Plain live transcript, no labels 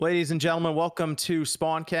Ladies and gentlemen, welcome to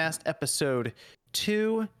Spawncast episode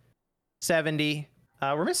 270.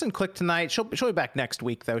 We're missing Click tonight. She'll be back next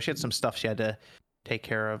week, though. She had some stuff she had to take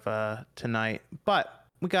care of tonight. But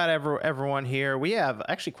we got everyone here. We have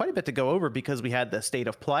actually quite a bit to go over because we had the State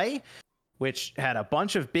of Play, which had a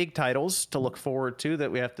bunch of big titles to look forward to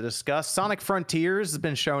that we have to discuss. Sonic Frontiers has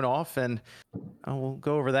been shown off, and we'll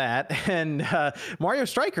go over that. And Mario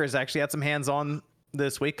Strikers actually had some hands-on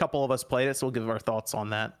this week. A couple of us played it, so we'll give our thoughts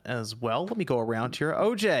on that as well. Let me go around here.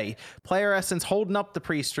 OJ, Player Essence, holding up the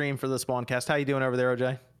pre-stream for the Spawncast. How you doing over there,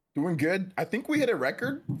 OJ? Doing good. I think we hit a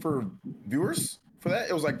record for viewers for that.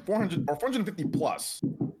 It was like 400 or 450 plus.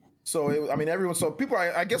 So, everyone. So people,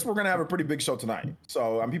 I guess we're going to have a pretty big show tonight.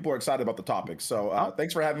 So people are excited about the topic. So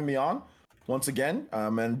thanks for having me on once again.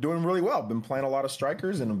 And doing really well. Been playing a lot of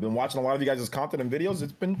Strikers and I've been watching a lot of you guys' content and videos.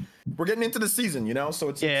 We're getting into the season, so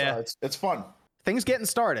it's fun. Things getting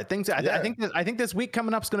started. I think this week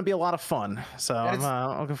coming up is going to be a lot of fun. So I'm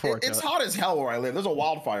looking forward to it. It's hot as hell where I live. There's a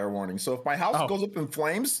wildfire warning. So if my house goes up in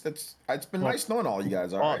flames, it's been nice knowing all you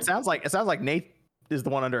guys. All right. It sounds like Nate is the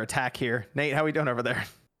one under attack here. Nate, how are we doing over there?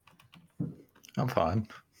 I'm fine.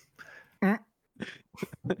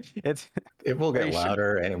 It will get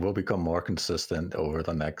louder and it will become more consistent over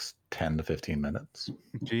the next 10 to 15 minutes.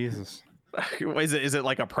 Jesus. Is it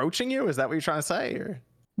like approaching you? Is that what you're trying to say? Or?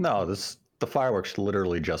 No, the fireworks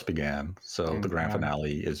literally just began. So the grand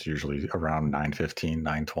finale is usually around 9:15,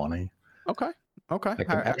 9:20. Okay.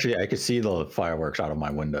 I could see the fireworks out of my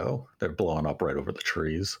window. They're blowing up right over the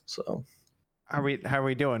trees. So how are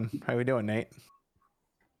we doing? How are we doing, Nate?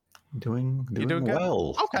 Doing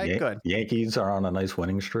well. Okay, good. Yankees are on a nice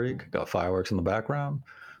winning streak. Got fireworks in the background.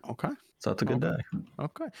 Okay. So it's a good day.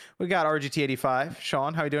 Okay. We got RGT85.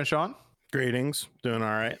 Sean, how you doing, Sean? Greetings. Doing all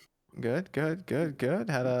right. Good.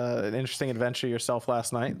 Had an interesting adventure yourself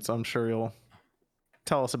last night, so I'm sure you'll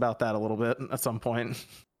tell us about that a little bit at some point.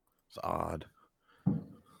 It's odd.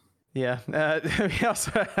 Yeah. We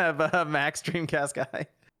also have Max Dreamcast guy.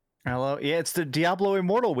 Hello. Yeah, it's the Diablo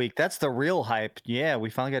Immortal week. That's the real hype. Yeah, we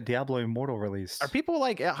finally got Diablo Immortal released. Are people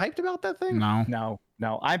like hyped about that thing? No.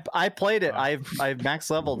 I played it. I've max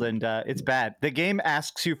leveled and it's bad. The game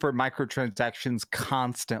asks you for microtransactions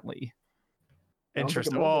constantly.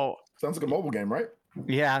 Interesting. Sounds like a mobile game, right?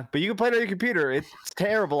 Yeah, but you can play it on your computer. It's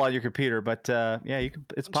terrible on your computer, but yeah, you can.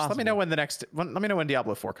 It's possible. Let me know when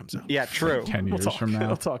Diablo 4 comes out. Yeah, true. 10 years from now.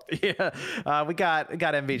 We'll talk. Yeah. We got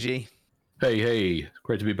MVG. Hey,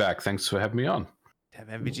 great to be back. Thanks for having me on. Have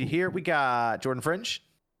MVG here. We got Jordan Fringe.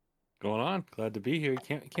 Going on. Glad to be here.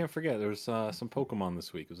 Can't forget. There was some Pokemon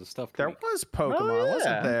this week. It was a stuffed There week. was Pokemon,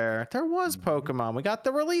 wasn't there? There was Pokemon. We got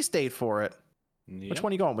the release date for it. Yep. Which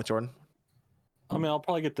one are you going with, Jordan? I'll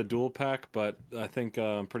probably get the dual pack, but I think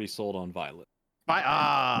I'm pretty sold on Violet.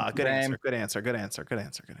 Good answer. Okay,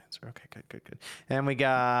 good. And we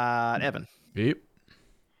got Evan. Yep.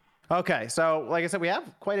 Okay, so like I said, we have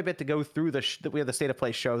quite a bit to go through. We have the State of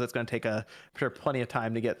Play show that's going to take plenty of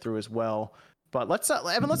time to get through as well. But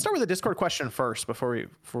Evan, let's start with the Discord question first before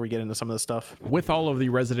we get into some of this stuff. With all of the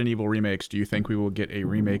Resident Evil remakes, do you think we will get a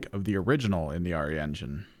remake of the original in the RE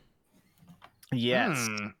engine? Yes.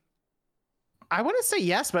 I want to say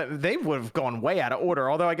yes, but they would have gone way out of order.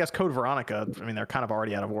 Although I guess Code Veronica, they're kind of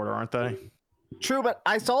already out of order, aren't they? True, but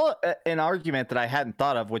I saw an argument that I hadn't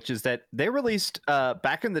thought of, which is that they released,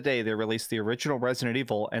 back in the day, they released the original Resident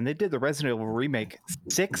Evil, and they did the Resident Evil remake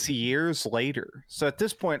 6 years later. So at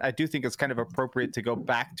this point, I do think it's kind of appropriate to go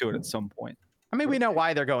back to it at some point. We know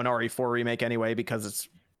why they're going RE4 remake anyway, because it's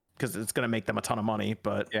going to make them a ton of money.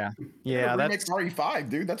 But yeah, that's RE5,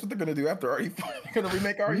 dude. That's what they're going to do after RE4. They're going to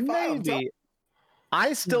remake RE5. Maybe.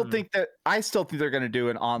 I still think they're going to do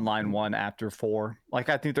an online one after 4. Like,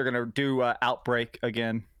 I think they're going to do Outbreak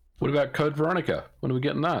again. What about Code Veronica? When are we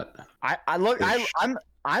getting that? I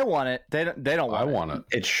want it. They don't want it. I want it.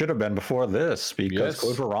 It should have been before this because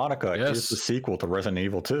Code Veronica is the sequel to Resident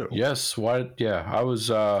Evil 2. Yes. Why? Yeah. I was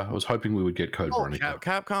hoping we would get Code Veronica.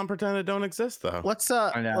 Capcom pretended don't exist though. Let's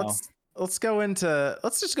just go into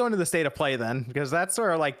the State of Play then, because that's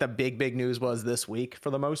where like the big news was this week for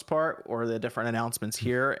the most part, or the different announcements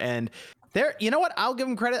here. And there, you know what? I'll give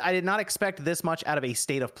them credit. I did not expect this much out of a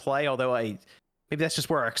State of Play, although maybe that's just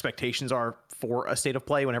where our expectations are for a State of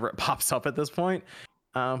Play whenever it pops up at this point.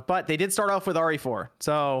 But they did start off with RE4.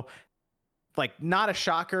 So like, not a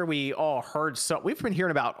shocker. We all heard we've been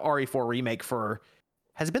hearing about RE4 remake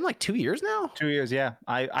has it been like 2 years now? 2 years, yeah.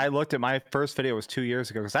 I looked at my first video was 2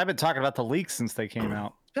 years ago because I've been talking about the leaks since they came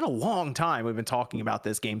out. It's been a long time we've been talking about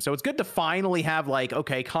this game. So it's good to finally have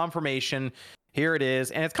confirmation. Here it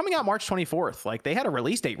is. And it's coming out March 24th. Like, they had a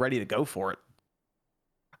release date ready to go for it.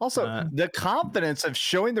 Also, the confidence of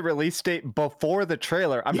showing the release date before the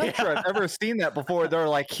trailer. I'm not sure I've ever seen that before. They're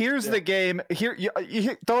like, here's the game. Here,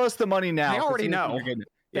 you throw us the money now. They 'cause already here's what know. you're getting.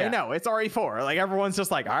 They know it's RE4. Like everyone's just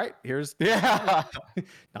like, all right, here's Yeah.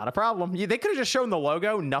 not a problem. They could have just shown the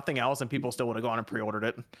logo, nothing else, and people still would have gone and pre-ordered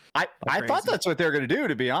it. I thought that's what they're going to do,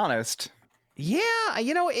 to be honest. Yeah,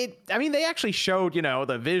 I mean, they actually showed, the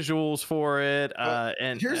visuals for it.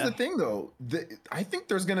 And here's the thing, though. I think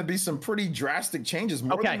there's going to be some pretty drastic changes,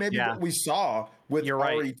 more than maybe what we saw with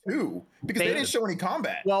RE2, because they didn't show any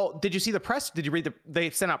combat. Well, did you see the press? Did you read they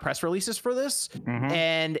sent out press releases for this?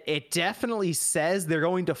 And it definitely says they're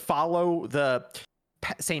going to follow the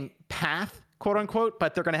same path, quote unquote,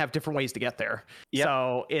 but they're going to have different ways to get there. Yep.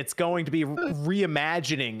 So it's going to be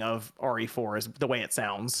reimagining of RE4 is the way it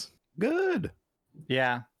sounds. Good.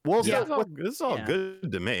 Yeah. Well, this is all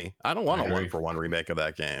good to me. I don't want a 1-for-1 remake of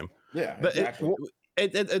that game. Yeah, but exactly.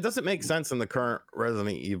 It doesn't make sense in the current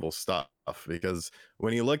Resident Evil stuff, because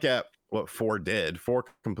when you look at what 4 did, 4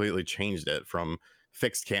 completely changed it from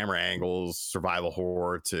fixed camera angles, survival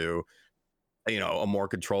horror, to a more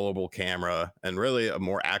controllable camera and really a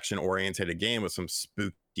more action oriented game with some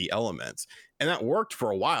spooky elements. And that worked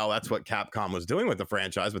for a while. That's what Capcom was doing with the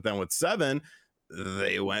franchise. But then with 7,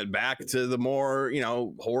 they went back to the more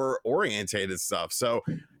horror orientated stuff. So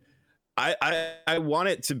I want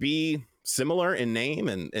it to be similar in name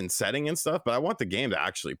and setting and stuff, but I want the game to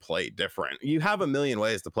actually play different. You have a million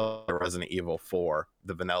ways to play Resident Evil 4,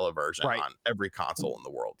 the vanilla version, on every console in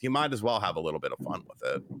the world. You might as well have a little bit of fun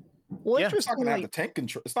with it. Well, it's not gonna have the tank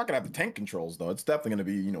control. It's not gonna have the tank controls, though. It's definitely gonna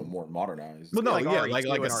be more modernized. Well, no, like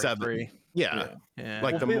like a 7. Yeah.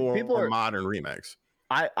 Like the more modern remakes.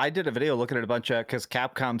 I did a video looking at a bunch of, because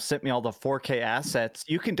Capcom sent me all the 4K assets.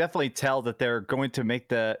 You can definitely tell that they're going to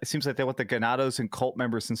make it seems like they want the Ganados and cult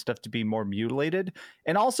members and stuff to be more mutilated.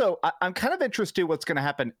 And also, I'm kind of interested what's going to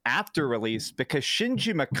happen after release, because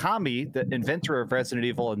Shinji Mikami, the inventor of Resident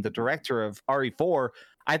Evil and the director of RE4,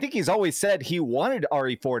 I think he's always said he wanted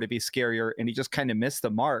RE4 to be scarier, and he just kind of missed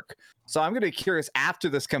the mark. So I'm going to be curious after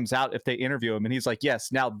this comes out if they interview him and he's like,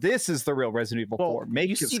 yes, now this is the real Resident Evil 4. Make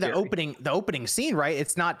you it see scary. the opening scene, right?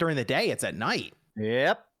 It's not during the day, it's at night.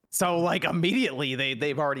 Yep. So like immediately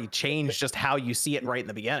they've already changed just how you see it right in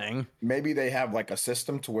the beginning. Maybe they have like a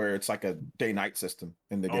system to where it's like a day-night system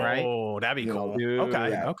in the game. Oh, that'd be cool.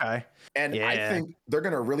 Okay. Okay. And I think they're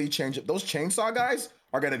going to really change it. Those chainsaw guys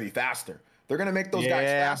are going to be faster. They're going to make those guys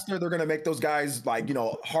faster. They're going to make those guys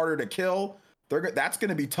harder to kill. That's going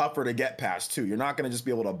to be tougher to get past too. You're not going to just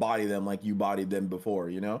be able to body them like you bodied them before,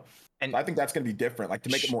 And so I think that's going to be different, like to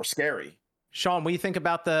make it more scary. Sean, what do you think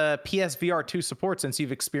about the PSVR 2 support since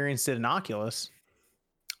you've experienced it in Oculus?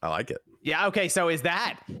 I like it. Yeah. Okay. So is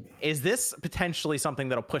this potentially something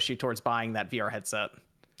that'll push you towards buying that VR headset?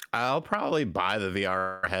 I'll probably buy the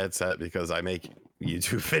VR headset because I make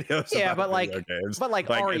YouTube videos. Yeah, about but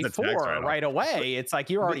RE4 right away, it's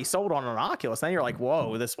like you're already sold on an Oculus. Then you're like,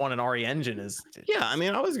 whoa, this one in RE Engine is. Yeah, I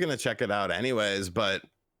mean, I was gonna check it out anyways, but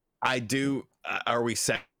I do. Are we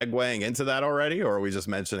segueing into that already, or are we just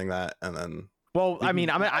mentioning that and then? Well, I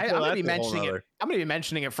mean, I'm gonna be mentioning it. I'm gonna be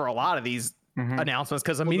mentioning it for a lot of these announcements,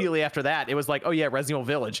 because immediately after that, it was like, oh yeah, Resident Evil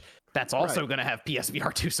Village. That's also gonna have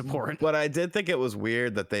PSVR 2 support. But I did think it was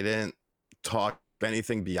weird that they didn't talk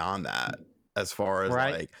anything beyond that. As far as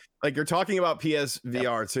like you're talking about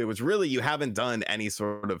PSVR 2, which really you haven't done any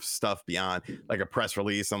sort of stuff beyond like a press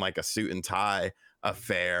release and like a suit and tie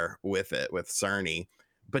affair with it with Cerny,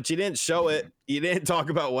 but you didn't show it. You didn't talk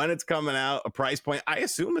about when it's coming out, a price point. I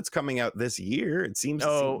assume it's coming out this year. It seems.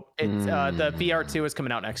 Oh, it's the VR 2 is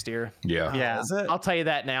coming out next year. Yeah. Is it? I'll tell you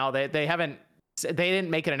that now. They didn't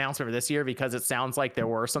make an announcement for this year because it sounds like there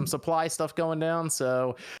were some supply stuff going down.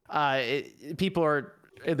 So people are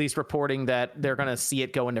at least reporting that they're going to see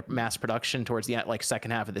it go into mass production towards the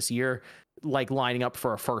second half of this year, like lining up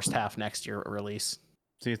for a first half next year release.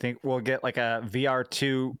 So you think we'll get like a VR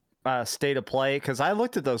 2 state of play? Because I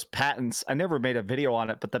looked at those patents. I never made a video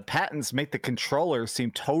on it, but the patents make the controllers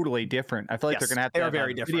seem totally different. I feel like they're going to have to have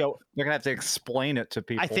very different. Video. They're going to have to explain it to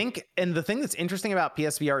people. I think, and the thing that's interesting about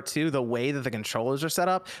PSVR 2, the way that the controllers are set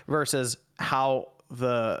up versus how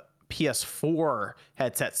the PS4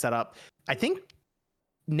 headset set up, I think,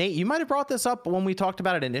 Nate, you might have brought this up when we talked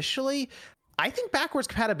about it initially. I think backwards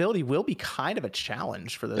compatibility will be kind of a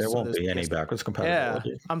challenge for this. There won't be any backwards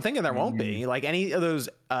compatibility. Yeah, I'm thinking there won't be. Like any of those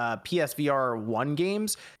PSVR 1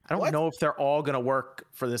 games, I don't know if they're all going to work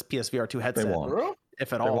for this PSVR 2 headset. They won't.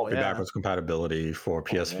 If at there all. Won't be backwards compatibility for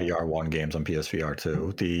PSVR 1 games on PSVR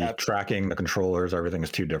 2. The tracking, the controllers, everything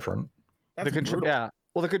is too different. The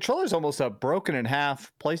Well, the controller's almost a broken in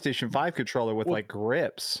half PlayStation 5 controller with like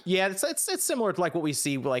grips. Yeah, it's similar to like what we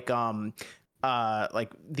see like the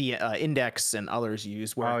Index and others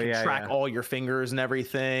use, where it can track all your fingers and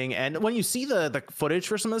everything. And when you see the footage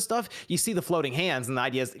for some of the stuff, you see the floating hands, and the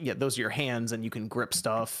idea is, yeah, those are your hands, and you can grip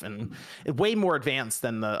stuff, and it's way more advanced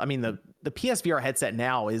than the PSVR headset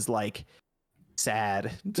now is like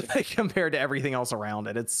sad compared to everything else around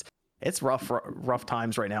it. It's rough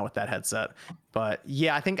times right now with that headset. But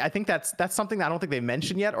yeah, I think that's something that I don't think they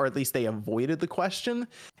mentioned yet, or at least they avoided the question.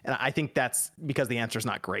 And I think that's because the answer is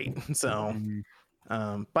not great. So,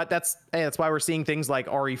 but that's why we're seeing things like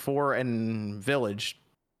RE4 and Village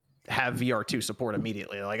have VR2 support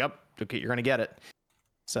immediately. They're like, okay, you're gonna get it.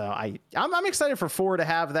 So I'm excited for 4 to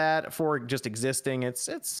have that. 4 just existing. It's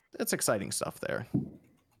exciting stuff there.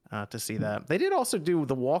 To see that. They did also do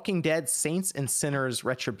The Walking Dead Saints and Sinners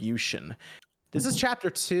Retribution. This is chapter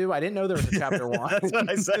 2. I didn't know there was a chapter 1. That's what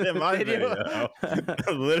I said in my video.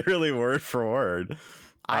 Literally word for word.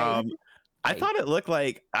 I thought it looked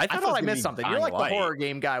like I thought I missed something. You're like the horror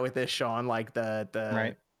game guy with this, Sean. Like the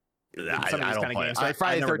right. Some of these kind of games. Right?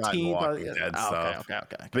 Friday the 13th.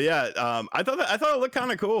 Okay. But yeah, I thought it looked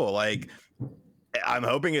kind of cool. Like, I'm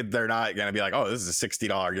hoping they're not going to be like, oh, this is a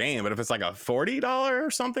 $60 game. But if it's like a $40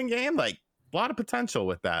 or something game, like a lot of potential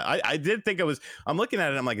with that. I did think I'm looking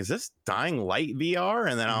at it. I'm like, is this Dying Light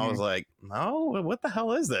VR? And then I was like, no, what the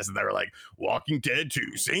hell is this? And they were like, Walking Dead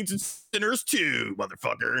 2, Saints and Sinners 2,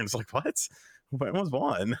 motherfucker. And it's like, what? When was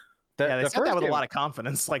one? They said that with a lot of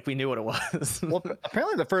confidence, like we knew what it was. Well,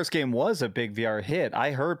 apparently the first game was a big VR hit.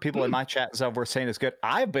 I heard people in my chat and stuff were saying it's good.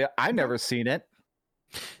 I've never seen it.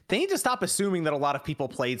 They need to stop assuming that a lot of people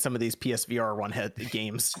played some of these PSVR one-hit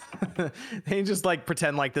games. They need to just like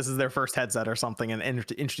pretend like this is their first headset or something and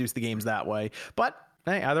introduce the games that way. But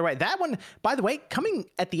hey, either way, that one, by the way, coming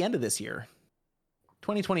at the end of this year,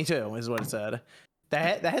 2022 is what it said. The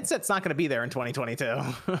headset's not going to be there in 2022.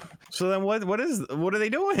 So then what are they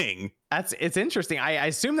doing? It's interesting. I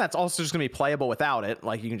assume that's also just going to be playable without it.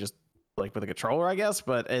 Like you can just like with a controller, I guess.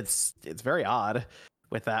 But it's very odd.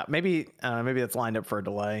 With that, maybe it's lined up for a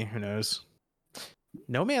delay. Who knows?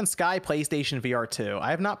 No Man's Sky PlayStation VR 2.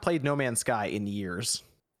 I have not played No Man's Sky in years.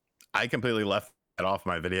 I completely left it off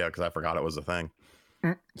my video because I forgot it was a thing.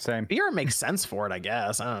 Same. VR makes sense for it, I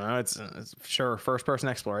guess. I don't know. It's sure first-person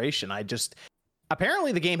exploration.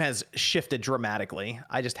 Apparently the game has shifted dramatically.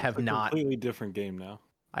 I just have not. Completely different game now.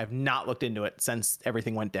 I have not looked into it since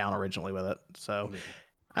everything went down originally with it. So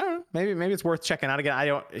I don't know. Maybe it's worth checking out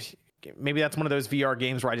again. Maybe that's one of those VR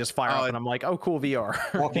games where I just fire up and I'm like, oh, cool VR.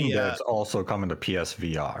 Walking Dead's also coming to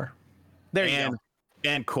PSVR. There you go.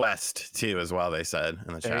 And Quest too, as well. They said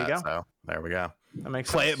in the chat. There you go. So there we go. That makes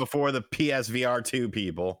Play sense. it before the PSVR 2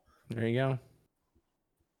 people. There you go.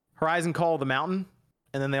 Horizon Call of the Mountain,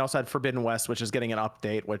 and then they also had Forbidden West, which is getting an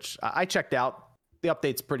update, which I checked out. The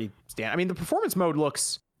update's pretty standard. I mean, the performance mode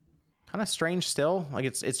looks kind of strange still. Like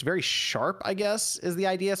it's very sharp, I guess, is the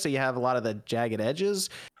idea. So you have a lot of the jagged edges.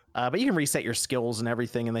 But you can reset your skills and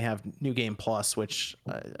everything, and they have New Game Plus, which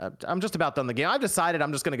I'm just about done the game. I've decided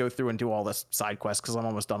I'm just going to go through and do all this side quests because I'm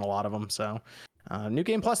almost done a lot of them. So New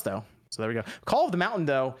Game Plus, though. So there we go. Call of the Mountain,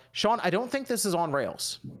 though. Sean, I don't think this is on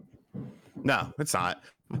rails. No, it's not.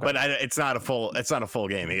 Okay. But it's not a full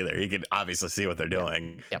game either. You can obviously see what they're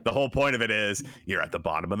doing. Yep. The whole point of it is you're at the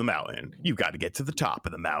bottom of the mountain. You've got to get to the top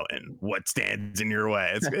of the mountain. What stands in your way?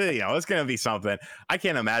 It's it's going to be something. I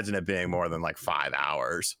can't imagine it being more than like 5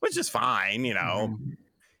 hours, which is fine.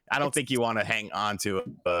 I don't think you want to hang on to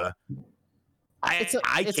I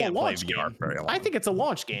can't play VR very long. I think it's a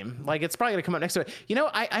launch game. Like it's probably going to come out next to it.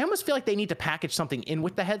 I almost feel like they need to package something in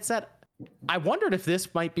with the headset. I wondered if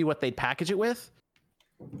this might be what they'd package it with.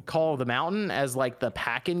 Call of the Mountain as like the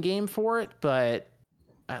pack-in game for it, but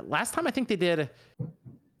last time I think they did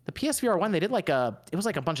the PSVR 1, they did it was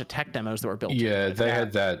like a bunch of tech demos that were built. Yeah, they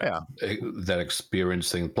had that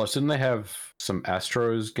experience thing. Plus, didn't they have some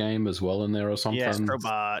Astros game as well in there or something? Yeah,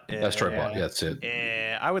 Astrobot. Astrobot, that's it.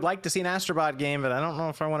 Yeah, I would like to see an Astrobot game, but I don't know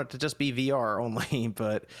if I want it to just be VR only.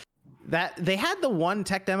 But that they had the one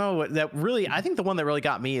tech demo that really, I think the one that really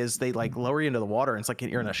got me is they like lower you into the water and it's like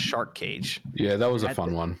you're in a shark cage. Yeah, that was a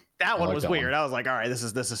fun one. That one was weird. I was like, all right, this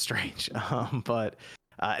is strange. But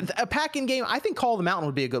a pack-in game, I think Call of the Mountain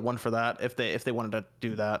would be a good one for that if they wanted to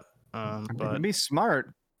do that. But it'd be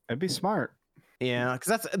smart. Yeah, because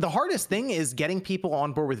that's the hardest thing is getting people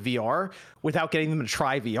on board with VR without getting them to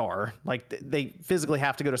try VR. Like they physically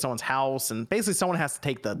have to go to someone's house, and basically someone has to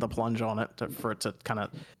take the plunge on it for it to kind of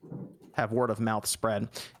have word of mouth spread.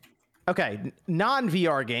 Okay,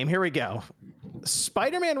 non-VR game. Here we go.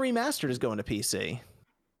 Spider-Man Remastered is going to PC.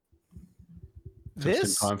 Just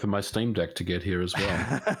This in time for my Steam Deck to get here as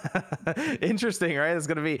well. interesting, right?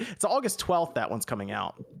 It's August 12th that one's coming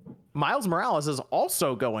out. Miles Morales is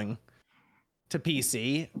also going to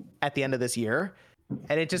PC at the end of this year,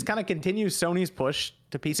 and it just kind of continues Sony's push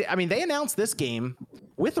to PC. I mean, they announced this game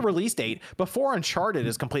with the release date before Uncharted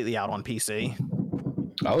is completely out on PC.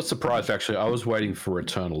 I was surprised actually. I was waiting for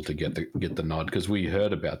Returnal to get the nod because we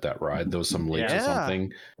heard about that, right? There was some leaks or Yeah.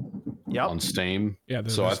 something on Steam. Yeah,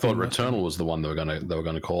 So I thought Returnal was the one they were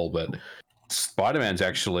gonna call, but Spider-Man's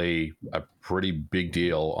actually a pretty big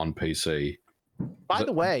deal on PC. By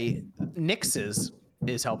the way, Nix's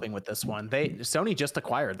is helping with this one. Sony just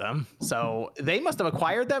acquired them, so they must have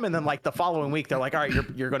acquired them, and then like the following week, they're like, "All right,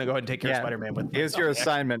 you're going to go ahead and take care of Spider-Man with Here's your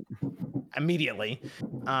assignment. immediately."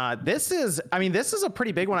 This is a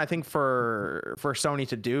pretty big one, I think, for Sony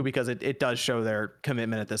to do, because it does show their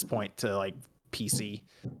commitment at this point to like PC.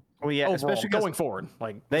 Well, yeah, Overall, especially 'cause going forward.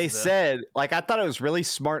 Like they this is said, like, I thought it was really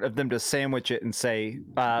smart of them to sandwich it and say,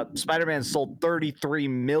 Spider-Man sold 33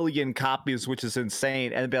 million copies, which is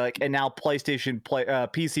insane, and be like, and now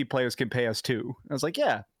PC players can pay us too. I was like,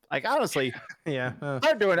 yeah, like honestly, yeah.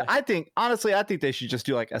 they're doing it. I think they should just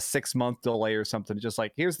do like a 6-month delay or something. Just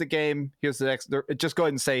like, here's the game, here's the next. Just go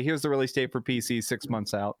ahead and say, here's the release date for PC 6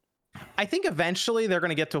 months out. I think eventually they're going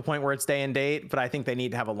to get to a point where it's day and date, but I think they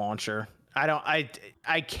need to have a launcher. I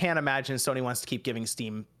can't imagine Sony wants to keep giving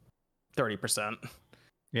Steam 30%.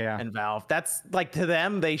 Yeah. And Valve. That's like, to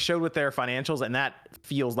them, they showed with their financials, and that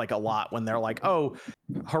feels like a lot when they're like, oh,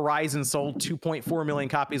 Horizon sold 2.4 million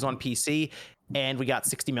copies on PC and we got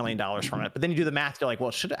 $60 million from it. But then you do the math, you're like, well,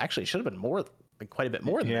 it should have been more, like quite a bit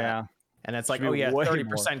more than that. And it's like, Should oh be yeah, way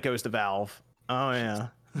 30% goes to Valve. Oh yeah.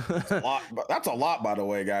 That's a lot, but that's a lot, by the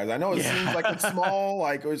way, guys. I know it seems like it's small,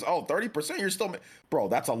 like it was 30%. You're still, bro.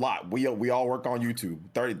 That's a lot. We all work on YouTube.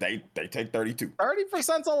 30, they take 32.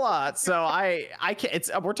 30%'s a lot. So I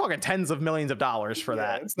can't. We're talking tens of millions of dollars for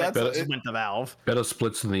that. That just went to Valve. Better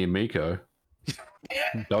splits than the Amico.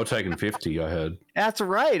 They were taking 50. I heard. That's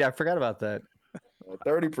right. I forgot about that.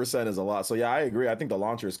 30% is a lot. So yeah, I agree. I think the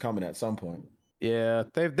launcher is coming at some point. Yeah,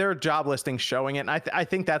 their job listing showing it, and I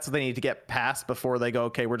think that's what they need to get past before they go,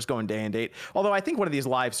 okay, we're just going day and date. Although I think one of these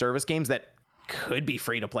live service games that could be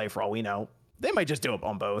free to play for all we know, they might just do it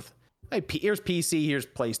on both. Like, here's PC, here's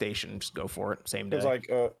PlayStation, just go for it, same day. It's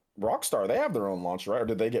like Rockstar, they have their own launcher, right? Or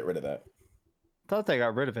did they get rid of that? Thought they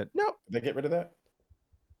got rid of it. No, did they get rid of that?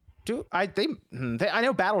 I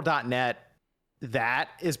know Battle.net, that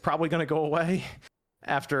is probably going to go away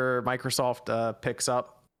after Microsoft picks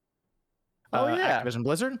up. Activision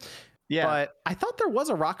Blizzard. Yeah, but I thought there was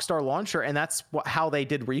a Rockstar launcher, and that's how they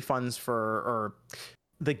did refunds or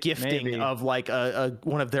the gifting of like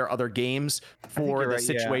one of their other games for the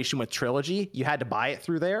situation with Trilogy. You had to buy it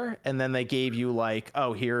through there, and then they gave you like,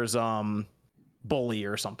 oh, here's Bully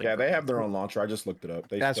or something. Yeah, they have their own launcher. I just looked it up.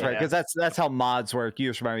 That's right, because that's how mods work. You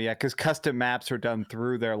just remember, because custom maps are done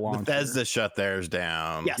through their launcher. Bethesda shut theirs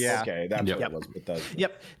down. Yes. Yeah. Okay, that's what it was. Bethesda.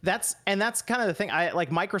 Yep. That's kind of the thing. I like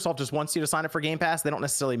Microsoft just wants you to sign up for Game Pass. They don't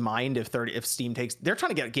necessarily mind if Steam takes. They're trying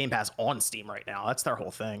to get Game Pass on Steam right now. That's their whole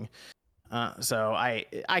thing. So I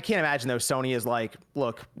can't imagine though. Sony is like,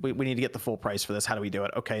 look, we need to get the full price for this. How do we do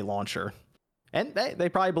it? Okay, launcher. And they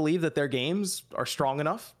probably believe that their games are strong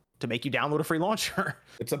enough to make you download a free launcher.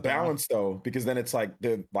 It's a balance though, because then it's like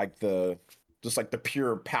the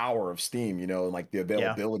pure power of Steam, like the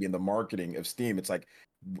availability and the marketing of Steam. It's like,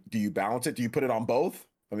 do you balance it? Do you put it on both?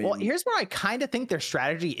 I mean, well, here's where I kind of think their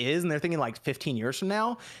strategy is, and they're thinking like 15 years from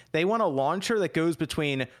now, they want a launcher that goes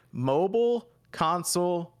between mobile,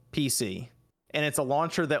 console, PC. And it's a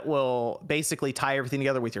launcher that will basically tie everything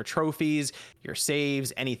together with your trophies, your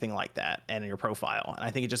saves, anything like that, and your profile. And I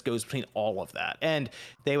think it just goes between all of that. And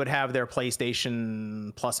they would have their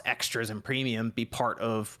PlayStation Plus extras and premium be part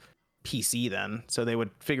of PC then. So they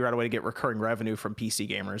would figure out a way to get recurring revenue from PC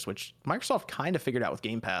gamers, which Microsoft kind of figured out with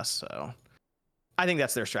Game Pass. So I think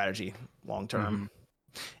that's their strategy long term.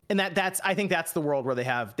 And I think that's the world where they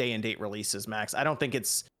have day and date releases, Max. I don't think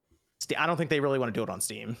they really want to do it on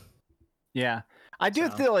Steam. Yeah, I do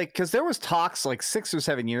feel like, because there was talks like 6 or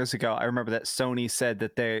 7 years ago. I remember that Sony said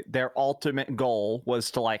that their ultimate goal was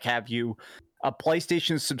to like have you a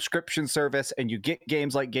PlayStation subscription service, and you get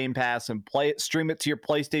games like Game Pass and stream it to your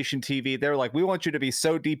PlayStation TV. They're like, we want you to be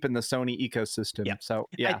so deep in the Sony ecosystem. Yeah. So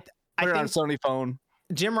yeah, put it on a Sony phone.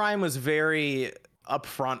 Jim Ryan was very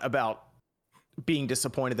upfront about being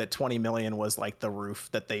disappointed that 20 million was like the roof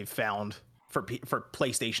that they found for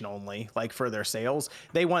PlayStation only, like for their sales.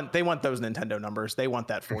 They want those Nintendo numbers. They want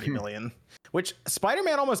that 40 million, which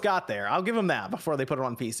Spider-Man almost got there. I'll give them that before they put it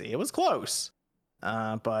on PC. It was close,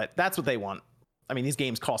 but that's what they want. I mean, these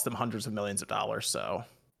games cost them hundreds of millions of dollars, so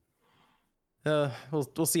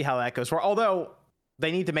we'll see how that goes. Although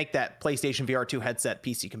they need to make that PlayStation VR 2 headset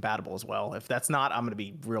PC compatible as well. If that's not, I'm going to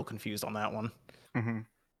be real confused on that one.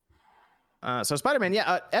 So Spider-Man,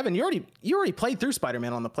 yeah, Evan, you already played through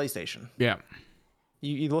Spider-Man on the PlayStation. Yeah.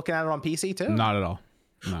 You looking at it on PC too? Not at all.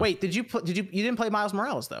 No. Wait, you didn't play Miles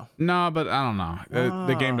Morales though? No, but I don't know.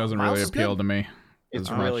 The game doesn't Miles really is appeal good? to me. It's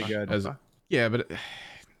as really much good. as- yeah, but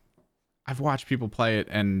I've watched people play it,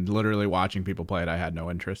 and literally watching people play it, I had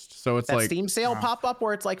no interest. So it's That like Steam sale pop up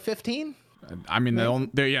where it's like 15? I mean, the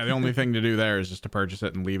only thing to do there is just to purchase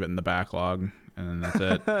it and leave it in the backlog, and then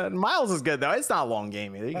that's it. Miles is good though. It's not a long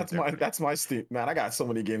game either. You can That's my Steam. Man, I got so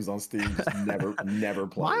many games on Steam, just never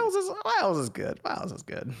play. Miles is good. Miles is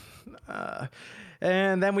good.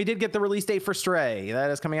 And then we did get the release date for Stray.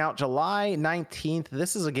 That is coming out July 19th.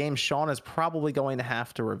 This is a game Sean is probably going to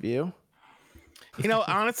have to review. You know,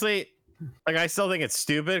 honestly, like I still think it's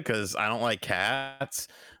stupid because I don't like cats,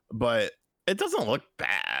 but it doesn't look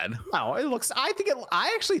bad. No, it looks. I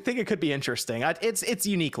actually think it could be interesting. It's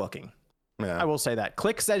unique looking. Yeah. I will say that.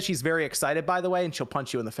 Click says she's very excited, by the way, and she'll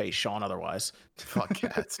punch you in the face, Sean. Otherwise, Fuck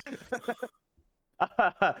cats.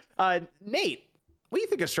 Nate, what do you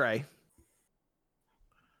think of Stray?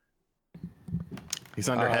 He's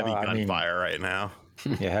under heavy I mean- gunfire right now.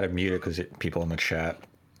 Yeah, I had it muted because people in the chat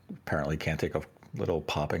apparently can't take a little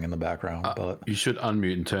popping in the background. But You should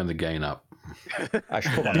unmute and turn the gain up. I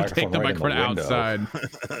should put my You microphone take the right in microphone window.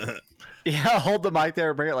 outside. Yeah, hold the mic there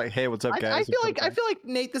and bring it like, hey, what's up, guys? I feel like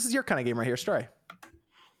Nate, this is your kind of game right here, Stray.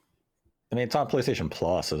 I mean, it's on PlayStation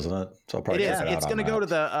Plus, isn't it? So I'll probably It is. check it It's out going to on go to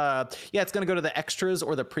that. the it's going to go to the extras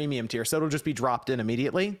or the premium tier, so it'll just be dropped in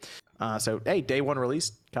immediately. So hey, day one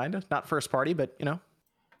release, kind of not first party, but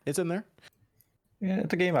it's in there. Yeah,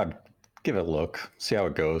 it's a game I'd give it a look, see how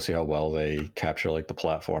it goes, see how well they capture like the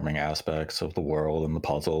platforming aspects of the world and the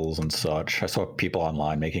puzzles and such. I saw people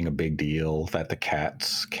online making a big deal that the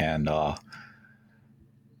cats can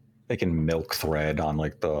they can milk thread on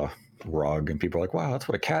like the rug, and people are like, wow, that's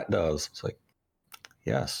what a cat does. It's like,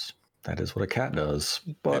 yes, that is what a cat does.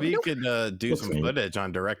 But Maybe you could do looks some neat. footage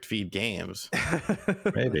on direct feed games.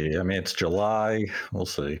 maybe. I mean, it's July. We'll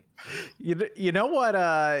see. You know what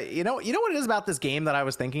it is about this game that I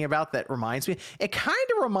was thinking about that reminds me. It kind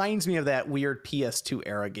of reminds me of that weird PS2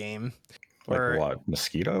 era game. Like Where- what?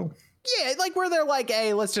 Mosquito? Yeah, like where they're like,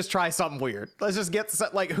 hey, let's just try something weird. Let's just get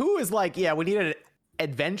like, who is like, yeah, we need an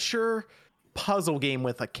adventure puzzle game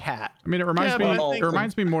with a cat. I mean, it reminds Yeah, me. but I think- It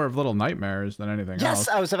reminds me more of Little Nightmares than anything Yes, else.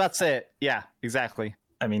 I was about to say it. Yeah, exactly.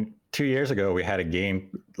 I mean, 2 years ago, we had a game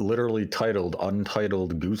literally titled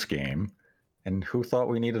Untitled Goose Game. And who thought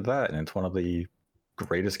we needed that? And it's one of the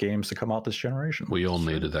greatest games to come out this generation. We all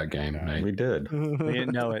needed that game, Nate. We did. We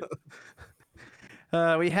didn't know it.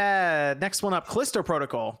 We had next one up, Callisto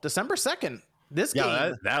Protocol, December 2nd. This game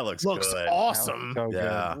Yeah, that looks good. awesome. So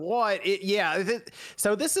good. Yeah.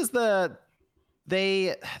 So this is the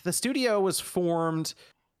studio was formed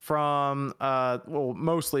from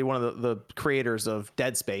mostly one of the creators of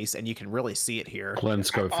Dead Space, and you can really see it here. Glenn I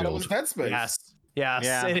thought it was Schofield. Dead Space. Yes.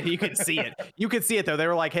 Yeah. And you can see it. You can see it though. They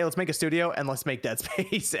were like, "Hey, let's make a studio and let's make Dead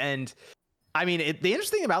Space." And I mean, the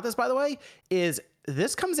interesting thing about this, by the way, is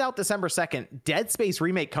this comes out December 2nd. Dead Space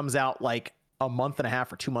remake comes out like a month and a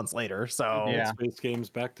half or 2 months later. So Yeah. Space games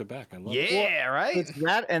back to back. I love it. yeah, right. It's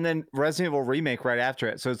that and then Resident Evil remake right after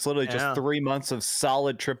it. So it's literally Yeah. just 3 months of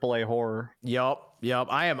solid AAA horror. Yup.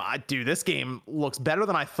 Dude, this game looks better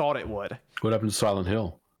than I thought it would. What happened to Silent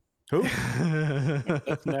Hill?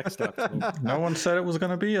 That's next up. No one said it was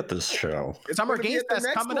going to be at this show. Summer gonna be Games at the Fest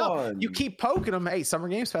next coming up. one. You keep poking them. Hey, Summer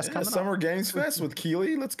Games Fest Yeah, coming Summer up. Games Fest with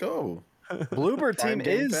Keely. Let's go. Bloober Prime team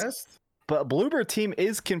Game is Fest. but Bloober team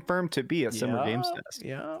is confirmed to be at Summer Games Fest.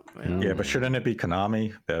 Yeah. Yeah, but shouldn't it be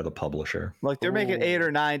Konami? They're the publisher. Like they're making Ooh. 8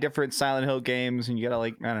 or 9 different Silent Hill games, and you gotta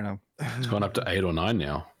like, I don't know. It's gone up to 8 or 9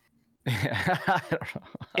 now. I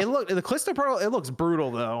don't know. The Callisto Protocol, it looks brutal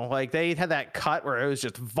though. Like they had that cut where it was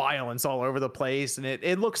just violence all over the place, and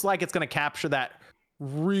it looks like it's gonna capture that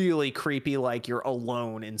really creepy, like you're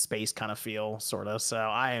alone in space kind of feel, sort of. So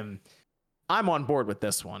I'm on board with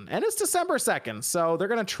this one, and it's December 2nd, so they're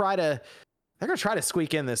gonna try to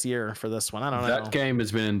squeak in this year for this one. I don't know. That game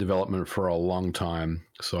has been in development for a long time,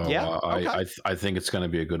 so Yeah? I think it's going to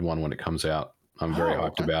be a good one when it comes out. I'm very Oh,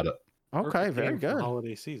 hyped okay. about it. Okay, Perfect very game for good.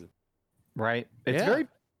 Holiday season. Right. It's Yeah.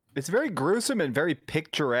 very gruesome and very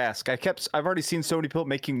picturesque. I've already seen so many people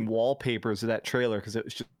making wallpapers of that trailer because it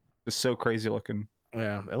was just so crazy looking.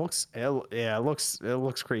 Yeah, it looks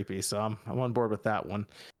creepy. So I'm on board with that one.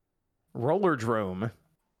 Roller Drome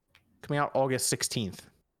coming out August 16th.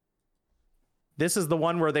 This is the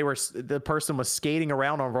one where the person was skating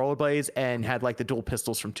around on rollerblades and had like the dual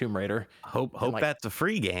pistols from Tomb Raider. Hope like- that's a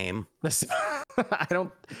free game. This, I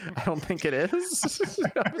don't think it is.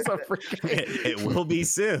 It's a free game. It will be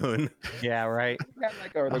soon. Yeah, right.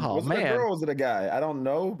 Oh, was it a man. girl or was it a guy? I don't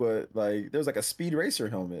know, but like there was like a Speed Racer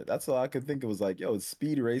helmet. That's all I could think. It was like, yo, it's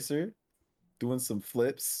Speed Racer doing some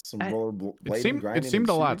flips, some rollerblade It seemed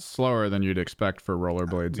a lot slower than you'd expect for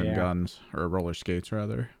rollerblades and guns, or roller skates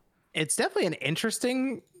rather. It's definitely an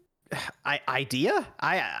interesting idea.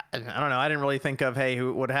 I don't know. I didn't really think of, hey,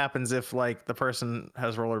 what happens if like the person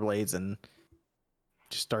has rollerblades and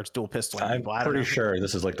just starts dual pistoling I'm people? I don't pretty know. sure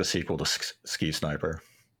this is like the sequel to Ski Sniper.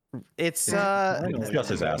 It's It's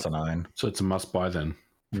just as asinine. So it's a must buy then.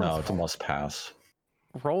 No, it's a must pass.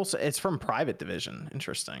 It's from Private Division.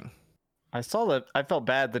 Interesting. I saw that. I felt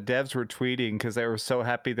bad. The devs were tweeting because they were so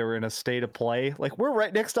happy they were in a state of play. Like, we're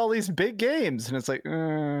right next to all these big games, and it's like,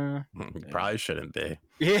 Probably shouldn't be.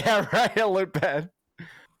 yeah, right. It looked bad.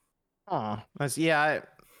 Oh,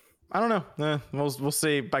 I don't know. We'll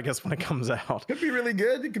see. I guess when it comes out. Could be really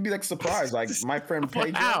good. It could be like surprise, like my friend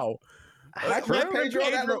Pedro. Wow. My friend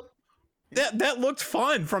Pedro. That looked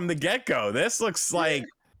fun from the get go. This looks like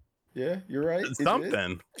Yeah, you're right. It did.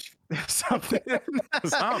 something. Something.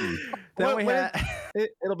 Something. Then we had.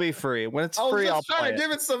 It'll be free. When it's I was free, I'll just trying play to it.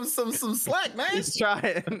 give it some slack, man. Let's try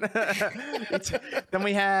it. Then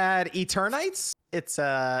we had Eternites. It's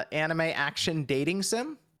a anime action dating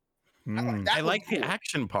sim. Mm. That I was like the cool.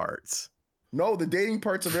 action parts. No, the dating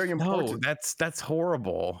parts are very No, important. that's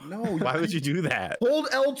horrible. No, Why would you do that? hold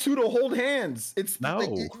L2 to hold hands? It's No.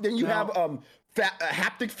 then you have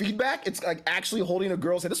haptic feedback. It's like actually holding a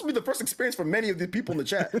girl's hand. This will be the first experience for many of the people in the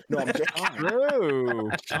chat. No, I'm joking.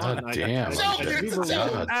 True. God damn. Joking.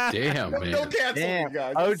 God damn, Don't man. cancel Damn. me,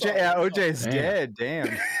 guys. I'm OJ, sorry. yeah, OJ's Damn. dead.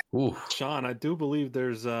 Damn. Ooh. Sean, I do believe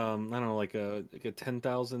there's I don't know, like a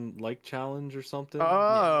 10,000 like challenge or something. Oh,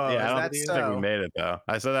 Yeah, I don't that's think we so. made it though.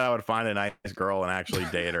 I said that I would find a nice girl and actually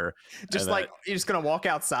date her. Just and like you're just gonna walk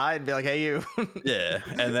outside and be like, "Hey, you." yeah,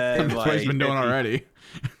 and then That's what he's been doing already.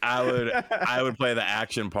 I would play the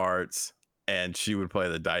action parts, and she would play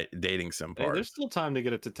the dating sim Hey, parts. there's still time to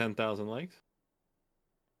get it to 10,000 likes.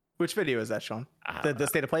 Which video is that, Sean? The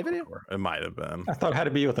state of play video? It might have been. I thought it had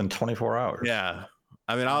to be within 24 hours. Yeah,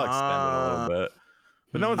 I mean I'll extend it a little bit,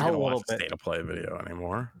 but no one's A gonna little watch the bit. state of play video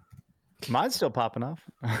anymore. Mine's still popping off.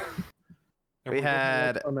 We Everyone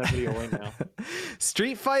had on that video right now.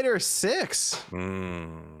 Street Fighter 6.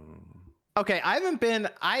 Mm. Okay,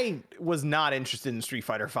 I was not interested in Street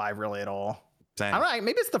Fighter 5 really at all. Same. I don't know,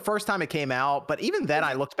 maybe it's the first time it came out, but even then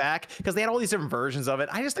I looked back because they had all these different versions of it.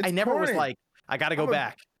 I It's never was corny. like, I gotta go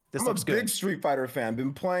back. This I'm a looks big good. Street Fighter fan.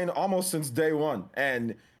 Been playing almost since day one.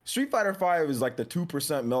 And Street Fighter 5 is like the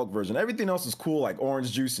 2% milk version. Everything else is cool, like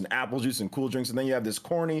orange juice and apple juice and cool drinks. And then you have this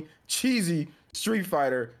corny, cheesy Street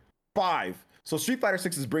Fighter 5. So Street Fighter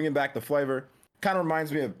 6 is bringing back the flavor. Kind of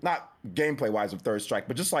reminds me of, not gameplay wise of Third Strike,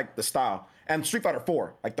 but just like the style. And Street Fighter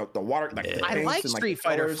 4, like the water, like the I paints like and, Street the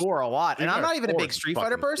Fighter colors. 4 a lot, and Street I'm not Fighter even a 4 big is Street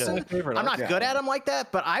Fighter fucking good. person. My favorite. I'm not Yeah. good at them like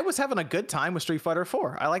that, but I was having a good time with Street Fighter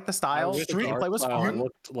 4. I like the style. The Street art play was style fun.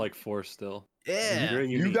 looked like 4 still. Yeah. Very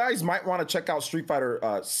You unique. guys might want to check out Street Fighter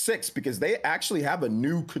 6 because they actually have a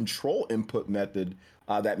new control input method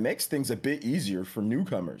that makes things a bit easier for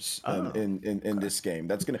newcomers in this game.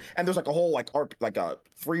 That's gonna, and there's like a whole like a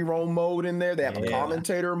free roam mode in there. They have a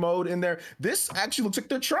commentator mode in there. This actually looks like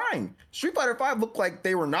they're trying. Street Fighter 5 looked like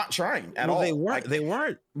they were not trying at all. They weren't. Like, They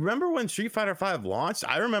weren't. Remember when Street Fighter 5 launched?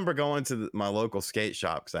 I remember going to my local skate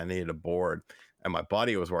shop because I needed a board, and my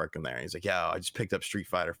buddy was working there. He's like, "Yo, I just picked up Street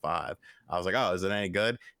Fighter 5." I was like, "Oh, is it any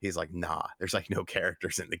good?" He's like, "Nah, there's like no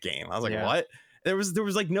characters in the game." I was like, Yeah. "What?" There was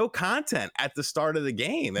like no content at the start of the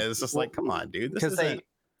game. It was just like, come on, dude. This Because isn't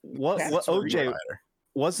what Street OJ Fighter.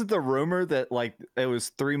 wasn't the rumor that like it was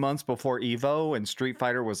 3 months before Evo and Street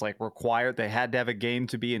Fighter was like required they had to have a game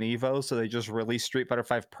to be an Evo, so they just released Street Fighter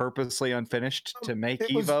 5 purposely unfinished to make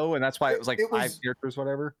it was- Evo, and that's why it was like it was- 5 characters,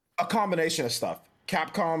 whatever. a combination of stuff.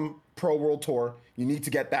 Capcom Pro World Tour, you need to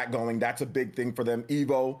get that going. That's a big thing for them.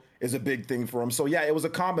 Evo is a big thing for them. So yeah, it was a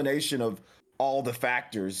combination of all the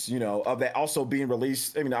factors, of that also being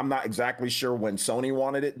released. I mean, I'm not exactly sure when Sony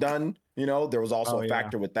wanted it done. There was also a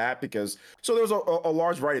factor with that because so there was a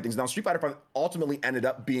large variety of things. Now, Street Fighter 5 ultimately ended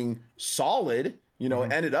up being solid. It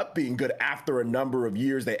ended up being good after a number of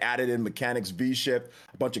years. They added in mechanics, V-shift,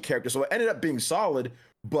 a bunch of characters. So it ended up being solid,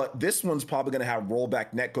 but this one's probably going to have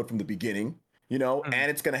rollback netcode from the beginning,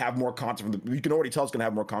 and it's going to have more content. You can already tell it's going to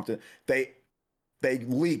have more content.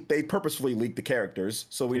 they purposefully leaked the characters,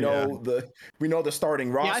 so we know the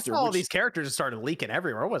starting roster. Yeah, I saw all these characters just started leaking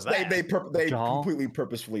everywhere. What was that? They completely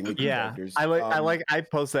purposefully leaked the characters. I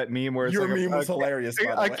post that meme where it's your like meme was hilarious.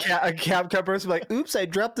 By the way. a Capcom person like, "Oops, I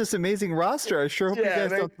dropped this amazing roster. I sure hope you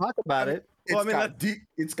guys don't talk about it."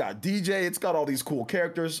 It's got DJ. It's got all these cool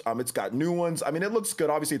characters. It's got new ones. I mean, it looks good.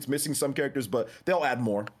 Obviously, it's missing some characters, but they'll add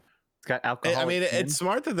more. It's got alcohol. I mean, it's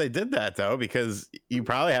smart that they did that though, because you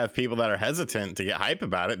probably have people that are hesitant to get hype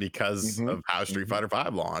about it because of how Street Fighter V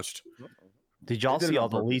launched. Did y'all see all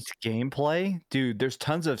the leaked gameplay? Dude, there's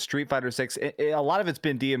tons of Street Fighter 6. A lot of it's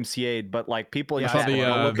been DMCA'd, but like people I saw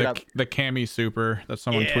the Cammy Super that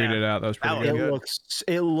someone tweeted out. That was pretty good.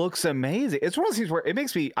 It looks amazing. It's one of those things where it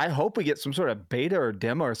makes me, I hope we get some sort of beta or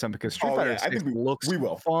demo or something, because Street Fighter 6 looks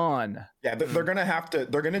fun. Yeah, they're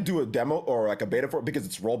gonna do a demo or like a beta for it, because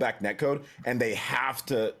it's rollback netcode, and they have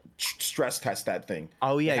to stress test that thing.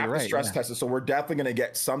 Oh yeah, you're right. Stress test it, so we're definitely gonna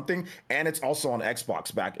get something, and it's also on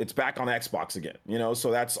Xbox back. It's back on Xbox again,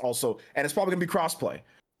 so that's also, and it's probably gonna be crossplay.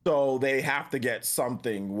 So they have to get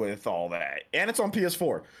something with all that, and it's on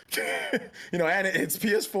PS4, and it's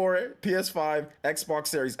PS4, PS5, Xbox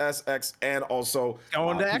Series S, X, and also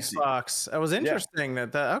going to PC. Xbox. It was interesting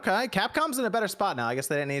that okay, Capcom's in a better spot now. I guess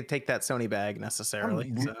they didn't need to take that Sony bag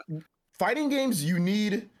necessarily. Fighting games, you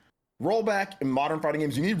need rollback. In modern fighting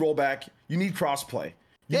games, you need rollback. You need crossplay.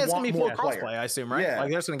 It's gonna be full crossplay, I assume, right? Yeah. Like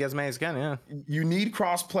they're just gonna get as many as can. Yeah. You need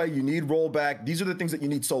crossplay. You need rollback. These are the things that you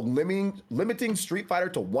need. So limiting Street Fighter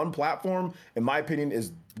to one platform, in my opinion,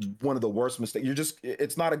 is one of the worst mistakes.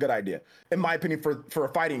 It's not a good idea, in my opinion, for a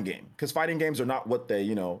fighting game, because fighting games are not what they,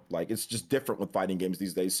 it's just different with fighting games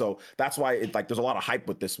these days. So that's why there's a lot of hype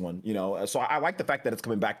with this one, So I like the fact that it's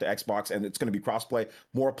coming back to Xbox and it's going to be crossplay,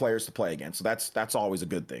 more players to play against. So that's always a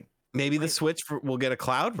good thing. Maybe the Switch will get a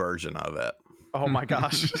cloud version of it. Oh my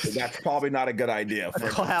gosh. That's probably not a good idea for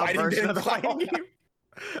cloud version of the fighting game.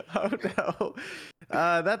 Oh no.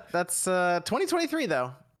 That's 2023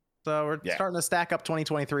 though. So we're starting to stack up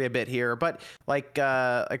 2023 a bit here, but like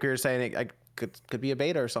we were saying, it could be a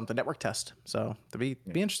beta or something, network test. So it'd be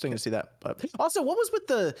interesting to see that. But also, what was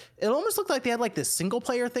with it almost looked like they had like this single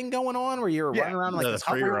player thing going on where you're running around like this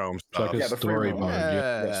free roam stuff. Like a story mode.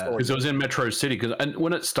 Because it was in Metro City. And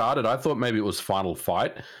when it started, I thought maybe it was Final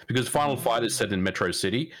Fight, because Final Fight is set in Metro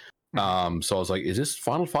City. So I was like, is this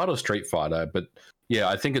Final Fight or Street Fighter? But yeah,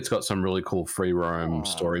 I think it's got some really cool free roam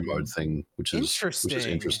story mode thing, which is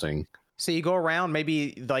interesting. So you go around,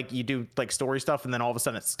 maybe like you do like story stuff, and then all of a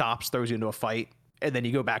sudden it stops, throws you into a fight, and then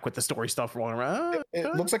you go back with the story stuff rolling around.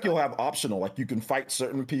 It looks like you'll have optional, like you can fight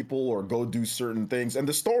certain people or go do certain things, and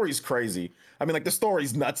the story's crazy. I mean, like the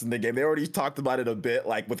story's nuts in the game. They already talked about it a bit,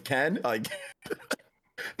 like with Ken, like.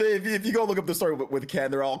 If you go look up the story with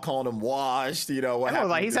Ken, they're all calling him washed. What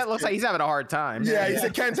happened? Looks like he's having a hard time. Yeah, he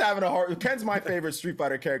said Ken's my favorite Street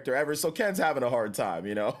Fighter character ever, so Ken's having a hard time.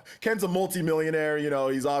 Ken's a multimillionaire.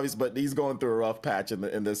 He's obvious, but he's going through a rough patch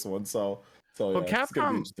in this one. So well,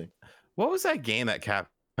 Capcom. What was that game that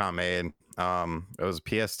Capcom made? It was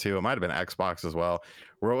PS2. It might have been Xbox as well,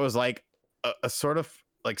 where it was like a sort of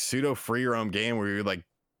like pseudo free roam game where you like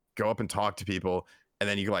go up and talk to people, and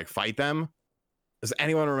then you like fight them. Does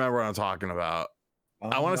anyone remember what I'm talking about?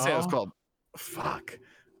 I want to say it was called. Fuck.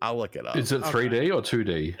 I'll look it up. Is it 3D or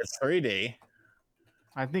 2D? It's 3D.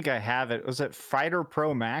 I think I have it. Was it Fighter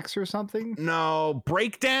Pro Max or something? No,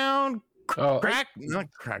 Breakdown. Not crack.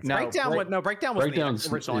 Breakdown was the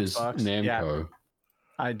original is Xbox. Namco. Yeah.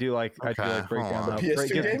 I do like Breakdown.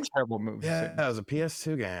 PS2 game? Terrible moves. Yeah, it was a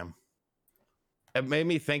PS2 game. It made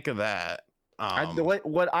me think of that.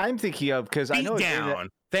 What I'm thinking of, because I know Beatdown.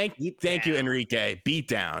 Thank you, Enrique.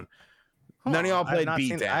 Beatdown. None of y'all played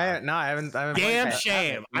Beatdown. I haven't. Damn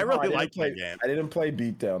shame. I really like that game. I didn't play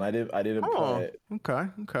Beatdown. I didn't play it.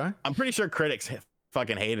 Okay. I'm pretty sure critics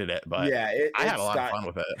fucking hated it, but yeah, I had a lot of fun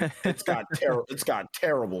with it. It's got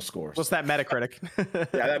terrible scores. What's that Metacritic?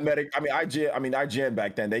 Yeah, that IGN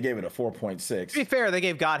back then, they gave it a 4.6. To be fair, they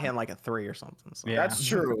gave God Hand like a 3 or something. So. Yeah, that's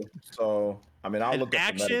true. So I'll look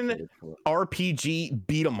at action RPG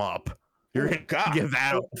beat 'em up. You're gonna give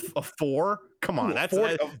that a 4? Come on, that's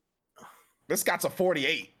 4. This got's a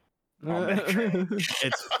 48.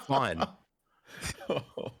 It's fun.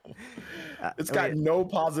 It's got no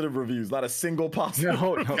positive reviews, not a single positive.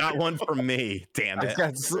 No. Got one from me. Damn it.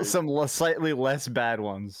 It's got some slightly less bad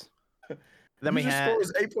ones. Then we had score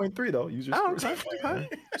is 8.3 though. User score is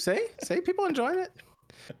 8.3. See, people enjoying it.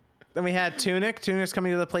 Then we had Tunic. Tunic's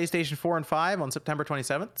coming to the PlayStation 4 and 5 on September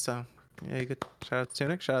 27th. So yeah, good. Shout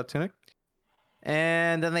out Tunic.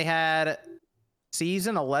 And then they had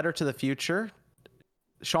Season, A Letter to the Future.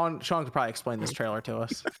 Sean could probably explain this trailer to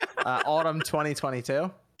us. Autumn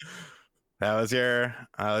 2022. That was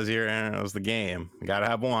the game. You gotta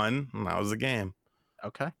have one, and that was the game.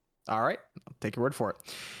 Okay. All right. I'll take your word for it.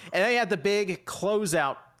 And then you had the big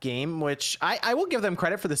closeout game, which I will give them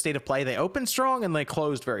credit for the state of play. They opened strong and they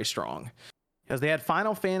closed very strong because they had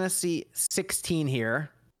Final Fantasy 16 here.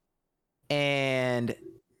 And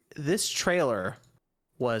this trailer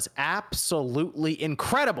was absolutely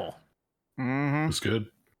incredible. Mm-hmm. It's good.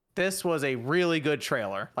 This was a really good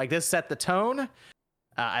trailer. Like, this set the tone.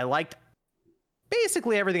 I liked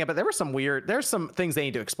basically everything, but there's some things they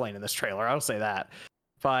need to explain in this trailer. I'll say that.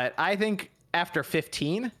 But I think after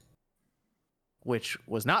 15, which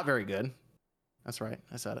was not very good. That's right.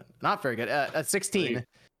 I said it. Not very good. At 16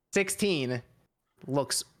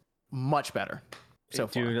 looks much better. So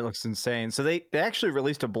far. Dude, it looks insane. So they actually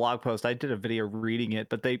released a blog post. I did a video reading it,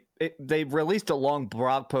 but they released a long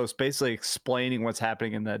blog post basically explaining what's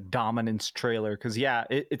happening in the Dominance trailer. Because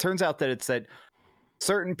it turns out that it's that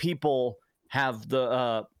certain people have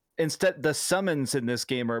the instead the summons in this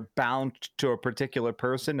game are bound to a particular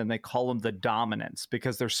person, and they call them the Dominants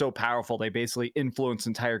because they're so powerful. They basically influence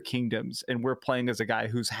entire kingdoms, and we're playing as a guy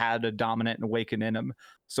who's had a dominant and awakened in him.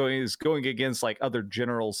 So he's going against like other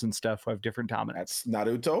generals and stuff who have different dominants. That's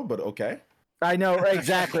Naruto, but okay. I know,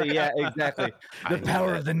 exactly. Yeah, exactly. The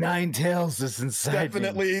power of the Nine Tails is inside.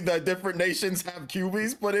 Definitely, the different nations have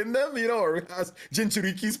Kyuubis put in them, or has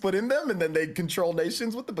Jinchurikis put in them, and then they control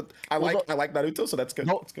nations with it. But I like Naruto, so that's good.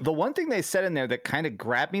 That's good. The one thing they said in there that kind of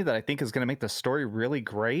grabbed me that I think is going to make the story really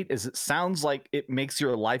great is it sounds like it makes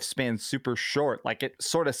your lifespan super short. Like, it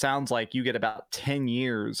sort of sounds like you get about 10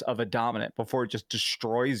 years of a dominant before it just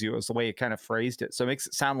destroys you, is the way it kind of phrased it. So it makes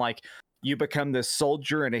it sound like you become this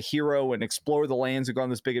soldier and a hero and explore the lands and go on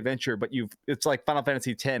this big adventure, but it's like Final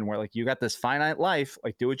Fantasy X, where like you got this finite life,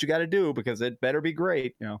 like do what you got to do because it better be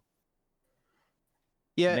great, Yeah.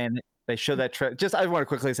 Man, they show that I want to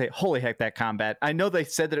quickly say, holy heck, that combat. I know they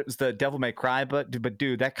said that it was the Devil May Cry, but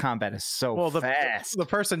dude, that combat is so fast. The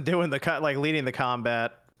person doing leading the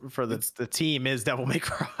combat for the team is Devil May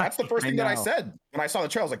Cry. That's the first thing that I said when I saw the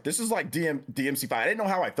trailer. I was like, this is like DMC5. I didn't know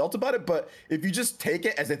how I felt about it, but if you just take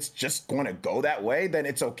it as it's just going to go that way, then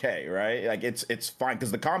it's okay, right? Like, it's fine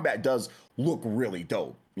because the combat does look really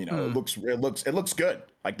dope. It looks good.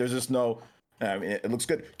 Like, there's just no, it looks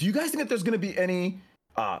good. Do you guys think that there's going to be any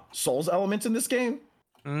Souls elements in this game?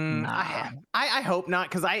 I hope not,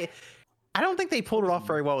 because I don't think they pulled it off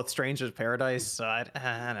very well with Stranger's Paradise, so I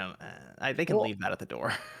don't. They can leave that at the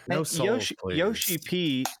door. No Souls, Yoshi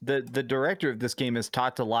P, the director of this game, has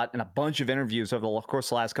talked a lot in a bunch of interviews over the course of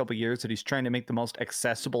the last couple of years that he's trying to make the most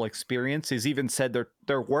accessible experience. He's even said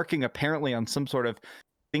they're working apparently on some sort of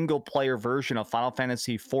single player version of Final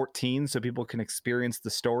Fantasy 14 so people can experience the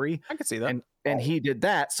story. I can see that. And he did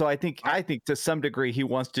that. So I think to some degree he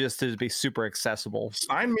wants to be super accessible.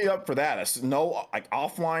 Sign me up for that. No, like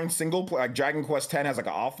offline single play, like Dragon Quest X has like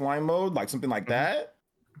an offline mode, like something like that.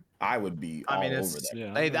 I would be all over that.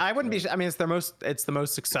 Yeah, I wouldn't be. I mean, it's the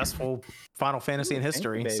most successful Final Fantasy in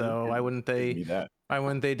history. So why wouldn't they do that? Why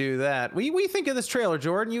wouldn't they do that? We think of this trailer,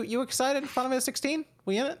 Jordan. You excited? Final Fantasy 16?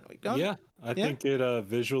 We in it? Yeah, I think it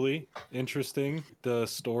visually interesting. The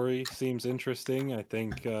story seems interesting. I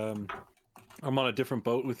think I'm on a different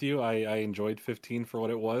boat with you. I enjoyed 15 for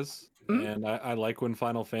what it was, and I like when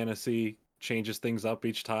Final Fantasy changes things up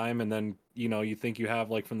each time, and then you think you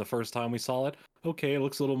have, like, from the first time we saw it, okay, it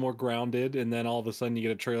looks a little more grounded, and then all of a sudden you get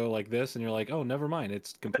a trailer like this and you're like, oh, never mind,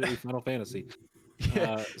 it's completely Final Fantasy.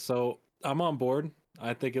 So I'm on board.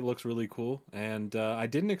 I think it looks really cool, and I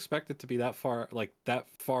didn't expect it to be that far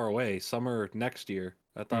away. Summer next year.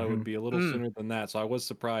 I thought it would be a little sooner than that, so I was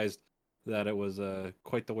surprised that it was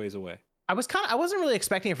quite the ways away. I wasn't really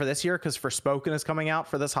expecting it for this year because Forspoken is coming out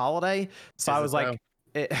for this holiday, so I was like,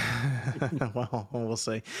 well, we'll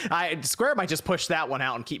see. Square might just push that one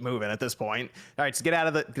out and keep moving at this point. All right, so get out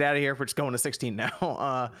of here. We're just going to 16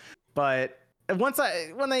 now. But when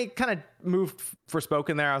they kind of moved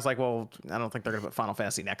Forspoken there, I was like, well, I don't think they're gonna put Final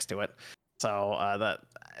Fantasy next to it. So that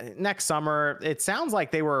next summer, it sounds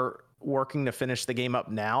like they were working to finish the game up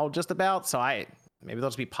now, just about. So maybe they'll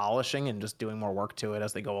just be polishing and just doing more work to it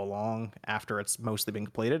as they go along after it's mostly been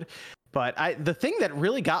completed. But the thing that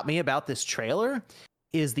really got me about this trailer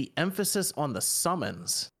is the emphasis on the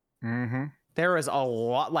summons. Mm-hmm. There is a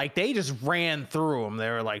lot, like, they just ran through them. They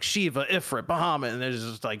were like Shiva, Ifrit, Bahamut, and they're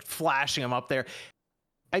just like flashing them up there.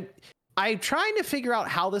 I'm trying to figure out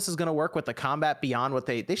how this is going to work with the combat beyond what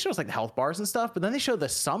they show us, like the health bars and stuff, but then they show the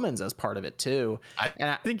summons as part of it too.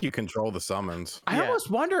 I think you control the summons. I almost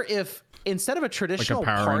wonder if instead of a traditional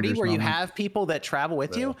Power party Rangers where you moment. have people that travel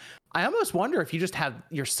with you, I almost wonder if you just have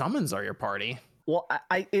your summons are your party. Well,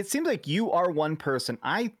 it seems like you are one person.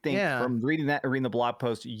 I think from reading that or reading the blog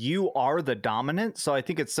post, you are the dominant. So I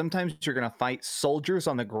think it's sometimes you're going to fight soldiers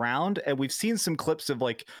on the ground. And we've seen some clips of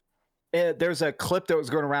like, there's a clip that was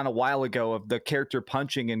going around a while ago of the character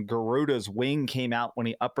punching and Garuda's wing came out when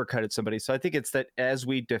he uppercutted somebody. So I think it's that as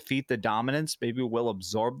we defeat the dominants, maybe we'll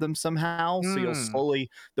absorb them somehow. So you'll slowly,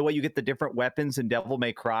 the way you get the different weapons in Devil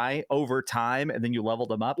May Cry over time, and then you level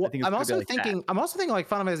them up. Well, I think I'm also thinking like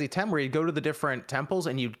Final Fantasy X, where you go to the different temples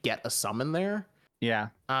and you get a summon there. Yeah.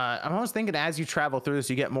 I'm always thinking as you travel through this,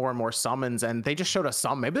 you get more and more summons, and they just showed us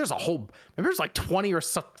some. Maybe there's like 20 or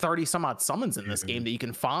 30 some odd summons in this game that you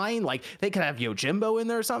can find. Like they could have Yojimbo in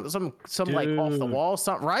there or something, some like off the wall,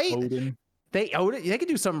 something, right? Odin. They could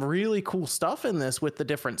do some really cool stuff in this with the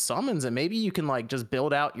different summons, and maybe you can like just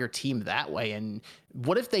build out your team that way. And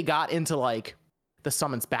what if they got into like the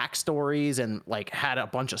summons backstories and like had a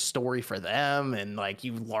bunch of story for them, and like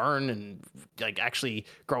you learn and like actually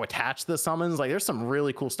grow attached to the summons? Like there's some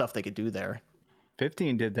really cool stuff they could do there.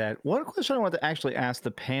 15 did that. One question I want to actually ask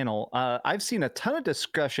the panel. I've seen a ton of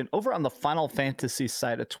discussion over on the Final Fantasy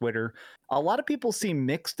side of Twitter. A lot of people seem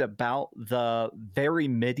mixed about the very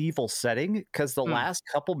medieval setting because the last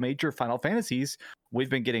couple major Final Fantasies, we've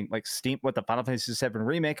been getting like with the Final Fantasy VII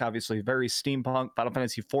remake, obviously very steampunk. Final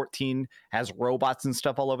Fantasy 14 has robots and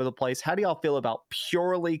stuff all over the place. How do y'all feel about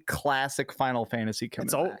purely classic Final Fantasy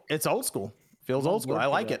coming back? It's old school. Feels old school. I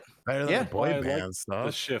like it. Better than the boy band stuff.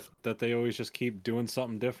 The shift that they always just keep doing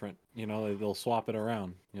something different. You know, they'll swap it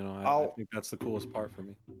around. You know, I think that's the coolest part for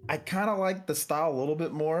me. I kind of like the style a little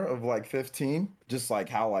bit more of like 15, just like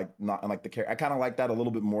how like not like the character. I kind of like that a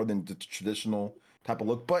little bit more than the traditional type of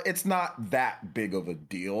look, but it's not that big of a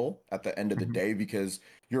deal at the end of the day because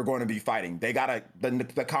you're going to be fighting. They gotta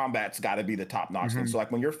the combat's got to be the top notch thing. So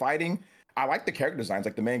like when you're fighting, I like the character designs,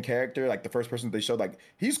 like the main character, like the first person they showed, like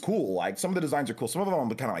he's cool. Like some of the designs are cool. Some of them I'm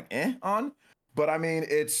kind of like on, but I mean,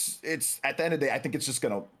 it's at the end of the day, I think it's just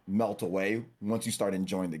gonna melt away once you start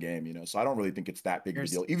enjoying the game, you know. So I don't really think it's that big of a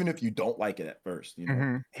deal, even if you don't like it at first. You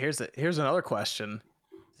know. Here's another question: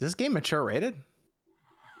 is this game mature rated?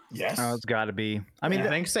 Yes, it's got to be. I mean, you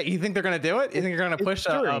think so? You think they're gonna do it? You think they're gonna push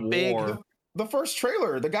a big? The first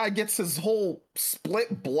trailer, the guy gets his whole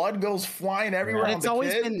split, blood goes flying everywhere. It's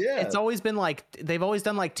always been like they've always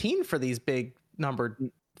done like teen for these big numbered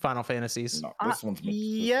Final Fantasies. No, this one's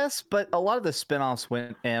yes, but a lot of the spin-offs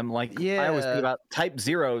went M. Like I always think about Type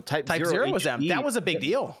Zero. Type Zero was M. That was a big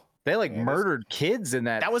deal. They like murdered kids in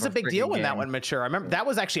that. That was a big deal when that one matured. I remember that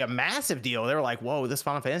was actually a massive deal. They were like, "Whoa, this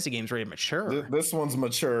Final Fantasy game's ready to mature." This one's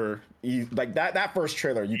mature. Like that first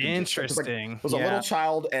trailer, you can interesting. It was a little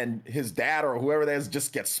child and his dad or whoever that is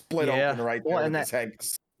just gets split open right there with his head.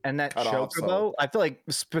 And that Chocobo, I feel like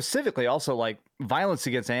specifically also like violence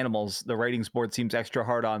against animals, the ratings board seems extra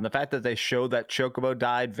hard on. The fact that they showed that Chocobo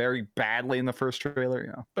died very badly in the first trailer, you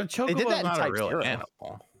know. But Chocobo's not a real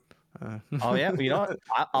animal. Oh yeah, you know what?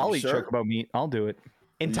 I'll eat Chocobo meat. I'll do it.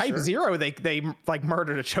 In Type Zero, they like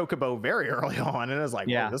murdered a Chocobo very early on, and it was like,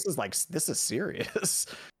 yeah, this is serious.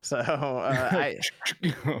 So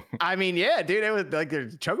I mean, yeah, dude, it was like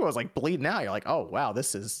the Chocobo was like bleeding out. You're like, oh wow,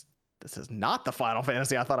 this is not the Final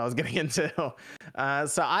Fantasy I thought I was getting into.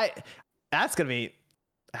 So that's gonna be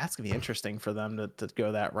interesting for them to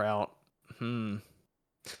go that route. And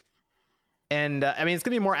I mean, it's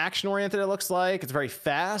gonna be more action oriented. It looks like it's very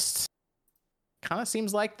fast. Kind of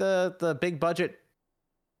seems like the big budget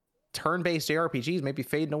turn-based JRPGs may be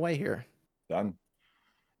fading away here. Done.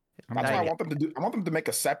 That's what I want them to do. I want them to make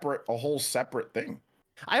a whole separate thing.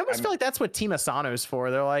 I almost feel like that's what Team Asano's for.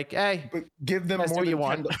 They're like, hey, but give them more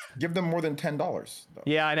than give them more than $10.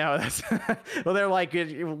 Yeah, I know. That's well, they're like,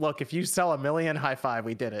 look, if you sell 1 million, high five,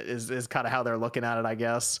 we did it. Is kind of how they're looking at it, I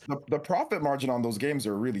guess. The profit margin on those games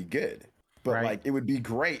are really good, but like it would be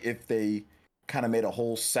great if they kind of made a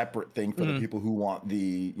whole separate thing for the people who want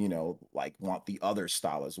the, you know, like want the other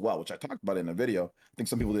style as well, which I talked about in a video. I think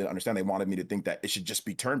some people didn't understand. They wanted me to think that it should just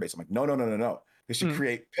be turn-based. I'm like, no. They should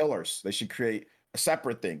create pillars. They should create a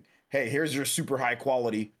separate thing. Hey, here's your super high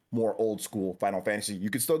quality, more old school Final Fantasy. You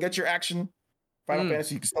can still get your action Final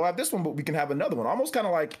Fantasy. You can still have this one, but we can have another one. Almost kind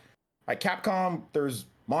of like Capcom. There's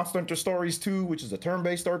Monster Hunter Stories 2, which is a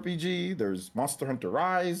turn-based RPG. There's Monster Hunter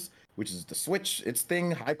Rise, which is the Switch, its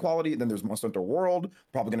thing, high quality. And then there's Monster Hunter World,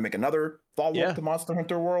 probably going to make another follow-up to Monster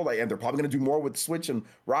Hunter World. And they're probably going to do more with Switch and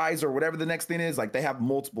Rise or whatever the next thing is. Like, they have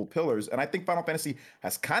multiple pillars. And I think Final Fantasy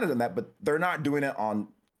has kind of done that, but they're not doing it on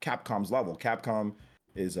Capcom's level. Capcom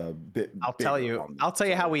is a bit. I'll tell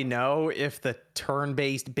you how we know if the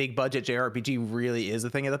turn-based big budget JRPG really is a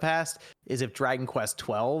thing of the past is if Dragon Quest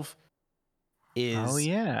 12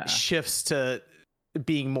 shifts to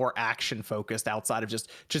being more action focused outside of just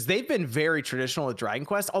they've been very traditional with Dragon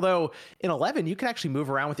Quest. Although in 11 you can actually move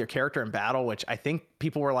around with your character in battle, which I think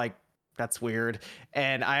people were like, that's weird.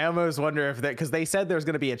 And I almost wonder if that, because they said there's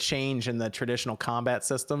going to be a change in the traditional combat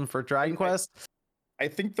system for Dragon Quest. I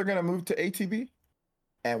think they're going to move to ATB.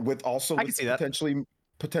 And with also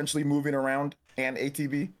potentially moving around and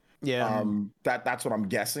ATB. Yeah. That's what I'm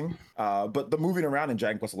guessing. But the moving around in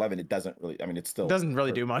Dragon Quest 11, it doesn't really. I mean, it still doesn't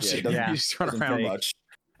really do much. Yeah, you just run around much.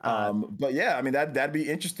 But yeah, I mean that'd be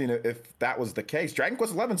interesting if that was the case. Dragon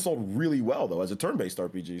Quest 11 sold really well though as a turn-based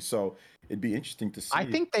RPG, so it'd be interesting to see. I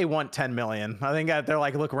think they want 10 million. I think they're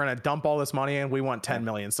like, look, we're gonna dump all this money and we want 10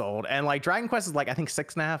 million sold. And like Dragon Quest is like I think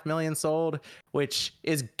 6.5 million sold, which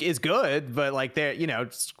is good, but like they're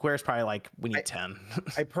Square's probably like we need 10.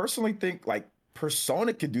 I personally think like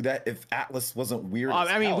Persona could do that if Atlas wasn't weird.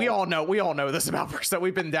 I mean, we all know this about Persona.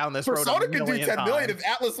 We've been down this road. Persona could do 10 million if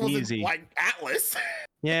Atlas wasn't like Atlas.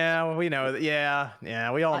 Yeah, we know.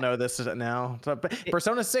 Yeah, we all know this now. So,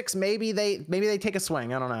 Persona 6, maybe they take a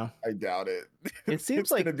swing. I don't know. I doubt it. It seems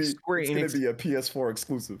like it's going to be a PS4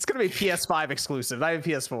 exclusive. It's going to be PS5 exclusive, not even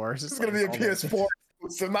PS4. It's going to be a PS4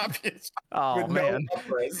 exclusive, not PS5. Oh man.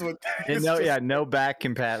 No back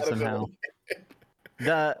compat somehow.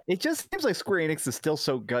 It just seems like Square Enix is still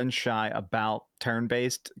so gun shy about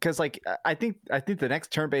turn-based, because like I think the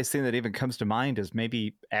next turn-based thing that even comes to mind is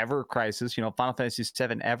maybe Ever Crisis. Final Fantasy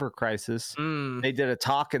VII Ever Crisis. They did a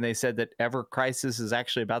talk and they said that Ever Crisis is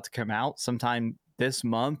actually about to come out sometime this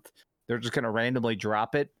month. They're just going to randomly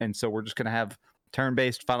drop it, and so we're just going to have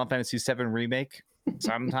turn-based Final Fantasy VII remake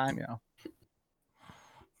sometime.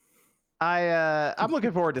 I'm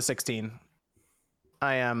looking forward to 16.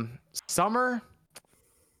 I am. Summer.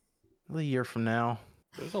 A year from now.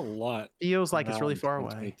 There's a lot. Feels like it's really far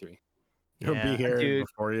away. You'll be here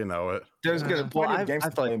before you know it. There's gonna games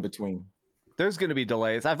to play in between. There's gonna be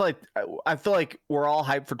delays. I feel like we're all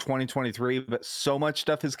hyped for 2023, but so much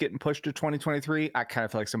stuff is getting pushed to 2023. I kind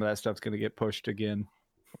of feel like some of that stuff's gonna get pushed again.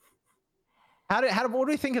 What do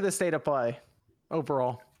we think of the state of play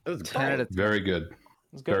overall? It was very good. It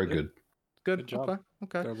was good. Very good. Good job.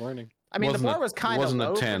 Okay. They're learning. I mean, the bar was kind of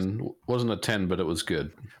low. Wasn't a 10, but it was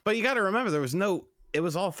good. But you got to remember, it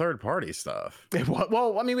was all third party stuff.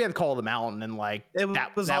 Well, I mean, we had Call of the Mountain and like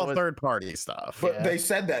that was all third party stuff. But they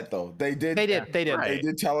said that though. They did. They did. They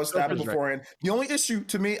did tell us that beforehand. The only issue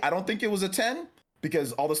to me, I don't think it was a 10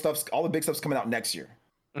 because all the big stuff's coming out next year.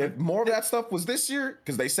 If more of that stuff was this year,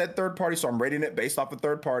 because they said third party, so I'm rating it based off of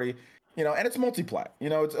third party. And it's multi-plat.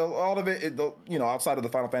 It's a lot of it. Outside of the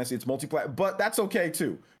Final Fantasy, it's multi-plat, but that's okay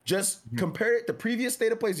too. Just compare it to previous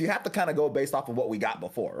state of plays. You have to kind of go based off of what we got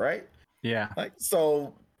before, right? Yeah. Like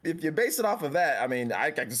so, if you base it off of that, I mean, I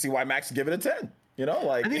can see why Max give it a 10.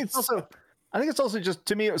 I think it's also just,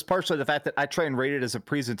 to me, it was partially the fact that I try and rate it as a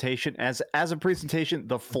presentation. As a presentation,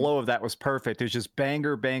 the flow of that was perfect. It was just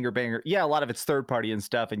banger, banger, banger. Yeah, a lot of it's third party and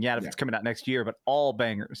stuff, and if it's coming out next year, but all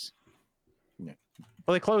bangers.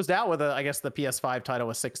 Well, they closed out with I guess the PS5 title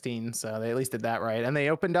was 16, so they at least did that right. And they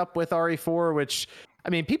opened up with RE4, which, I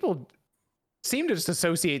mean, people seem to just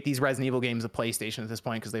associate these Resident Evil games with PlayStation at this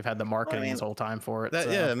point because they've had the marketing this whole time for it.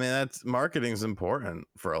 Yeah, I mean, that's marketing's important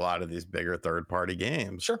for a lot of these bigger third-party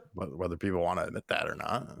games. Sure, whether people want to admit that or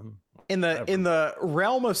not. In the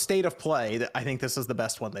realm of state of play, I think this is the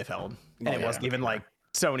best one they've held, and it wasn't even like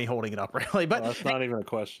Sony holding it up really. But that's not even a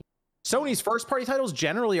question. Sony's first party titles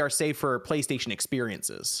generally are saved for PlayStation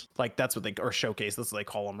experiences. Like that's what or showcase. That's what they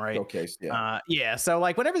call them, right? Showcase, yeah. Yeah. So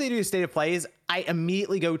like whenever they do state of plays, I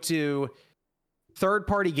immediately go to third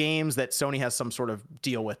party games that Sony has some sort of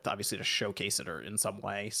deal with, obviously to showcase it or in some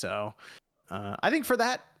way. So I think for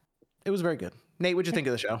that, it was very good. Nate, what'd you think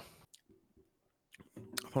of the show?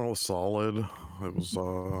 I thought it was solid. It was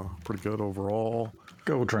pretty good overall.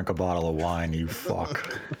 Go drink a bottle of wine, you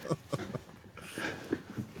fuck.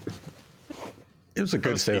 It was a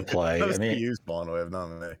good state of play. I mean, use Bonwave, not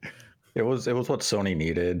me. It was what Sony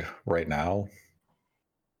needed right now.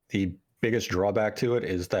 The biggest drawback to it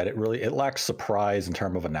is that it lacks surprise in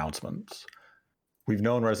terms of announcements. We've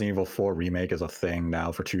known Resident Evil 4 remake is a thing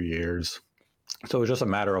now for 2 years, so it's just a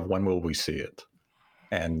matter of when will we see it.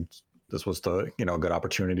 And This was the a good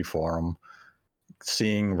opportunity for them.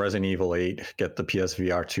 Seeing Resident Evil 8 get the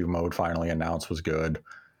PSVR 2 mode finally announced was good.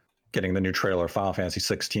 Getting the new trailer of Final Fantasy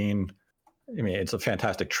 16. I mean, it's a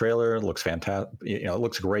fantastic trailer. It looks fantastic. It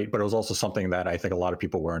looks great, but it was also something that I think a lot of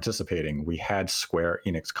people were anticipating. We had Square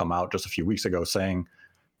Enix come out just a few weeks ago saying,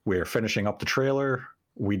 we're finishing up the trailer.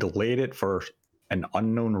 We delayed it for an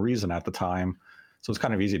unknown reason at the time. So it's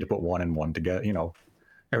kind of easy to put one and one to get,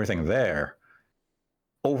 everything there.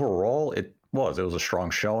 Overall, it was a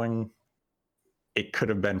strong showing. It could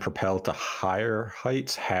have been propelled to higher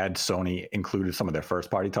heights had Sony included some of their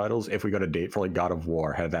first party titles. If we got a date for like God of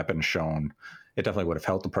War, had that been shown, it definitely would have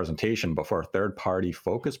helped the presentation. But for a third party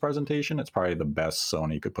focused presentation, it's probably the best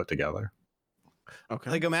Sony could put together.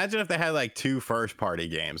 Okay. Like imagine if they had like 2 first party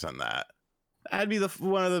games on that. That'd be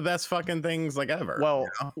one of the best fucking things like ever. Well,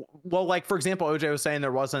 well, like for example, OJ was saying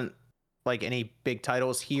there wasn't like any big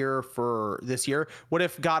titles here for this year. What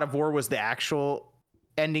if God of War was the actual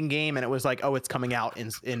ending game and it was like, oh, it's coming out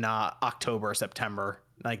in October, September,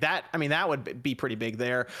 like that? I mean, that would be pretty big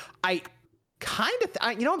there. I kind of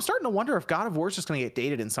I'm starting to wonder if God of War is just going to get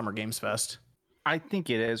dated in Summer Games Fest. I think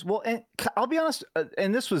it is. Well, and I'll be honest,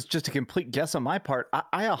 and this was just a complete guess on my part.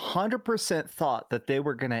 I 100% thought that they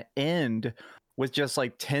were going to end with just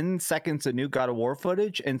like 10 seconds of new God of War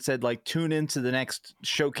footage and said like tune into the next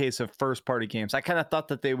showcase of first party games. I kind of thought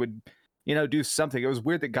that they would do something. It was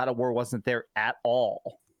weird that God of War wasn't there at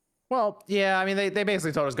all. Well, yeah, I mean, they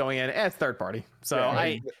basically told us going in as third party. So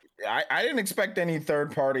yeah, I didn't expect any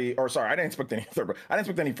third party, or sorry, I didn't expect any third party. I didn't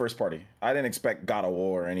expect any first party. I didn't expect God of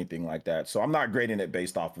War or anything like that. So I'm not grading it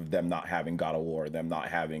based off of them not having God of War, them not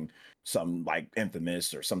having some like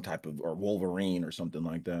Infamous or some type of, or Wolverine or something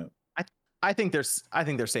like that. I think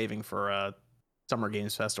they're saving for Summer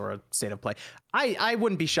Games Fest or a State of Play. I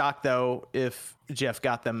wouldn't be shocked though if Jeff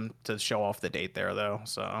got them to show off the date there though.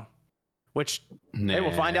 So, which they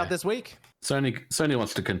will find out this week. Sony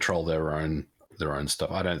wants to control their own stuff.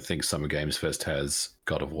 I don't think Summer Games Fest has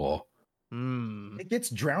God of War. It gets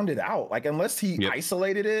drowned out. Like unless he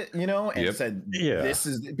isolated it, and said, this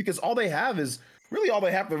is, because all they have is really all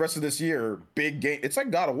they have for the rest of this year. Big game. It's like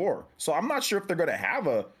God of War. So I'm not sure if they're going to have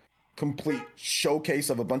a complete showcase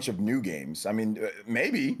of a bunch of new games. I mean,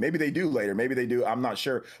 maybe they do later. Maybe they do. I'm not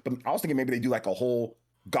sure. But I was thinking maybe they do like a whole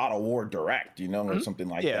God of War direct, or something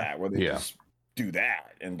like that, where they just do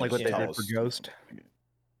that and like what they did for Ghost.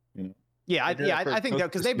 Yeah, I think that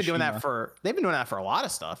because they've been doing that for a lot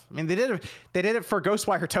of stuff. I mean, they did it for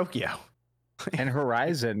Ghostwire Tokyo and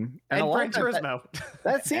Horizon and Gran Turismo.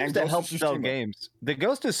 That seems to help sell games. The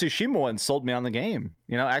Ghost of Tsushima one sold me on the game.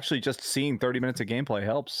 Actually just seeing 30 minutes of gameplay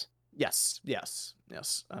helps. Yes.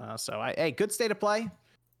 So good State of Play.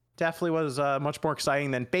 Definitely was much more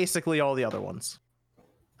exciting than basically all the other ones.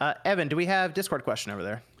 Evan, do we have Discord question over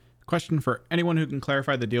there? Question for anyone who can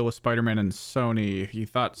clarify the deal with Spider-Man and Sony. He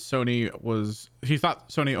thought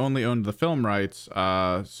Sony only owned the film rights,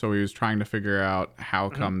 so he was trying to figure out how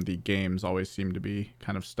come the games always seem to be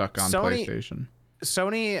kind of stuck on PlayStation.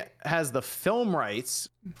 Sony has the film rights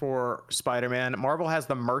for Spider-Man. Marvel has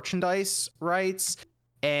the merchandise rights,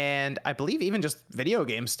 and I believe even just video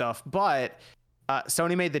game stuff. But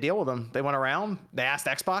Sony made the deal with them. They went around. They asked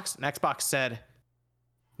Xbox, and Xbox said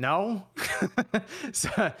no.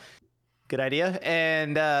 So, good idea.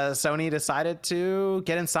 And Sony decided to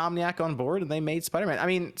get Insomniac on board, and they made Spider-Man. I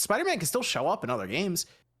mean, Spider-Man can still show up in other games.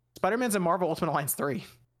 Spider-Man's in Marvel Ultimate Alliance 3.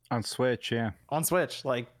 On Switch, yeah. On Switch.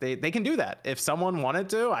 Like, they can do that. If someone wanted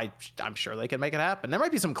to, I'm sure they can make it happen. There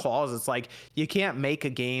might be some clause. It's like, you can't make a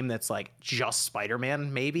game that's like just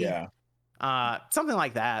Spider-Man, maybe. Yeah. Something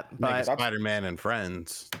like that. But Spider-Man and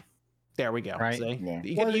Friends. There we go. Right. Yeah.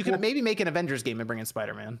 You could maybe make an Avengers game and bring in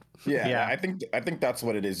Spider-Man. Yeah. I think that's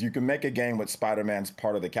what it is. You can make a game with Spider-Man's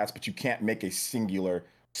part of the cast, but you can't make a singular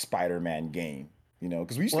Spider-Man game.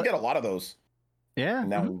 Because we used to get a lot of those. Yeah. And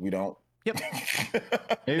now we don't. Yep.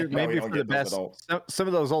 Maybe for the best. Some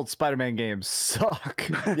of those old Spider-Man games suck.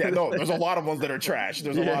 Yeah, no, there's a lot of ones that are trash.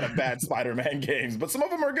 There's a lot of bad Spider-Man games, but some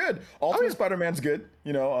of them are good. Ultimate Spider-Man's good.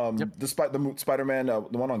 Despite the Spider-Man, the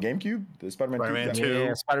one on GameCube, the Spider-Man 2.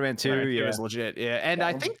 Yeah, Spider-Man 2. It was legit. Yeah, and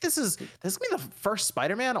I think this is gonna be the first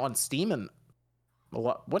Spider-Man on Steam. And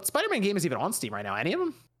what Spider-Man game is even on Steam right now? Any of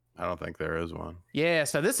them? I don't think there is one. Yeah,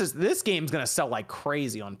 so this game's gonna sell like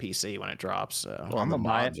crazy on PC when it drops. So I'm gonna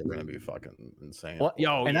buy it. Are gonna be fucking insane.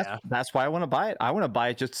 That's why I want to buy it. I want to buy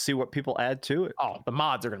it just to see what people add to it. Oh, the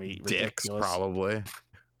mods are gonna be dicks, ridiculous. probably.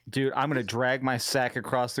 Dude, I'm gonna drag my sack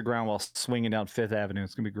across the ground while swinging down Fifth Avenue.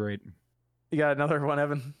 It's gonna be great. You got another one,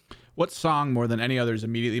 Evan? What song more than any others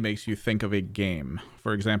immediately makes you think of a game?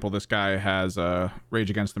 For example, this guy has Rage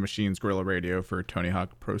Against the Machine's Guerrilla Radio for Tony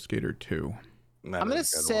Hawk Pro Skater 2. I'm gonna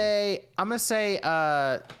say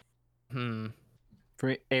For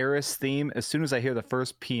me, Eris theme. As soon as I hear the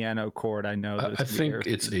first piano chord, I know. That I think Eris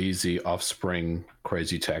it's theme. easy. Offspring,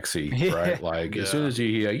 Crazy Taxi, Yeah. right? Like as soon as you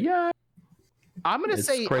hear, yeah, I'm gonna it's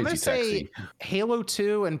say Crazy Taxi. Halo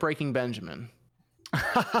 2 and Breaking Benjamin.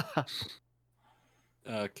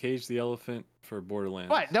 Cage the Elephant for Borderlands.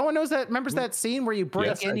 What? No one knows that. Remembers that scene where you break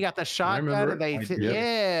Yes, in, you got the shotgun, remember and they, it.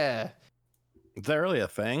 yeah. Is that really a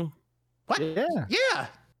thing? What? Yeah. Yeah.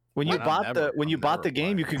 When you I've bought never- when you I've bought never the game,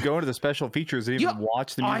 played. you could go into the special features and even Yo,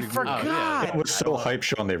 watch the I music. video. forgot. It was so hype,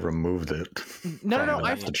 Sean. They removed it. No, from no, the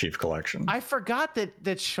I- Master Chief Collection. I forgot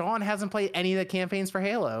that Sean hasn't played any of the campaigns for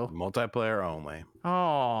Halo. Multiplayer only.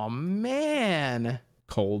 Oh man.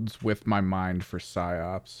 Colds with my mind for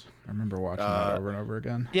PsyOps. I remember watching that over and over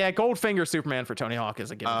again. Yeah, Goldfinger Superman for Tony Hawk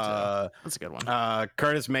is a good one too. Uh, That's a good one.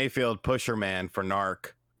 Curtis Mayfield Pusher Man for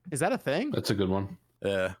Narc. Is that a thing? That's a good one.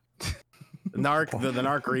 Yeah. Narc, the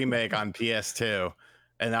Narc remake on PS2.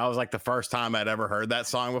 And that was like the first time I'd ever heard that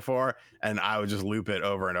song before. And I would just loop it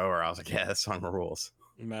over and over. I was like, yeah, that song rules.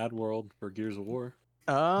 Mad World for Gears of War.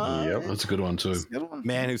 Yep. That's a good one too. That's a good one.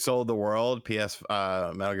 Man Who Sold the World,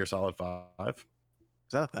 Metal Gear Solid 5. Is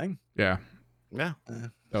that a thing? Yeah, Yeah.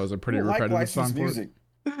 that was a pretty People like repetitive song. licensed for it.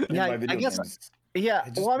 music. in Yeah, my I video guess- games. Yeah. I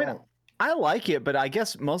just Well, I mean, don't. I like it, but I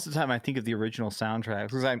guess most of the time I think of the original soundtrack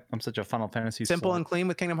because I'm such a Final Fantasy. Simple slut. and Clean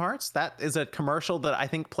with Kingdom Hearts. That is a commercial that I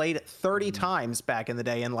think played 30 times back in the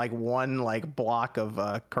day in like one like block of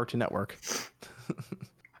Cartoon Network.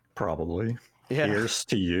 Probably. Yeah. Here's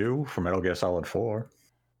to You from Metal Gear Solid 4.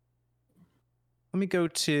 Let me go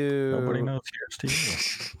to. Nobody knows Here's to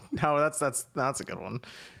You. No, that's a good one.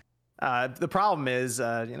 The problem is,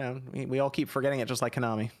 we all keep forgetting it, just like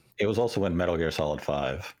Konami. It was also in Metal Gear Solid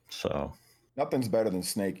 5. So Nothing's better than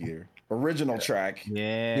Snake Eater. Original track.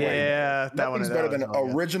 Yeah. Yeah, that one. Nothing's better than an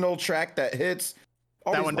original track that hits.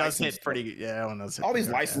 All That these one does licensed hit pretty. Yeah, that one does hit. All these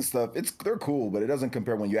pretty hard, licensed stuff, they're cool, but it doesn't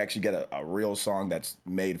compare when you actually get a real song that's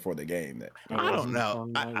made for the game. That I don't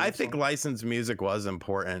know. I think licensed music was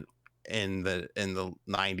important in the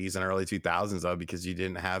 90s and early 2000s though, because you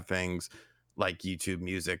didn't have things like YouTube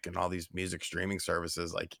Music and all these music streaming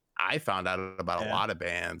services. Like I found out about a lot of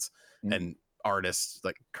bands and artists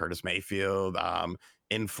like Curtis Mayfield,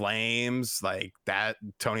 In Flames, like that.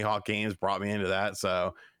 Tony Hawk games brought me into that.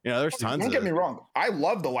 So there's tons. Don't get me wrong. I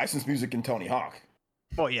love the licensed music in Tony Hawk.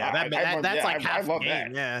 Well, yeah, that's like half love the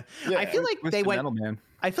game. that. Yeah. I feel like they went. Metal Man.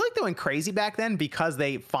 I feel like they went crazy back then because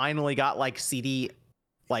they finally got like CD,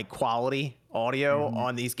 like quality audio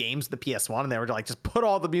on these games, the PS1, and they were like, just put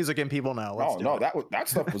all the music in. People know. Let's do it. that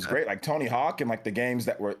stuff was great. Like Tony Hawk and like the games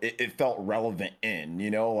that were it felt relevant in,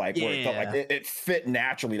 like where it felt like it fit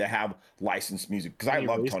naturally to have licensed music because I Any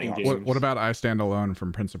love racing Tony Hawk. games. What about I Stand Alone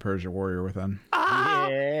from Prince of Persia Warrior Within?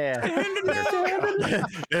 Yeah.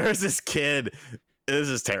 There was this kid. This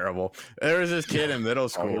is terrible. There was this kid in middle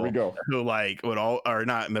school here we go. who like or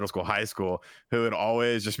not middle school, high school, who would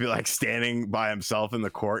always just be like standing by himself in the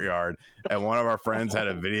courtyard. And one of our friends had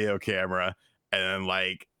a video camera, and then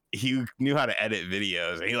like he knew how to edit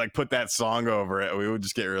videos, and he like put that song over it. And we would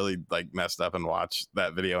just get really like messed up and watch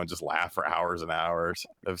that video and just laugh for hours and hours.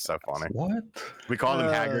 It was so funny. what? We called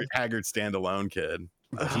him Haggard Standalone Kid.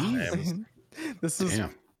 This is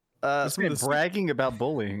Damn. This man bragging about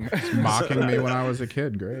bullying. Mocking me when I was a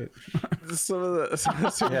kid. Great. some of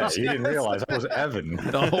the Yeah, you didn't realize I was Evan.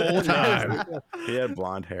 The whole time. He had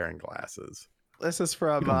blonde hair and glasses. This is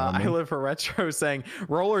from I Live for Retro saying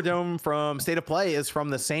Roller Dome from State of Play is from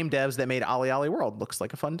the same devs that made Ollie Ollie World. Looks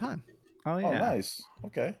like a fun time. Oh yeah. Oh, nice.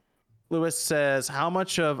 Okay. Lewis says, how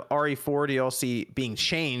much of RE4 DLC being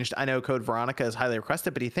changed? I know Code Veronica is highly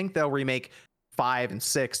requested, but do you think they'll remake 5 and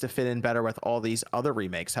 6 to fit in better with all these other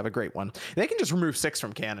remakes? Have a great one. They can just remove 6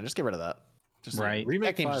 from canon. Just get rid of that. Just Right.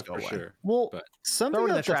 Remake that game 5 just go for away. sure. Well, But- something Throw it in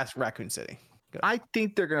the that the- trash, Raccoon City. Good. I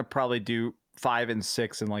think they're gonna probably do 5 and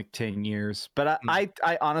 6 in like 10 years, but I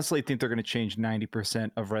honestly think they're gonna change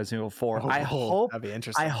 90% of Resident Evil 4. I hope that'd be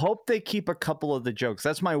interesting. I hope they keep a couple of the jokes.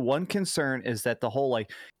 That's my one concern is that the whole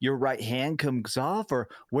like your right hand comes off or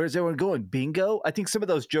where's everyone going? Bingo. I think some of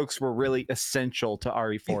those jokes were really essential to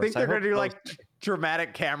RE4. You think so I they're gonna hope do those- like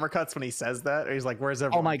dramatic camera cuts when he says that? Or he's like, "Where's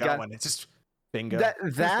everyone my God. going?" It's just bingo.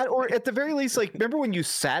 that or at the very least, like remember when you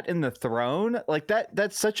sat in the throne? Like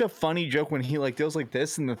that's such a funny joke when he like goes like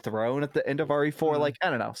this in the throne at the end of RE4. Like I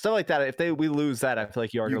don't know, stuff like that. If we lose that, I feel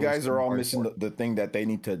like you You guys are all missing the thing that they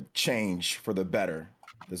need to change for the better.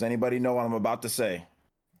 Does anybody know what I'm about to say?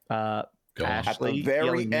 Go on. At the Ashley very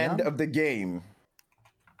yelling end Leon? of the game,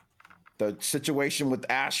 the situation with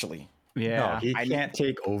Ashley. Yeah. No, he I can't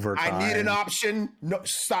take overtime. I need an option. No,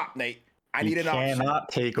 stop, Nate. I need an option cannot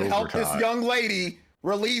take to help this overtime. young lady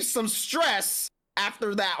relieve some stress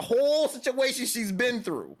after that whole situation she's been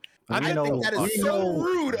through. I think that is so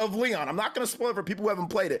rude of Leon. I'm not going to spoil it for people who haven't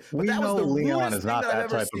played it, but We that was know the Leon rudest is thing not that I've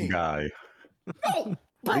that ever type seen. of guy. No,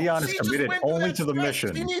 bro, Leon is she just committed went through only that to the stress.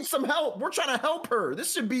 mission. She needs some help. We're trying to help her.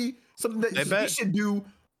 This should be something that he should do.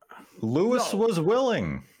 Lewis was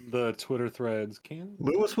willing. The Twitter threads can.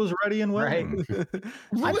 Lewis was ready and willing.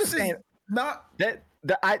 Lewis is not. They're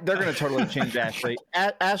going to totally change Ashley.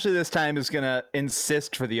 Ashley this time is going to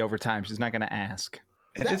insist for the overtime. She's not going to ask.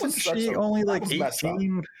 Isn't she only like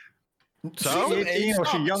 18? So? She's 18 or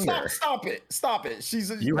she younger? Stop it.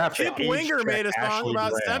 She's You have to Kip age Winger check made a song Ashley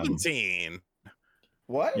about Graham. 17.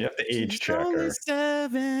 What? You have to age check Only her.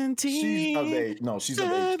 17. She's of age. No, she's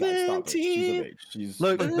of age, guys. Stop it. She's of age. She's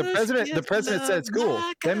Look, the president said it's cool.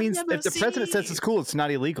 That means if the president says it's cool, it's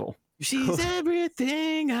not illegal. She's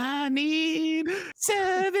everything I need.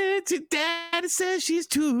 17. Daddy says she's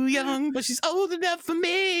too young, but she's old enough for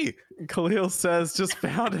me. Khalil says, just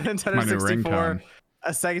found a Nintendo My new 64, ringtone. a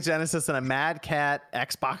Sega Genesis, and a Mad Cat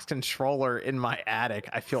Xbox controller in my attic.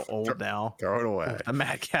 I feel old now. Throw it away. A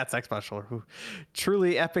Mad Cat's Xbox controller. Ooh.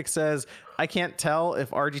 Truly Epic says, I can't tell if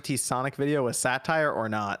RGT's Sonic video was satire or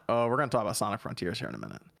not. Oh, we're going to talk about Sonic Frontiers here in a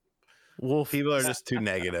minute. Wolf, People are just too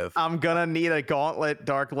negative. I'm going to need a Gauntlet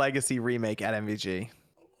Dark Legacy remake at MVG.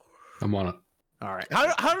 I'm on it. All right. How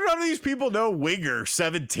do none of these people know Winger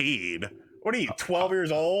 17? What are you, 12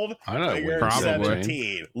 years old? I know. Winger Probably.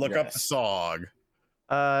 17. Look up the song.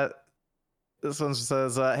 This one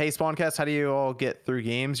says, hey, Spawncast, how do you all get through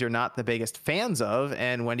games you're not the biggest fans of?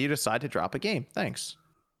 And when do you decide to drop a game? Thanks.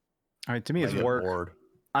 All right, to me, it's I get work. bored.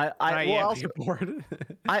 I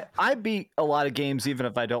beat a lot of games even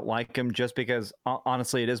if I don't like them, just because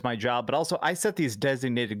honestly it is my job. But also I set these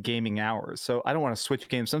designated gaming hours, so I don't want to switch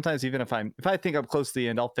games. Sometimes even if I think I'm close to the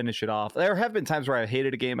end, I'll finish it off. There have been times where I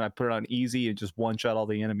hated a game and I put it on easy and just one shot all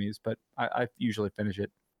the enemies, but I usually finish it.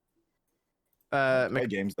 play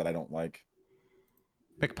games that I don't like.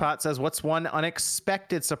 McPot says, what's one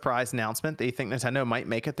unexpected surprise announcement that you think Nintendo might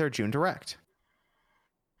make at their June Direct?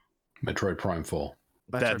 Metroid Prime 4.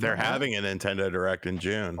 That they're having a Nintendo Direct in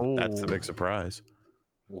June. That's the big surprise.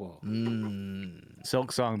 Whoa.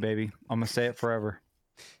 Silk Song, baby. I'm gonna say it forever.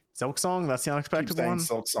 Silk Song, that's the Keep unexpected saying one.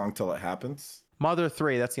 Silk Song till it happens. Mother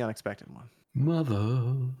 3, that's the unexpected one.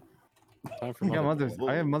 Mother. Time for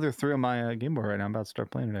I have Mother 3 on my Game Boy right now. I'm about to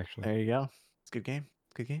start playing it actually. There you go. It's a good game.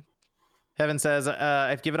 Good game. Heaven says,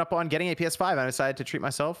 I've given up on getting a PS5. I decided to treat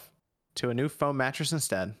myself to a new foam mattress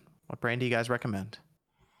instead. What brand do you guys recommend?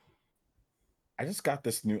 I just got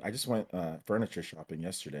this new. I just went furniture shopping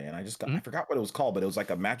yesterday, and I just got. I forgot what it was called, but it was like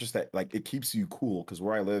a mattress that like it keeps you cool because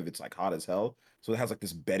where I live, it's like hot as hell. So it has like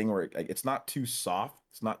this bedding where it's not too soft,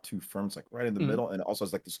 it's not too firm. It's like right in the middle, and it also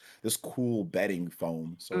has like this cool bedding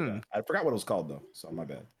foam. So I forgot what it was called though. So my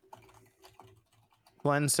bad.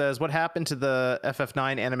 Glenn says, what happened to the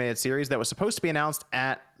FF9 animated series that was supposed to be announced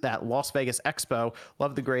at that Las Vegas Expo?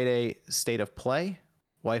 Love the grade A state of play.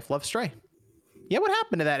 Wife loves Stray. Yeah, what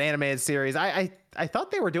happened to that animated series? I thought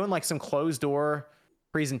they were doing like some closed door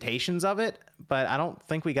presentations of it, but I don't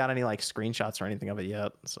think we got any like screenshots or anything of it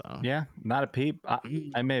yet. So Yeah, not a peep.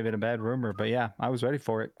 I may have been a bad rumor, but yeah, I was ready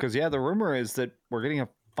for it. Because yeah, the rumor is that we're getting a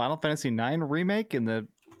Final Fantasy IX remake, and the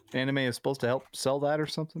anime is supposed to help sell that or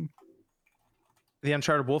something. The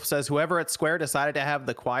Uncharted Wolf says, whoever at Square decided to have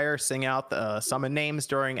the choir sing out the summon names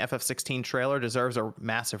during FF16 trailer deserves a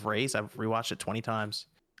massive raise. I've rewatched it 20 times.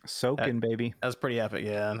 Soaking, baby. That was pretty epic.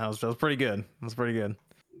 Yeah, and that was pretty good. That was pretty good.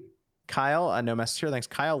 Kyle, no message here. Thanks,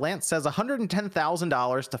 Kyle. Lance says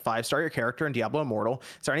 $110,000 to 5-star your character in Diablo Immortal.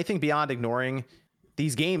 Is there anything beyond ignoring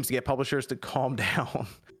these games to get publishers to calm down?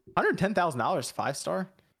 $110,000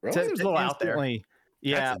 5-star? Really? Seems a little out there.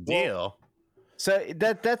 Yeah, That's a deal. So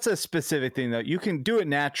that's a specific thing though. You can do it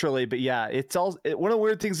naturally, but yeah, it's all one of the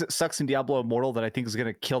weird things that sucks in Diablo Immortal that I think is going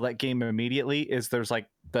to kill that game immediately is there's like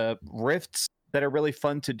the rifts that are really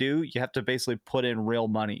fun to do. You have to basically put in real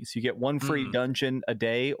money. So you get one free dungeon a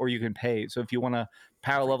day, or you can pay. So if you want to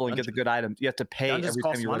power level and get the good items, you have to pay Dungeons every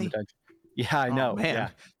cost time you run the money? dungeon. Yeah, I know. man.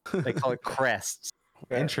 Yeah, they call it crests.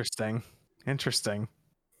 Interesting.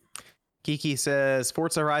 Kiki says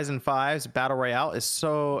Forza Horizon 5's Battle Royale is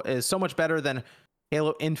so much better than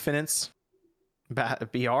Halo Infinite's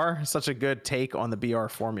BR. Such a good take on the BR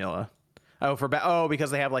formula.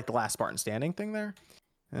 Because they have like the last Spartan standing thing there.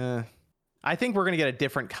 I think we're gonna get a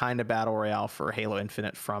different kind of Battle Royale for Halo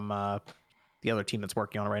Infinite from the other team that's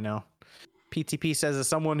working on it right now. PTP says, as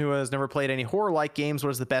someone who has never played any horror-like games, what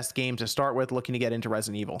is the best game to start with looking to get into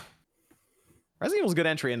Resident Evil? Resident Evil's a good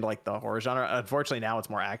entry into like the horror genre. Unfortunately, now it's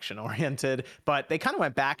more action-oriented, but they kind of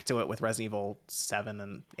went back to it with Resident Evil 7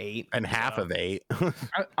 and 8. And half of 8.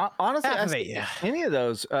 Honestly, Half of 8, yeah. any of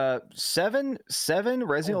those, 7,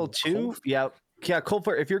 Resident Evil 2, yeah, Cold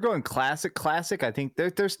War. If you're going classic, I think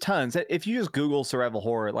there's tons. If you just Google survival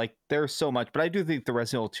horror, like there's so much. But I do think the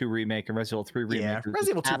Resident Evil 2 remake and Resident Evil 3 remake, Yeah, Resident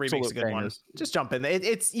Evil 2 remake's a good one. Just jump in.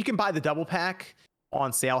 It's you can buy the double pack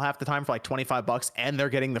on sale half the time for like $25, and they're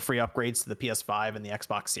getting the free upgrades to the PS5 and the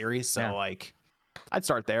Xbox Series. So like, I'd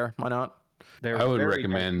start there. Why not? I would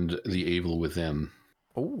recommend The Evil Within.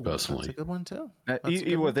 Oh, personally, that's a good one too.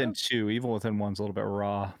 Evil Within 2, Evil Within 1's a little bit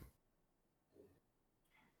raw.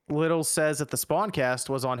 Little says that the Spawncast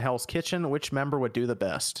was on Hell's Kitchen. Which member would do the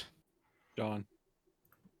best? John.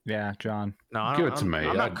 Yeah, John. No, Give it to me.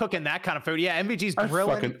 I'm not cooking that kind of food. Yeah, MVG's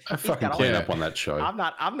grilling. I fucking clean up on that show. I'm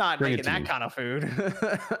not Bring making that me. kind of food.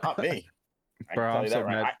 Not me. Bro, I'm so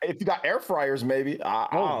mad. If you got air fryers, maybe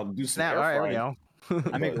I'll do some Snap! air All right, frying. there we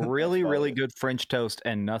go. I make really good French toast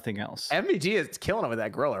and nothing else. MVG is killing it with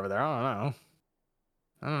that grill over there. I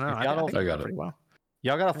don't know. If y'all don't- I got it. pretty well.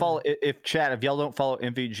 Y'all gotta follow if y'all don't follow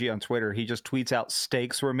MVG on Twitter, he just tweets out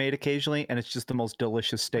steaks were made occasionally, and it's just the most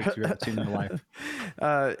delicious steaks you've ever seen in your life.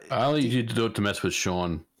 I only need to do it to mess with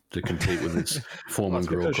Sean to compete with his Foreman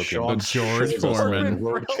grill cooking. The George Foreman.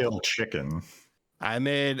 Roadkill chicken. I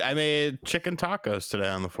made chicken tacos today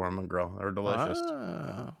on the Foreman grill. They were delicious.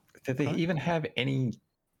 Ah. Did they even have any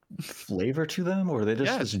flavor to them, or are they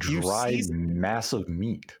just Yes, this you dry, season- massive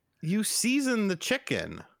meat? You season the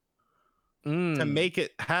chicken to Mm. make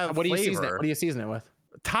it have What do you flavor. season it? What do you season it with?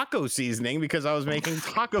 Taco seasoning, because I was making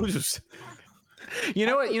tacos. You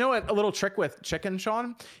know what? A little trick with chicken,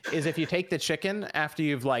 Sean, is if you take the chicken after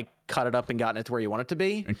you've like cut it up and gotten it to where you want it to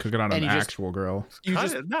be, And cook it on And an you just- actual grill. you Cut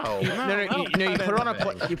just it? No, you put it on a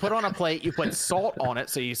plate. You put it on a plate. You put salt on it,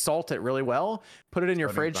 so you salt it really well. Put it in your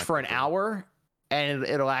But it's fridge not for an cooked. hour, and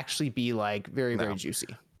it'll actually be like very No. juicy.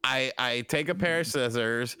 I take a pair of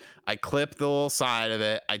scissors, I clip the little side of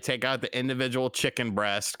it, I take out the individual chicken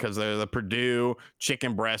breast, because they're the Purdue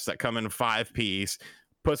chicken breasts that come in a 5-piece,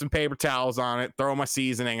 put some paper towels on it, throw my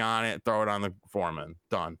seasoning on it, throw it on the Foreman.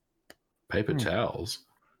 Done. Paper towels.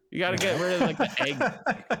 You got to get rid of like the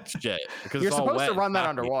egg shit, because You're it's all supposed wet to run that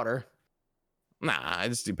and soggy. underwater. Nah, I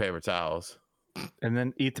just do paper towels. And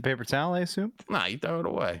then eat the paper towel, I assume. Nah, you throw it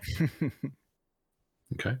away.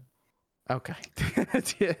 Okay. Okay.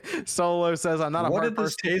 Solo says, "I'm not a What hard did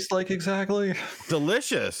this person." taste like exactly?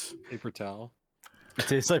 Delicious. Paper towel. It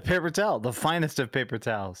tastes like paper towel, the finest of paper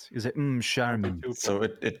towels. You say, charmin. So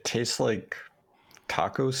it tastes like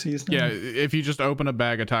taco seasoning? Yeah, if you just open a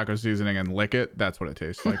bag of taco seasoning and lick it, that's what it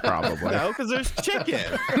tastes like, probably. No, because there's chicken.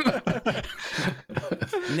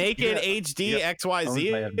 Naked HD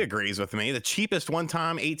XYZ agrees with me. The cheapest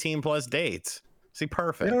one-time 18+ dates. See,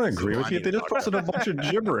 perfect. They don't This is agree what with I you. need They to just talk posted a bunch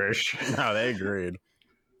of gibberish. about. No, they agreed.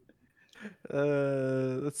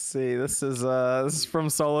 Let's see. This is from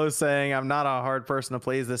Solo saying, "I'm not a hard person to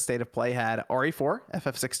please. This state of play had RE4,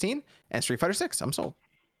 FF16, and Street Fighter 6. I'm sold."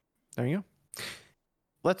 There you go.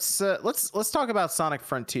 Let's talk about Sonic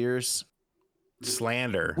Frontiers.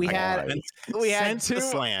 Slander. We had Sense the two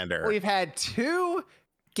slander. We've had two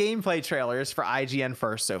gameplay trailers for IGN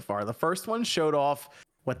first so far. The first one showed off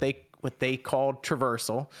what they called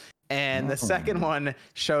traversal, and the second one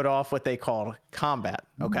showed off what they called combat.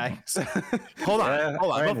 Okay, so Hold on. And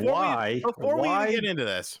Before we why- even get into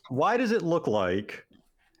this, Why does it look like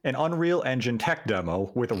an Unreal Engine tech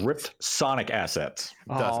demo with ripped Sonic assets?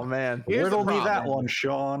 oh doesn't. man, Here's the Riddle me that problem. one,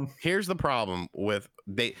 Sean. here's the problem with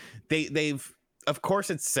they've of course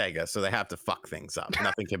it's Sega, so they have to fuck things up.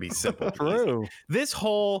 Nothing can be simple. and easy. True. This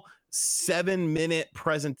whole 7-minute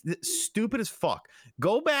stupid as fuck.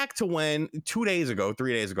 Go back to when 2 days ago,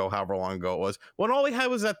 3 days ago, however long ago it was, when all we had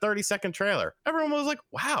was that 30-second trailer. Everyone was like,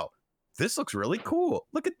 wow, this looks really cool.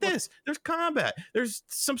 Look at this. There's combat. There's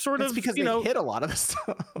some sort that's of, because you they know, hit a lot of the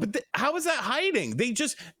stuff. but how is that hiding?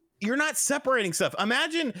 You're not separating stuff.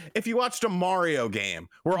 Imagine if you watched a Mario game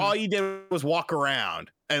where all you did was walk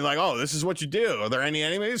around and like, oh, this is what you do. Are there any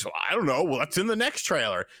enemies? Well, I don't know. Well, that's in the next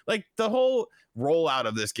trailer. Like the whole rollout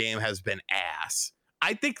of this game has been ass.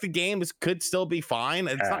 I think the game could still be fine.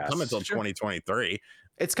 It's not coming until 2023.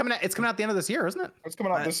 It's coming out at the end of this year, isn't it? It's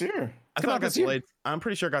coming out this year. I Come thought out it got this year. delayed. I'm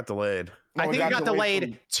pretty sure it got delayed. I think it got delayed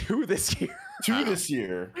from to this year. to this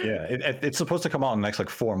year. Yeah, it's supposed to come out in the next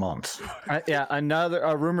 4 months. Yeah,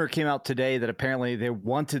 a rumor came out today that apparently they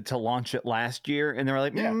wanted to launch it last year, and they were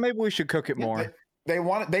like, Yeah. maybe we should cook it Yeah, more.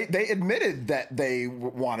 they admitted that they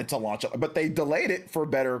wanted to launch it, but they delayed it for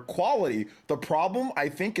better quality. The problem, I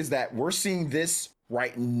think, is that we're seeing this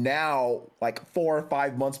right now, like 4 or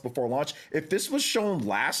 5 months before launch. If this was shown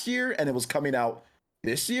last year and it was coming out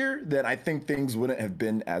this year, then I think things wouldn't have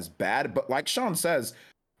been as bad. But like Sean says,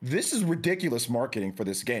 this is ridiculous marketing for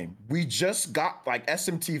this game. We just got like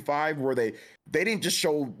SMT5 where they didn't just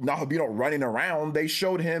show Nahabito running around. They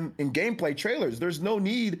showed him in gameplay trailers. There's no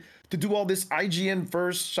need to do all this IGN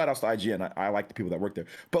first. Shout outs to IGN. I like the people that work there.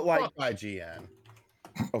 But like IGN.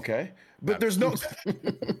 Okay. But there's no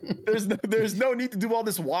need to do all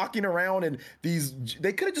this walking around and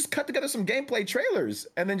they could have just cut together some gameplay trailers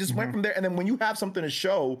and then just went from there. And then when you have something to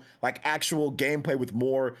show, like actual gameplay with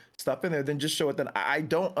more stuff in there, then just show it. Then I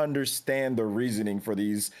don't understand the reasoning for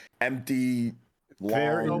these empty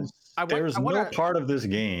long. There's no part of this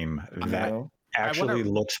game that actually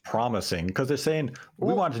looks promising, because they're saying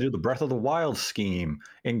we want to do the Breath of the Wild scheme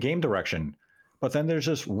in game direction. But then there's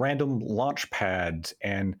just random launch pads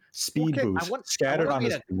and speed boosts scattered on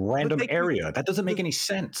this random area. That doesn't make any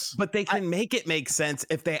sense. But they can make it make sense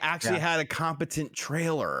if they actually had a competent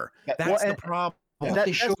trailer. That's the problem.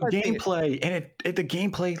 They show gameplay, and the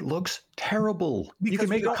gameplay looks terrible. Because you can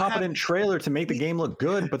make a competent trailer to make the game look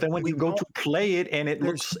good, but then when you go to play it and it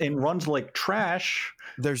looks and runs like trash.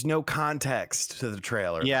 There's no context to the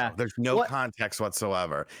trailer. Yeah, though. There's no context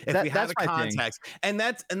whatsoever. If we have a context, and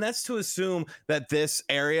that's to assume that this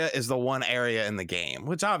area is the one area in the game,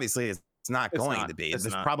 which obviously it's not going to be. It's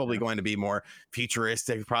probably going to be more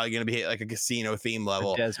futuristic. Probably going to be like a casino theme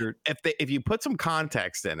level. Desert. If you put some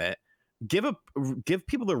context in it, give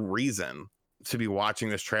people the reason to be watching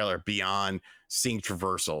this trailer beyond seeing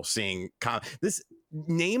traversal,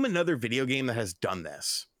 name another video game that has done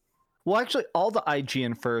this. Well, actually, all the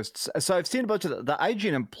IGN firsts. So I've seen a bunch of the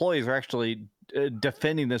IGN employees are actually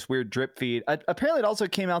defending this weird drip feed. Apparently, it also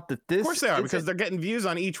came out that this. Of course they are, because they're getting views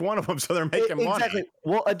on each one of them, so they're making money.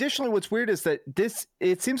 Well, additionally, what's weird is that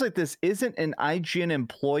it seems like this isn't an IGN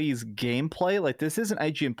employee's gameplay. Like, this isn't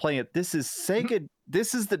IGN playing it. This is Sega.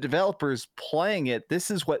 This is the developers playing it.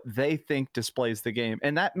 This is what they think displays the game.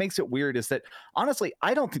 And that makes it weird, is that, honestly,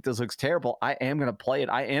 I don't think this looks terrible. I am going to play it.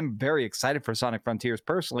 I am very excited for Sonic Frontiers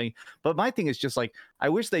personally. But my thing is just like, I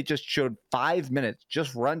wish they just showed 5 minutes,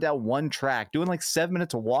 just run down one track. Doing like 7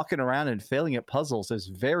 minutes of walking around and failing at puzzles is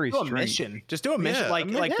very strange. Just do a mission.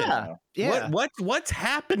 What's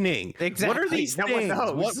happening? Exactly. What are these things?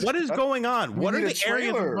 What is going on? What are the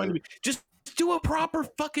areas going to be? Just do a proper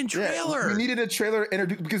fucking trailer. We needed a trailer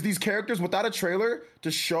introduced, because these characters, without a trailer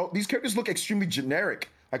to show, these characters look extremely generic.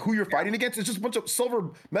 Like who you're fighting against, it's just a bunch of silver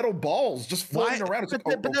metal balls just floating around. It's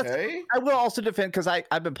okay. I will also defend, because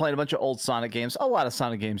I've been playing a bunch of old Sonic games. A lot of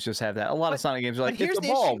Sonic games just have that. A lot of Sonic games are like, it's a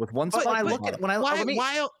ball with one spot.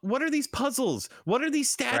 What are these puzzles? What are these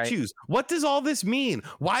statues? Right. What does all this mean?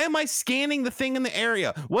 Why am I scanning the thing in the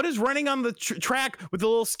area? What is running on the track with the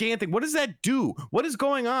little scan thing? What does that do? What is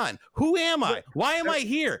going on? Who am I? Why am I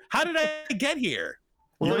here? How did I get here?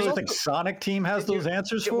 Well, you think Sonic Team has those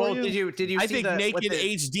answers for you? Did you? I think Naked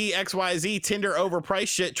HD XYZ Tinder overpriced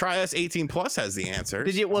shit. Try us 18 plus has the answers.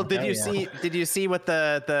 Did you see what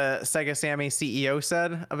the Sega Sammy CEO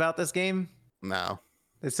said about this game? No.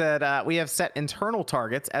 They said, we have set internal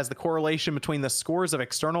targets as the correlation between the scores of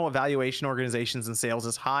external evaluation organizations and sales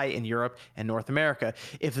is high in Europe and North America.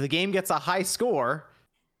 If the game gets a high score,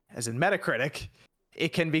 as in Metacritic,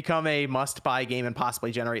 it can become a must-buy game and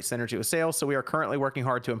possibly generate synergy with sales. So we are currently working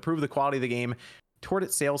hard to improve the quality of the game toward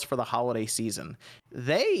its sales for the holiday season.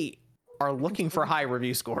 They are looking for high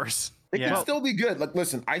review scores. It can still be good. Like,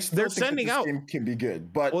 listen, I still think this game can be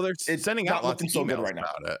good, but they're sending out lots of so good right now.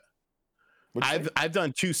 About it. I've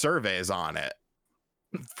done 2 surveys on it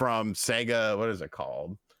from Sega. What is it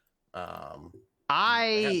called?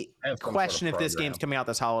 I question if this game's coming out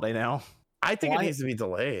this holiday now. I think it needs to be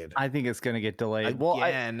delayed. I think it's going to get delayed.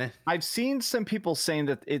 Again. I've seen some people saying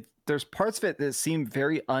that there's parts of it that seem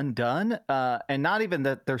very undone, and not even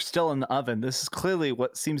that they're still in the oven. This is clearly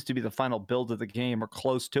what seems to be the final build of the game or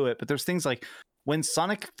close to it. But there's things like when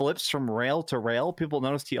Sonic flips from rail to rail, people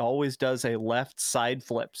noticed he always does a left side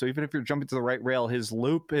flip. So even if you're jumping to the right rail, his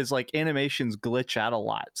like animations glitch out a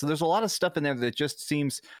lot. So there's a lot of stuff in there that just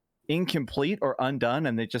seems incomplete or undone,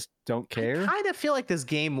 and they just don't care. I kind of feel like this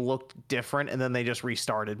game looked different and then they just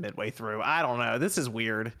restarted midway through. I don't know. This is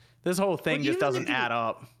weird. This whole thing just doesn't add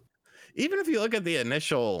up. Even if you look at the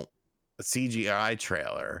initial CGI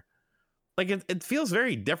trailer, like it feels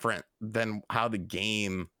very different than how the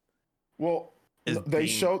game They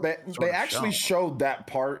showed that they actually showed that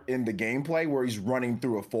part in the gameplay where he's running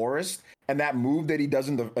through a forest, and that move that he does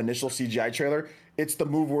in the initial CGI trailer, it's the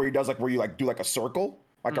move where he does where you do a circle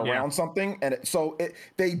around something, and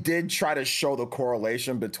they did try to show the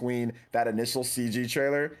correlation between that initial CG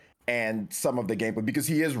trailer and some of the gameplay, because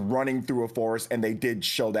he is running through a forest, and they did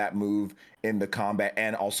show that move in the combat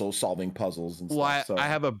and also solving puzzles and stuff. Well, So I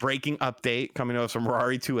have a breaking update coming to us from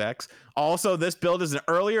Rari 2X. Also, this build is an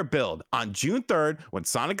earlier build. On June 3rd, when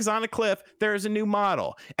Sonic is on a cliff, there is a new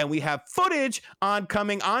model. And we have footage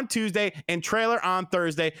coming on Tuesday and trailer on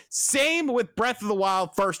Thursday. Same with Breath of the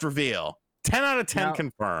Wild first reveal. 10 out of 10 Now,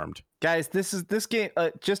 confirmed. Guys, this game,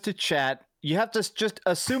 just to chat, you have to just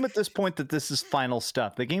assume at this point that this is final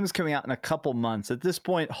stuff. The game is coming out in a couple months. At this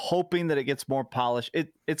point, hoping that it gets more polished.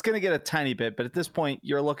 It's going to get a tiny bit, but at this point,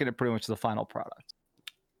 you're looking at pretty much the final product.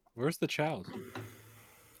 Where's the chows?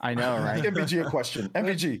 I know, right? MVG a question.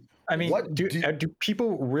 MVG. I mean, do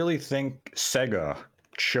people really think Sega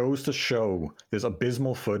chose to show this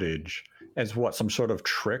abysmal footage as some sort of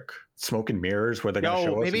trick, smoke and mirrors, where they're going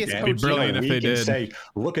to show maybe us it's again? It'd be brilliant if they did. Say,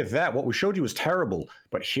 look at that! What we showed you was terrible,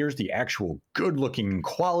 but here's the actual good-looking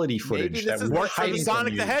quality footage this that is we the were For the hiding Sonic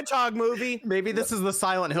from the you. Hedgehog movie. Maybe this is the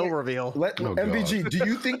Silent Hill reveal. MVG, do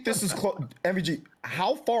you think this is MVG?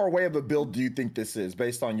 How far away of a build do you think this is,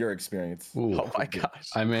 based on your experience? Ooh. Oh my gosh.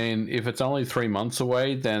 I mean, if it's only 3 months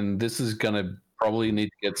away, then this is going to probably need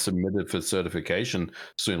to get submitted for certification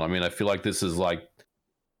soon. I mean, I feel like this is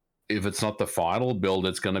if it's not the final build,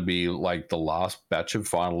 it's going to be like the last batch of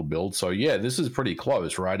final build. So yeah, this is pretty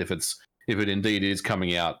close, right? If it indeed is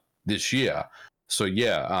coming out this year. So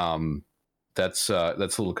yeah, that's a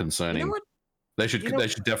little concerning. You know what? They should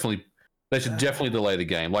definitely delay the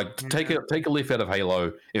game. Take a leaf out of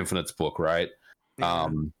Halo Infinite's book, right?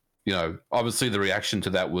 Yeah. Obviously the reaction to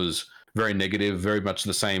that was very negative, very much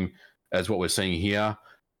the same as what we're seeing here.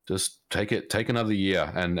 Just take another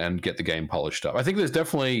year and get the game polished up. I think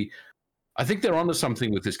they're onto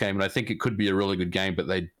something with this game, and I think it could be a really good game, but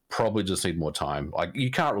they probably just need more time.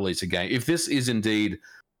 You can't release a game if this is indeed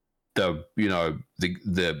the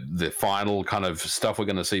final kind of stuff we're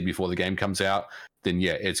going to see before the game comes out. Then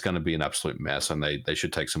yeah, it's going to be an absolute mess, and they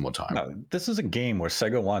should take some more time. No, this is a game where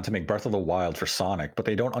Sega wanted to make Breath of the Wild for Sonic, but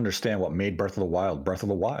they don't understand what made Breath of the Wild Breath of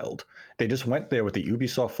the Wild. They just went there with the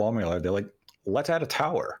Ubisoft formula. They're like, let's add a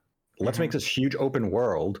tower. Let's make this huge open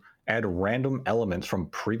world, add random elements from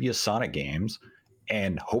previous Sonic games,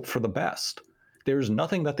 and hope for the best. There's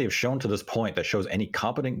nothing that they've shown to this point that shows any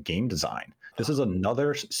competent game design. This is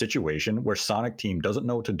another situation where Sonic Team doesn't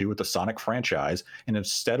know what to do with the Sonic franchise, and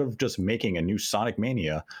instead of just making a new Sonic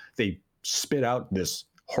Mania, they spit out this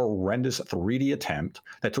horrendous 3D attempt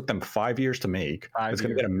that took them 5 years to make. It's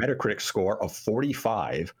going to get a Metacritic score of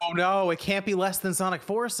 45. Oh no, it can't be less than Sonic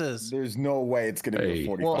Forces. There's no way it's going to be a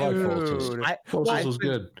 45. Forces was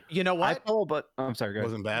good. You know what? I'm sorry, go ahead.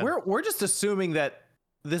 Wasn't bad. We're just assuming that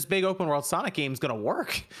this big open world Sonic game is going to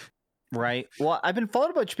work. Right. Well, I've been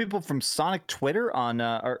following a bunch of people from Sonic Twitter on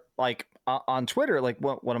Twitter. Like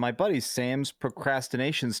one of my buddies, Sam's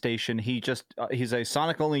Procrastination Station. He's a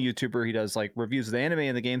Sonic only YouTuber. He does reviews of the anime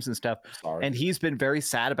and the games and stuff. And he's been very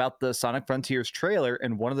sad about the Sonic Frontiers trailer.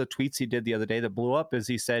 And one of the tweets he did the other day that blew up is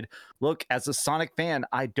he said, "Look, as a Sonic fan,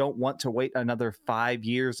 I don't want to wait another 5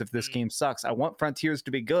 years if this game sucks. I want Frontiers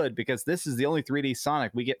to be good because this is the only 3D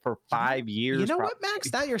Sonic we get for 5 years." You know what,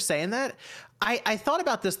 Max? Now you're saying that, I thought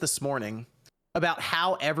about this morning, about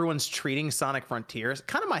how everyone's treating Sonic Frontiers,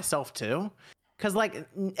 kind of myself too, because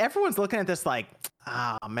everyone's looking at this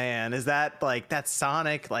man, is that that's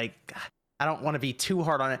Sonic? I don't want to be too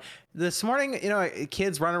hard on it. This morning,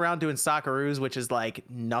 kids run around doing Socceroos, which is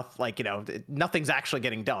nothing's actually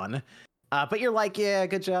getting done. But you're like, yeah,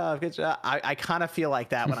 good job. I kind of feel like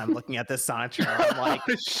that when I'm looking at this Sonic trailer. I'm like,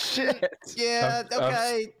 shit, yeah,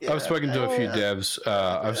 okay. I've spoken to a few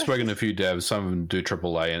devs. Some of them do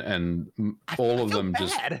AAA, and all of them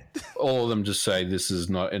just say this is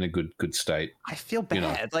not in a good state. I feel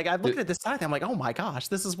bad. I'm looking at this Sonic, I'm like, oh my gosh,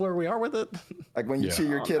 this is where we are with it. Like when you see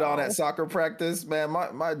your kid on at soccer practice, man,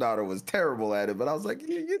 my daughter was terrible at it, but I was like,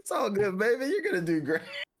 it's all good, baby. You're gonna do great.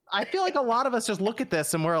 I feel like a lot of us just look at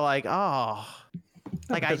this and we're like, oh,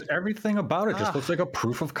 because everything about it just looks like a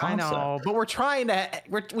proof of concept. I know,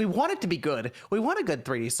 but we want it to be good. We want a good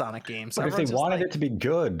 3D Sonic game. So but if they wanted it to be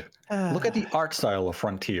good, look at the art style of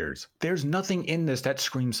Frontiers. There's nothing in this that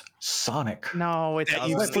screams Sonic. No, it's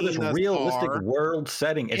for this realistic world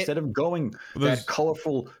setting, instead of going that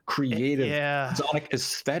colorful, creative Sonic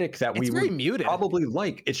aesthetic that we would probably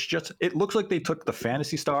like. It looks like they took the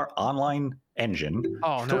Phantasy Star Online engine,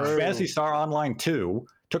 took Phantasy Star Online 2,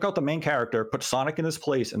 took out the main character, put Sonic in his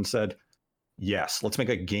place, and said, yes, let's make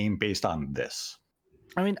a game based on this.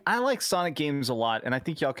 I mean, I like Sonic games a lot, and I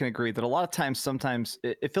think y'all can agree that a lot of times, sometimes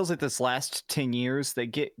it feels like this last 10 years, they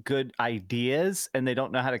get good ideas and they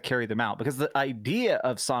don't know how to carry them out. Because the idea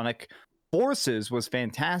of Sonic Forces was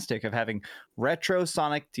fantastic, of having retro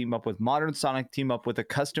Sonic team up with modern Sonic, team up with a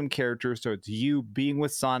custom character. So it's you being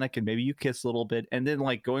with Sonic and maybe you kiss a little bit, and then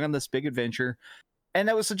like going on this big adventure. And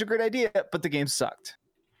that was such a great idea, but the game sucked.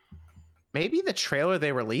 Maybe the trailer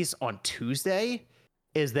they released on Tuesday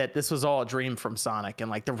is that this was all a dream from Sonic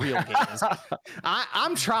and like the real games.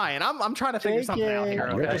 I'm trying. I'm trying to figure something out here.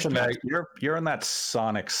 Okay? You're in that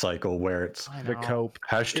Sonic cycle where it's The cope.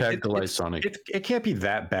 Hashtag delay Sonic. It can't be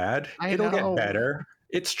that bad. It'll get better.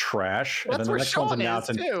 It's trash. Well, and then the next one's announced,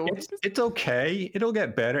 and too. it's okay. It'll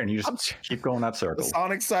get better, and you just keep going that circle. The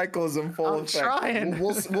Sonic cycle is in full effect. Trying.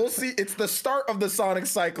 We'll see. It's the start of the Sonic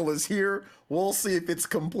cycle is here. We'll see if it's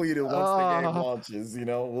completed once the game launches. You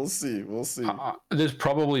know, we'll see. We'll see. There's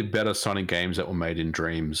probably better Sonic games that were made in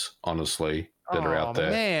Dreams, honestly, that are out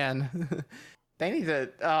there. Man. They need to.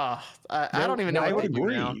 I don't even know. I what would they do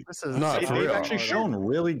agree. now. This is They've actually shown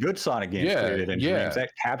really good Sonic games created in Dreams that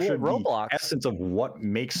capture the essence of what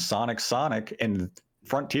makes Sonic Sonic, and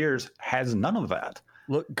Frontiers has none of that.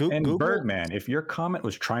 Look, And Google, Birdman, if your comment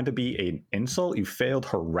was trying to be an insult, you failed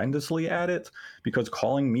horrendously at it, because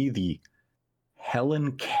calling me the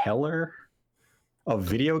Helen Keller of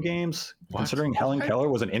video games, considering Helen Keller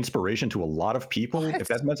was an inspiration to a lot of people, if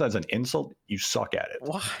that meant as an insult, you suck at it.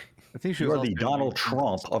 why. I think she You was are the also- Donald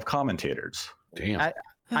Trump of commentators. Damn.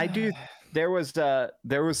 I do. There was a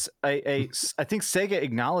I think Sega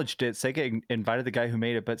acknowledged it. Sega invited the guy who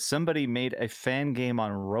made it, but somebody made a fan game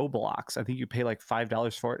on Roblox. I think you pay like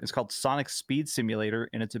 $5 for it. It's called Sonic Speed Simulator,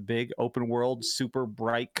 and it's a big open world, super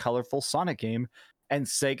bright, colorful Sonic game. And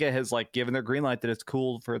Sega has like given their green light that it's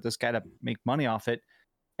cool for this guy to make money off it,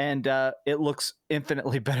 and it looks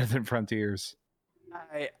infinitely better than Frontiers.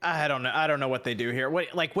 I don't know. I don't know what they do here.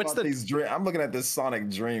 What's the? I'm looking at this Sonic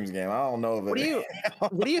Dreams game. I don't know if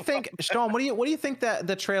What do you think, Sean? What do you think that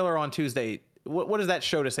the trailer on Tuesday? What does that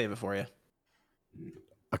show to save it for you?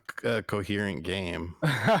 A coherent game.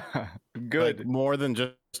 Good. Like, more than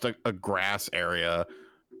just a grass area.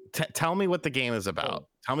 Tell me what the game is about.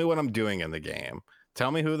 Tell me what I'm doing in the game.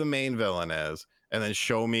 Tell me who the main villain is, and then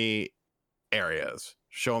show me areas.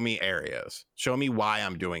 Show me areas. Show me why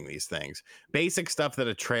I'm doing these things. Basic stuff that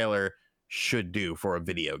a trailer should do for a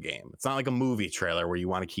video game. It's not like a movie trailer where you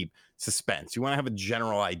want to keep suspense. You want to have a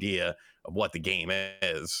general idea of what the game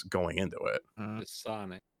is going into it. It's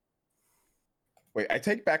Sonic. Wait, I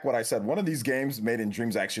take back what I said. One of these games made in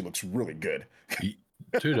Dreams actually looks really good.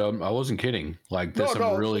 Dude, I wasn't kidding. Like, there's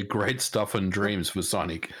some really great stuff in Dreams for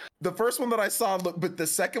Sonic. The first one that I saw looked, but the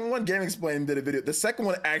second one, Game Explain did a video. The second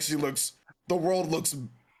one actually looks. The world looks,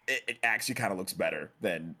 it actually kind of looks better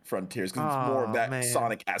than Frontiers because it's more of that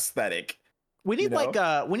Sonic aesthetic. We need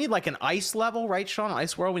like an ice level, right, Sean?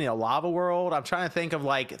 Ice world. We need a lava world. I'm trying to think of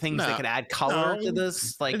like things that could add color to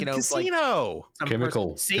this, like casino, like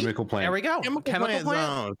chemical plant. There we go. Chemical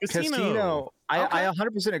plant. Casino. I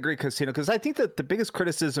 100% agree, Casino, because I think that the biggest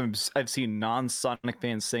criticisms I've seen non-Sonic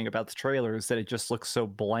fans saying about the trailer is that it just looks so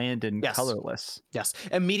bland and colorless. Yes.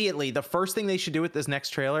 Immediately, the first thing they should do with this next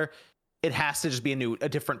trailer, it has to just be a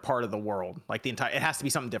different part of the world. Like it has to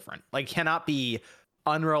be something different. Like it cannot be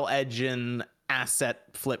Unreal Engine Asset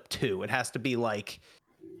Flip 2. It has to be like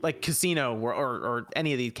Casino or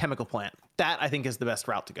any of the chemical plant. That I think is the best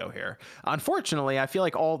route to go here. Unfortunately, I feel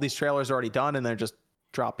like all these trailers are already done and they're just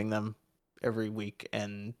dropping them every week,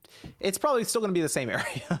 and it's probably still going to be the same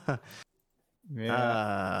area.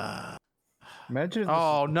 Imagine.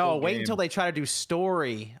 Oh no! Wait until they try to do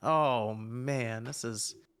story. Oh man,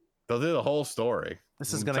 they'll do the whole story.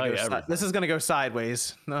 This is gonna go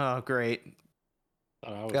sideways. Oh great.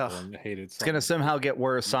 I was one that hated it's gonna somehow get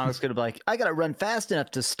worse. Sonic's gonna be like, I gotta run fast enough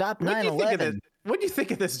to stop 9/11. What do you think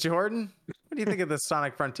of this, Jordan? What do you think of this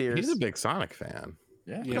Sonic Frontiers? He's a big Sonic fan.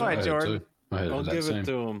 Yeah. Go ahead, Jordan. I'll give it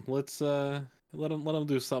to him. Let's let him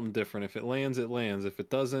do something different. If it lands, it lands. If it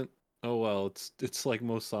doesn't, oh well. It's like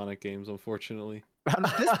most Sonic games, unfortunately.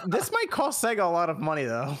 This might cost Sega a lot of money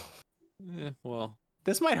though. Yeah, well,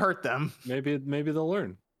 this might hurt them. Maybe they'll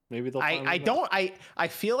learn. Maybe they'll. I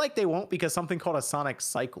feel like they won't, because something called a Sonic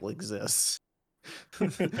cycle exists.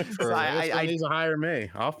 I need to hire me.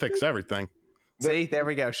 I'll fix everything. See, there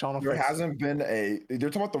we go. Sean. There hasn't been they're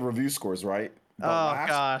talking about the review scores, right? The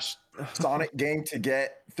gosh. Sonic game to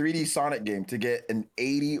get 3D Sonic game to get an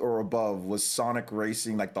 80 or above was Sonic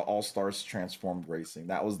Racing, like the All Stars Transformed Racing.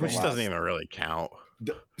 That was the which doesn't even really count.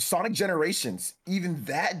 Sonic Generations, even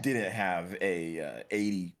that didn't have a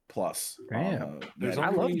 80 plus. There's I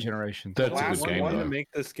love Generations. That's a last good game one to though.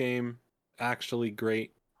 make this game actually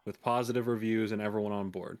great with positive reviews and everyone on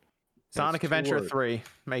board. Sonic That's 2 Adventure words. 3,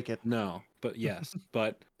 make it. No, but yes,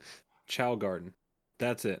 but Chow Garden.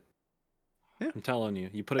 That's it. Yeah. I'm telling you,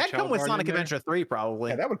 you put a That'd Chow come with Garden Sonic in there, Adventure 3, probably.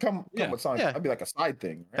 Yeah, that would come Yeah. with Sonic. Yeah. That'd be like a side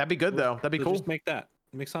thing. Right? That'd be good though. That'd be so cool. Just make that.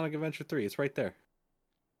 Make Sonic Adventure 3. It's right there.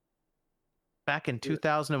 Back in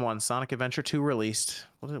 2001, Sonic Adventure 2 released.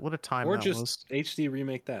 What a time Or that just was. HD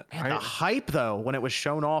remake that. Man, the hype though when it was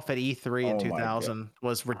shown off at E3 in Oh my 2000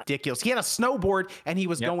 was ridiculous. He had a snowboard and he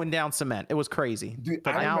was going down cement. It was crazy. Dude,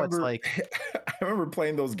 but I now remember, it's like I remember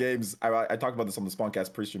playing those games. I talked about this on the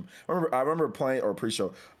Spawncast pre-stream. I remember playing or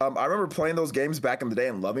pre-show. I remember playing those games back in the day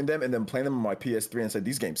and loving them, and then playing them on my PS3 and said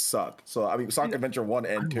these games suck. So I mean, Sonic Adventure 1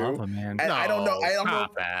 and 2. love them, man. And I don't know.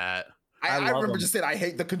 Stop that. I love remember them. just saying I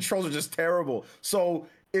hate the controls are just terrible. So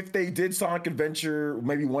if they did Sonic Adventure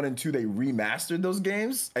maybe 1 and 2, they remastered those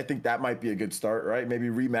games. I think that might be a good start, right? Maybe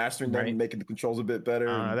remastering them Right. and making the controls a bit better.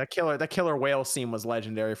 that killer whale scene was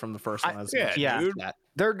legendary from the first one. dude.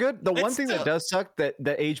 They're good. The one It's thing that still- does suck that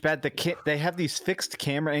age bad, they have these fixed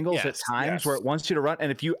camera angles at Yes, times where it wants you to run,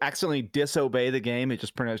 and if you accidentally disobey the game, it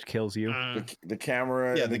just pretty much kills you. The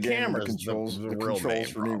camera, Yeah, and the again, camera's the controls, the the real controls main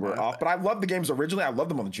for me were problem. off. But I love the games originally. I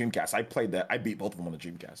loved them on the Dreamcast. I played that. I beat both of them on the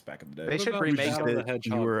Dreamcast back in the day. They should about remake Shadow of the it.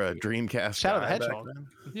 Hedgehog? You were a Dreamcast. Shadow of the guy back Hedgehog. then?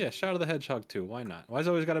 Yeah, Shadow of the Hedgehog 2. Why not? Why's it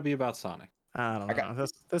always got to be about Sonic? I don't know. I got- At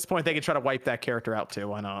this point, they could try to wipe that character out too.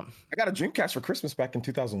 Why not? I got a Dreamcast for Christmas back in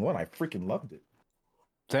 2001. I freaking loved it.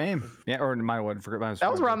 Same. Yeah, or my one. That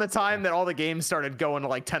was around the time that all the games started going to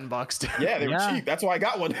like $10 too. Yeah, they were Yeah. cheap. That's why I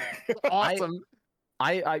got one. Awesome.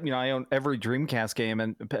 I own every Dreamcast game,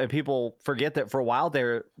 and people forget that for a while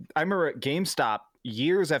there. I remember at GameStop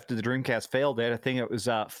years after the Dreamcast failed, they had a thing. It was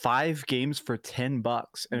 5 games for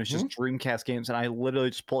 $10, and it was just Dreamcast games, and I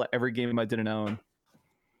literally just pulled out every game I didn't own.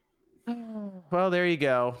 Well, there you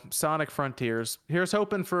go. Sonic Frontiers. Here's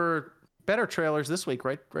hoping for better trailers this week,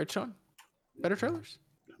 right, Sean? Better trailers?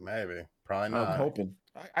 Maybe. Probably I'm not. hoping.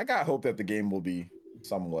 I got hope that the game will be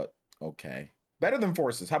somewhat okay. Better than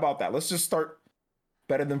Forces. How about that? Let's just start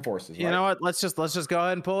better than Forces. You know what? Let's just go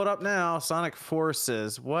ahead and pull it up now. Sonic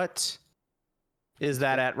Forces. What is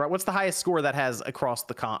that at? Right. What's the highest score that has across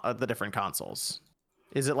the different consoles?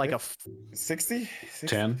 Is it like 60?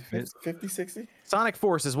 10. 50, 60? Sonic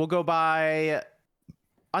Forces? We'll go by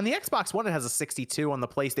on the Xbox One. It has a 62. On the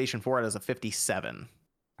PlayStation 4, it has a 57.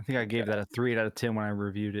 I think I gave that a 3 out of 10 when I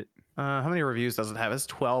reviewed it. How many reviews does it have? It's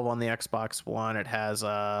 12 on the Xbox One. It has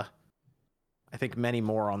I think many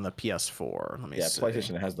more on the PS4. Let me see.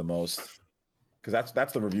 PlayStation has the most. Because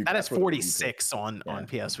that's the review. That is that's where the review 46 on Yeah.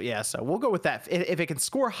 PS4. Yeah, so we'll go with that. If it can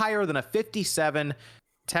score higher than a 57,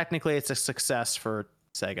 technically it's a success for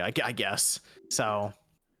Sega, I guess. So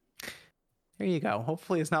there you go.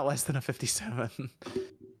 Hopefully it's not less than a 57.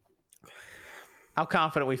 How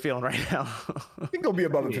confident we feeling right now? I think it'll be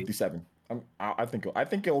above a 57. I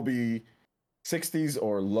think it'll be 60s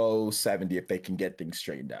or low 70 if they can get things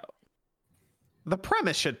straightened out. The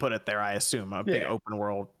premise should put it there, I assume. A big Yeah. open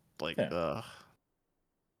world, like, Yeah.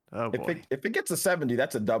 oh boy. If it gets a 70,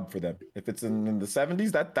 that's a dub for them. If it's in the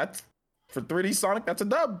 70s, that's for 3D Sonic, that's a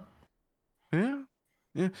dub. Yeah.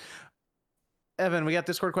 Evan, we got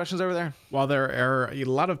Discord questions over there. While there are a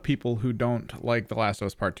lot of people who don't like The Last of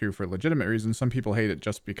Us Part 2 for legitimate reasons, some people hate it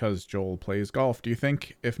just because Joel plays golf. Do you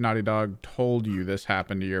think if Naughty Dog told you this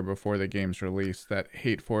happened a year before the game's release, that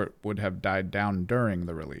hate for it would have died down during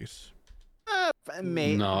the release?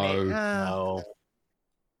 No.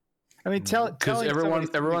 I mean, Because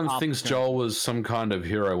everyone thinks Joel was some kind of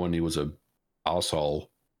hero when he was a asshole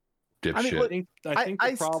dipshit. I mean, look, I think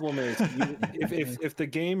the problem is if the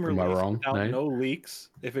game Am I released wrong, without Nate? no leaks,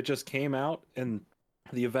 if it just came out and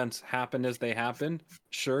the events happened as they happened,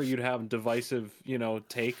 sure you'd have divisive,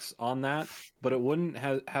 takes on that, but it wouldn't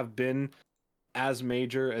have been as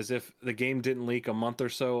major as if the game didn't leak a month or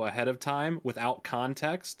so ahead of time without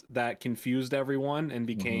context that confused everyone and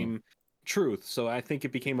became truth. So I think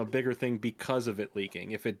it became a bigger thing because of it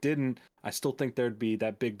leaking. If it didn't, I still think there'd be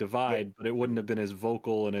that big divide, but it wouldn't have been as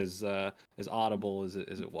vocal and as audible as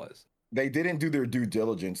it was. They didn't do their due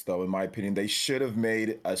diligence, though, in my opinion. They should have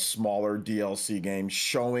made a smaller DLC game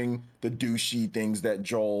showing the douchey things that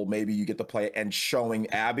Joel, maybe you get to play, and showing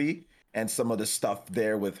Abby and some of the stuff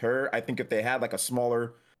there with her. I think if they had like a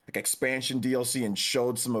smaller expansion DLC and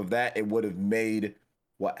showed some of that, it would have made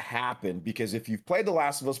what happened. Because if you've played The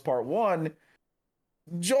Last of Us Part 1,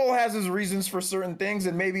 Joel has his reasons for certain things,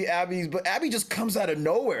 and maybe but Abby just comes out of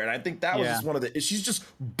nowhere. And I think that was just one of she's just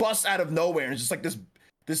busts out of nowhere, and it's just like this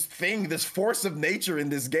thing, this force of nature in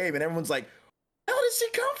this game, and everyone's like, how did she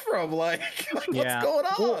come from? Like what's going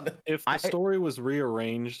on? Well, if the story was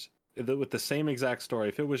rearranged with the same exact story,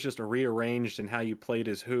 if it was just rearranged in how you played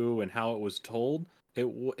as who and how it was told,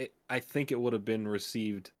 I think it would have been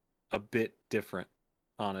received a bit different.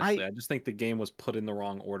 Honestly, I just think the game was put in the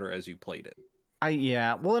wrong order as you played it.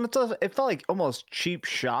 Well, and it felt like almost cheap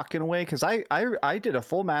shock in a way, because I did a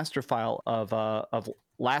full master file of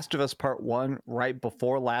Last of Us Part 1 right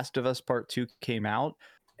before Last of Us Part 2 came out.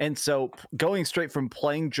 And so going straight from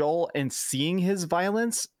playing Joel and seeing his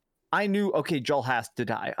violence, I knew, okay, Joel has to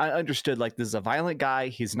die. I understood, like, this is a violent guy.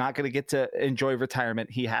 He's not going to get to enjoy retirement.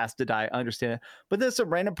 He has to die. I understand it. But there's a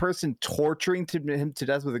random person torturing him to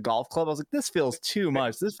death with a golf club. I was like, this feels too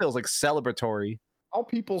much. This feels like celebratory. How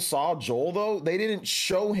people saw Joel, though, they didn't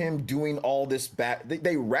show him doing all this bad.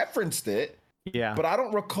 They referenced it. Yeah. But I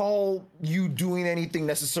don't recall you doing anything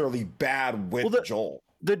necessarily bad with Joel.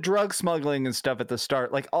 The drug smuggling and stuff at the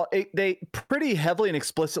start, like they pretty heavily and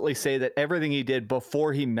explicitly say that everything he did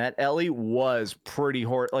before he met Ellie was pretty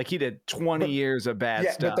horrible. Like he did 20 years of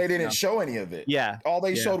bad stuff. But they didn't show any of it. Yeah. All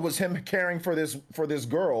they showed was him caring for this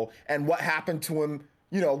girl and what happened to him,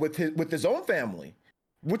 with his own family,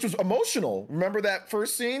 which was emotional. Remember that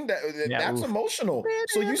first scene? That's emotional.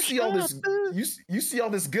 So you see all this, you see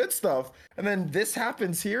all this good stuff, and then this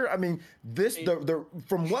happens here. I mean, the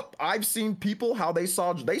from what I've seen, people how they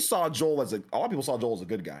saw Joel as a lot of people saw Joel as a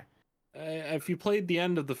good guy. If you played the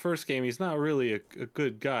end of the first game, he's not really a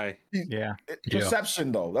good guy.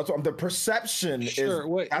 Perception though, that's what the perception is.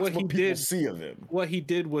 What people did see of him. What he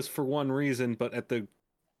did was for one reason, but at the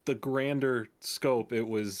grander scope, it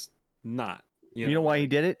was not. You know why he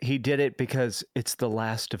did it? He did it because it's The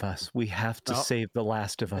Last of Us. We have to save The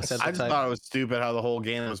Last of Us. I just thought it was stupid how the whole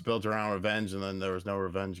game was built around revenge, and then there was no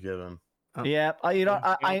revenge given. Yeah, I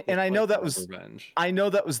know that was revenge. I know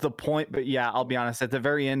that was the point, but yeah, I'll be honest. At the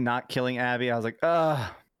very end, not killing Abby, I was like,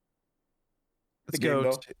 let's go.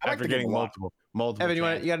 After getting multiple. Evan, you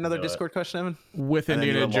got another Discord question, Evan? With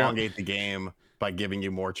Indiana Jones, elongate the game by giving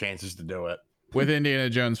you more chances to do it. With Indiana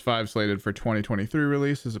Jones 5 slated for 2023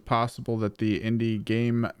 release, is it possible that the indie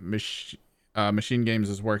game Machine Games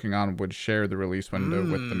is working on would share the release window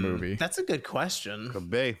with the movie? That's a good question. Could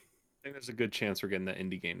be. I think there's a good chance we're getting that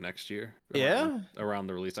indie game next year. Around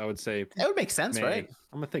the release, I would say that would make sense, May. right?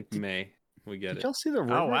 I'm gonna think May we get it. Y'all see the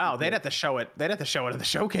rumor? Oh wow, they'd have to show it. They'd have to show it at the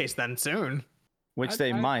showcase then soon. Which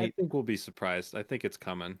they might. I think we'll be surprised. I think it's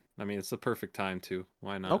coming. I mean, it's the perfect time to.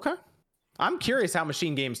 Why not? Okay. I'm curious how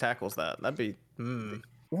Machine Games tackles that. That'd be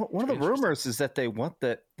one of the rumors is that they want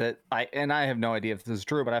that I have no idea if this is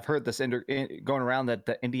true, but I've heard this going around that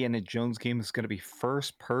the Indiana Jones game is going to be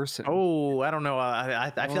first person. Oh, I don't know.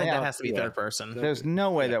 I feel like that has to be third person. There's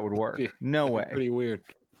no way that would work. No way. Pretty weird.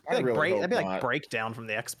 That'd be like Breakdown from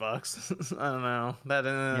the Xbox. I don't know.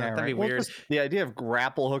 That'd be weird. The idea of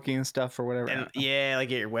grapple hooking and stuff or whatever. And, like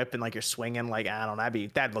get your whip and like you're swinging. Like I don't know.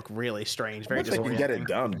 That'd look really strange. Very disorienting. They can get it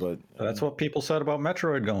done, but that's what people said about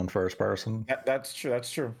Metroid going first person. That's true.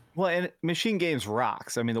 That's true. Well, and Machine Games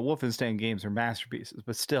rocks. I mean, the Wolfenstein games are masterpieces,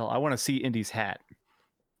 but still, I want to see Indy's hat.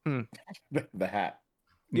 The hat.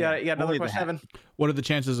 Yeah, you got another question, Evan? What are the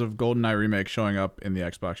chances of GoldenEye remake showing up in the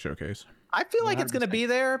Xbox showcase? I feel like it's going to be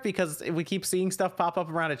there because we keep seeing stuff pop up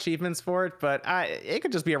around achievements for it, but it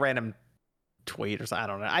could just be a random tweet or something. I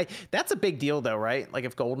don't know. That's a big deal though, right? Like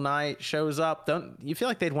if GoldenEye shows up, don't you feel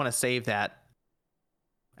like they'd want to save that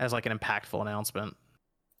as like an impactful announcement?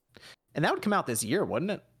 And that would come out this year,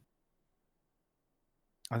 wouldn't it?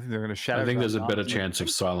 I think they're going to shadow. I think there's a better chance of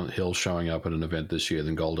Silent Hill showing up at an event this year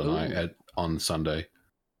than GoldenEye on Sunday.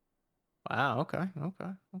 Wow. Okay.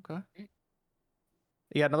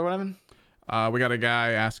 You got another one, Evan? We got a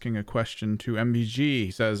guy asking a question to MVG.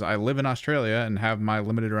 He says, I live in Australia and have my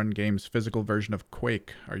limited run games physical version of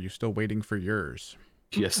Quake. Are you still waiting for yours?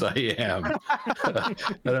 Yes, I am. I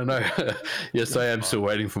don't know. Yes, I am still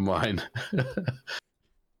waiting for mine.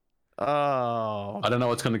 Oh. I don't know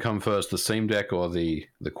what's going to come first, the Steam Deck or the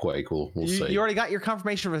Quake. We'll see. You already got your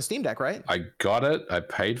confirmation for the Steam Deck, right? I got it. I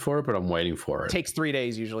paid for it, but I'm waiting for it. It takes 3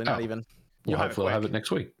 days usually, not even. Well, hopefully I'll have it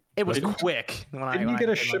next week. It was quick. Didn't you get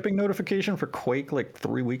a shipping notification for Quake like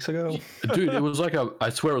 3 weeks ago? Dude, it was like I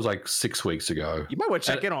swear it was like 6 weeks ago. You might want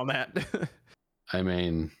to check in on that. I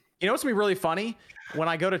mean, you know what's gonna be really funny? When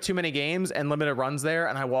I go to Too Many Games and Limited Runs there,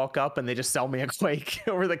 and I walk up and they just sell me a Quake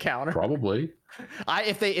over the counter. Probably.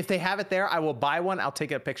 If they have it there, I will buy one. I'll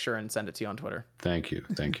take a picture and send it to you on Twitter. Thank you.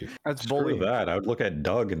 That's Screw bullying. that. I would look at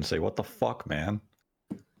Doug and say, "What the fuck, man?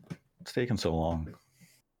 It's taking so long."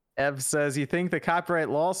 Ev says, you think the copyright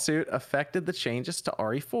lawsuit affected the changes to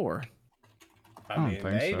RE4? I don't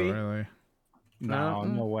think so, really.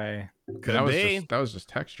 No way. Could that be. was just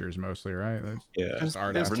textures mostly, right? That's Yeah. just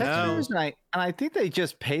art. There's after. textures, and I think they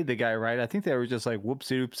just paid the guy, right? I think they were just like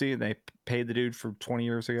whoopsie doopsie, and they paid the dude for 20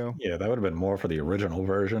 years ago. Yeah, that would have been more for the original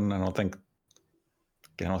version. I don't think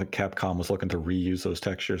Capcom was looking to reuse those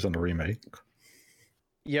textures in the remake.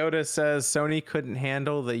 Yoda says Sony couldn't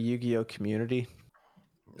handle the Yu-Gi-Oh community.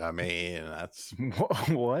 I mean, that's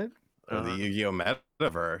What? the Yu-Gi-Oh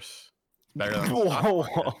metaverse. Better than Whoa,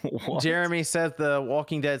 Stockman. what? Jeremy says the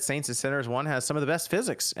Walking Dead Saints and Sinners 1 has some of the best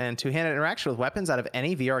physics and two-handed interaction with weapons out of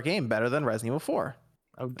any VR game, better than Resident Evil 4.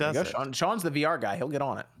 Oh, There you does go, it? Sean's the VR guy. He'll get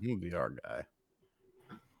on it. You VR guy.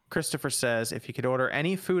 Christopher says, if you could order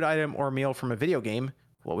any food item or meal from a video game,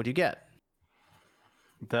 what would you get?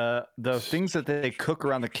 The things that they cook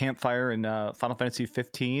around the campfire in Final Fantasy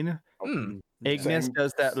 15. Ignis Same.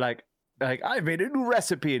 does that like I made a new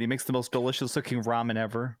recipe, and he makes the most delicious looking ramen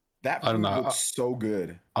ever. That I don't food know. looks so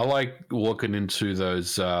good. I like walking into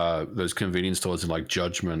those convenience stores in like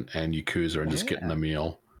Judgment and Yakuza and just getting a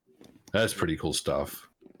meal. That's pretty cool stuff.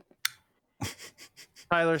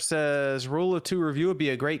 Tyler says, Rule of Two review would be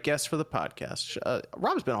a great guest for the podcast.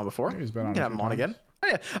 Rob's been on before. He's been We on can a have few him on times. again. Oh,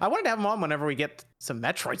 yeah. I wanted to have him on whenever we get some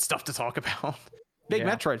Metroid stuff to talk about. Big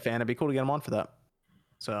Yeah. Metroid fan. It'd be cool to get him on for that.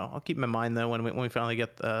 So I'll keep him in mind though when we finally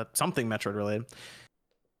get something Metroid related.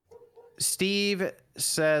 Steve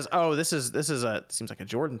says, "Oh, this is seems like a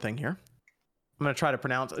Jordan thing here." I'm gonna try to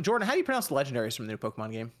pronounce Jordan. How do you pronounce the legendaries from the new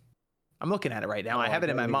Pokemon game? I'm looking at it right now. Oh, I have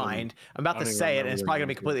it in my I don't even- mind. I'm about I to don't even say it, and remember it's their probably gonna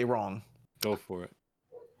be names yet. completely wrong. Go for it.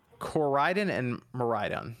 Koraidon and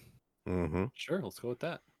Miraidon Mm-hmm. Sure, let's go with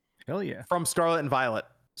that. Hell yeah. from Scarlet and Violet.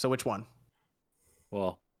 So which one?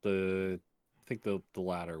 Well, I think the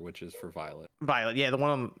latter, which is for Violet. Violet. Yeah, the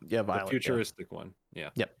one on Violet. The yeah. futuristic one. Yeah.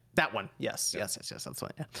 Yep, that one. Yes, Yep. yes. That's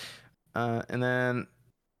one. Yeah. And then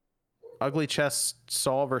Ugly Chest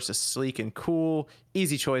Saw versus Sleek and Cool.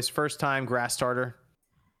 Easy choice. First time grass starter.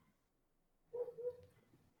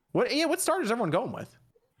 What starter is everyone going with?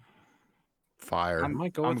 Fire. I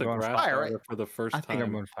might go I'm with the going grass fire, starter for the first I time. think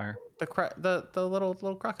I'm going fire. The little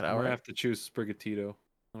crocodile. I'm gonna Right? have to choose Sprigatito.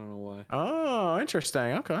 I don't know why. Oh,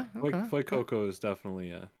 interesting. Okay. Coco is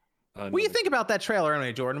definitely a. What do you think about that trailer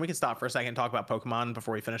anyway, Jordan? We can stop for a second and talk about Pokemon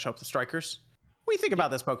before we finish up the Strikers. What do you think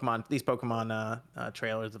about these Pokemon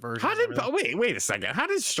trailers, the versions? How did and everything? wait a second? How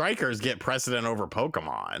did Strikers get precedent over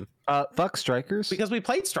Pokemon? Fuck Strikers. Because we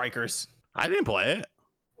played Strikers. I didn't play it.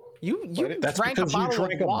 You That's drank a because you bottle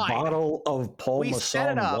drank of a wine. bottle of Paul We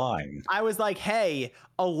set it Masson up. wine. I was like, hey,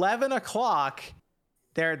 11 o'clock,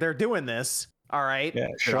 they're doing this. All right. Yeah,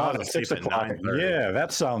 I Sean was at 6 asleep at o'clock. 9:30. Yeah,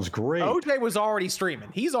 that sounds great. OJ was already streaming.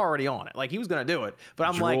 He's already on it. Like he was gonna do it. But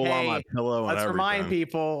I'm like, Drool on my hey, pillow and let's remind everything.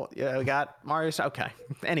 people. Yeah, we got Mario. Okay.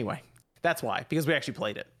 Anyway, that's why, because we actually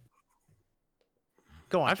played it.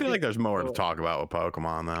 Go on. I feel like there's more to talk about with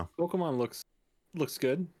Pokemon though. Pokemon looks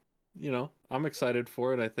good. You know, I'm excited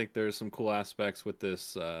for it. I think there's some cool aspects with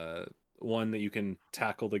this one that you can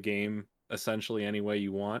tackle the game essentially any way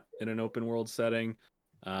you want in an open world setting.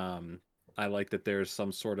 I like that there's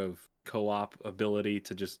some sort of co-op ability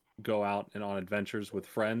to just go out and on adventures with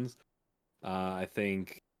friends. I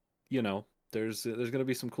think, you know, there's going to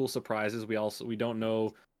be some cool surprises. We don't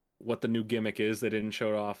know what the new gimmick is. They didn't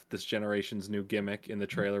show off this generation's new gimmick in the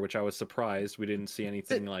trailer, which I was surprised. We didn't see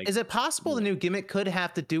anything like. Is it possible the new gimmick could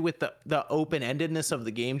have to do with the open-endedness of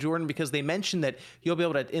the game, Jordan? Because they mentioned that you'll be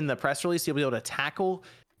able to, in the press release, you'll be able to tackle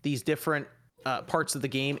these different parts of the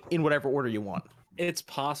game in whatever order you want. It's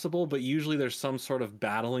possible, but usually there's some sort of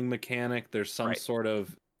battling mechanic. There's some Right. sort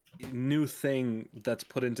of new thing that's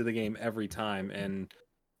put into the game every time. And,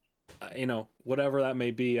 you know, whatever that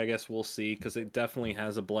may be, I guess we'll see, because it definitely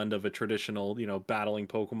has a blend of a traditional, you know, battling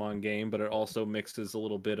Pokemon game, but it also mixes a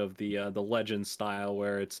little bit of the Legend style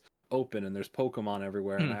where it's open and there's Pokemon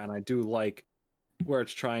everywhere. And I do like where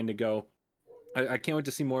it's trying to go. I can't wait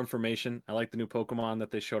to see more information. I like the new Pokemon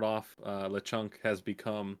that they showed off. Lechonk has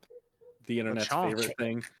become the internet's Lechonk. favorite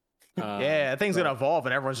thing. Yeah, thing's so gonna evolve,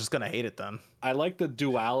 and everyone's just gonna hate it then. I like the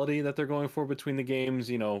duality that they're going for between the games.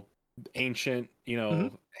 You know, ancient, you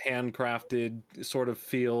know, handcrafted sort of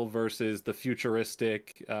feel versus the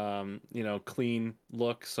futuristic, you know, clean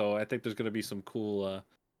look. So I think there's going to be some cool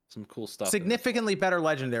stuff. in it. Significantly better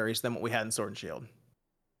legendaries than what we had in Sword and Shield.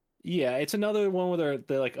 Yeah, it's another one where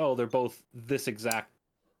they're like, oh, they're both this exact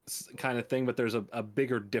kind of thing, but there's a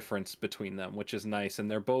bigger difference between them, which is nice, and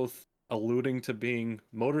they're both alluding to being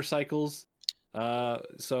motorcycles.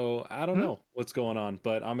 So I don't know what's going on,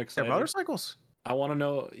 but I'm They're excited. motorcycles. I want to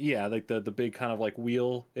know, yeah, like the big kind of like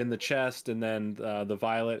wheel in the chest, and then the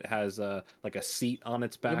Violet has like a seat on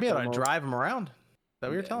its back. You'll be able to almost. drive them around. that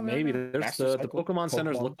what you're telling me? Maybe right now? there's Master the Cycle, Pokemon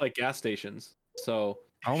centers Pokemon. look like gas stations. So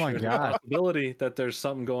Oh my there's a god. possibility that there's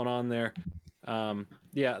something going on there.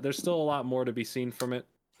 Yeah, there's still a lot more to be seen from it.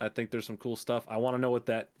 I think there's some cool stuff. I want to know what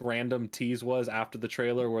that random tease was after the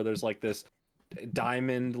trailer, where there's like this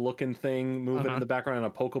diamond-looking thing moving in the background and a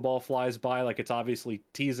Pokeball flies by. Like it's obviously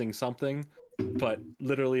teasing something, but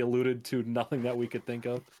literally alluded to nothing that we could think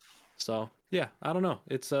of. So yeah, I don't know.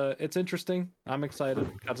 It's interesting. I'm excited.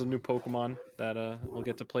 Got some new Pokemon that we'll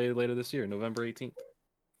get to play later this year, November 18th.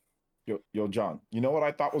 Yo, John, you know what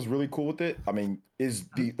I thought was really cool with it? I mean, is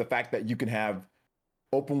the fact that you can have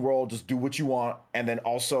open world, just do what you want, and then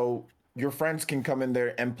also your friends can come in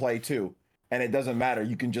there and play too. And it doesn't matter.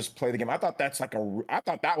 You can just play the game. I thought I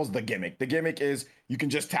thought that was the gimmick. The gimmick is you can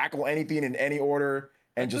just tackle anything in any order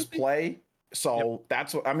and just play. So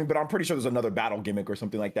that's what I mean, but I'm pretty sure there's another battle gimmick or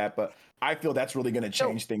something like that. But I feel that's really going to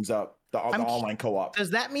change things up. The online co-op. Does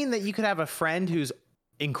that mean that you could have a friend who's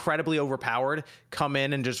incredibly overpowered come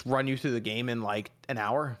in and just run you through the game in like an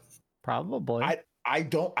hour? Probably. I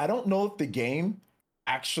don't know if the game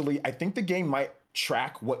actually. I think the game might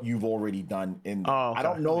track what you've already done in. Oh, okay. I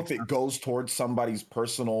don't know if it goes towards somebody's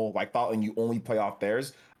personal like thought and you only play off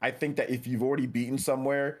theirs. I think that if you've already beaten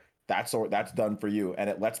somewhere, that's done for you, and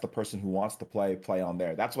it lets the person who wants to play on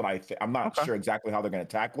there. That's what I think. I'm not sure exactly how they're going to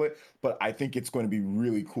tackle it, but I think it's going to be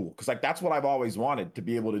really cool because like that's what I've always wanted, to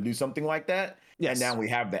be able to do something like that. Yes. And now we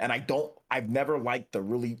have that. And I've never liked the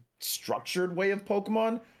really structured way of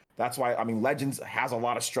Pokemon. That's why, I mean, Legends has a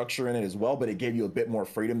lot of structure in it as well, but it gave you a bit more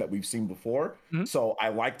freedom that we've seen before. So I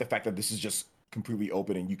like the fact that this is just completely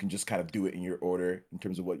open and you can just kind of do it in your order in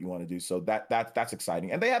terms of what you want to do. So that's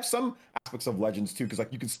exciting. And they have some aspects of Legends too, because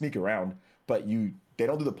like you can sneak around, but they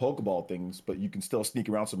don't do the Pokeball things, but you can still sneak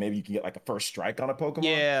around. So maybe you can get like a first strike on a Pokemon.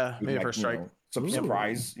 Yeah, With, maybe like, first strike. Some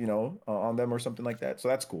surprise, on them or something like that. So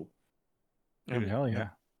that's cool. Dude, hell yeah.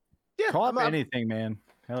 Yeah, Co-op anything, man.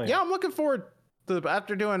 Hell yeah. I'm looking forward to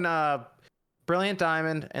after doing Brilliant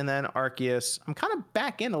Diamond and then Arceus. I'm kind of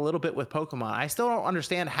back in a little bit with Pokemon. I still don't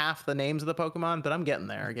understand half the names of the Pokemon, but I'm getting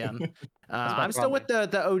there again. I'm still with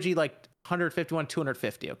the OG like 151,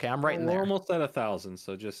 250. Okay, I'm right in We're there. almost at 1,000,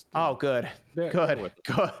 so just Oh, good. Good.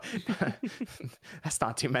 That's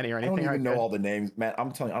not too many or I anything. don't even right? know Good. all the names, man.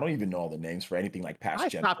 I'm telling you, I don't even know all the names for anything like past I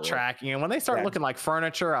Gen stopped 4. tracking, and when they start Yeah. looking like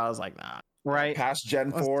furniture, I was like, nah. Right. Past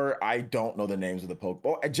Gen 4, I don't know the names of the Pokemon.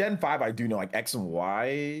 Oh, at Gen 5, I do know like X and Y.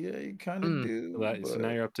 I kind of do. So now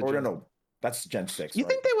you're up to Or Gen no, that's Gen 6. You right?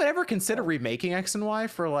 think they would ever consider remaking X and Y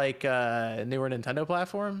for like a newer Nintendo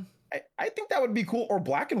platform? I think that would be cool. Or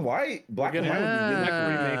Black and White. Black and White would be The really next cool.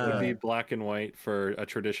 remake would be black and white for a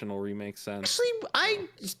traditional remake sense. Actually, I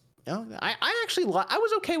actually I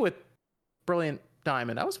was okay with Brilliant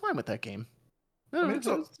Diamond. I was fine with that game. No, I mean, it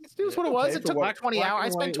was what it was. okay It for took what- like 20 Black hours. I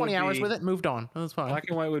and spent White 20 would hours be- with it. Moved on. It was fine. Black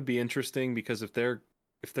and white would be interesting because if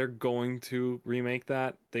they're going to remake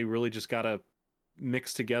that, they really just gotta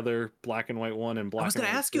mix together Black and White 1 and Black. I was going going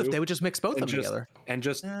to to ask you if they would just mix both of them together. and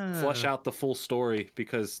just flesh out the full story,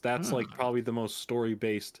 because that's like probably the most story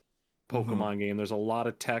based Pokemon game. There's a lot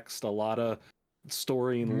of text, a lot of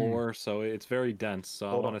story and lore, so it's very dense. So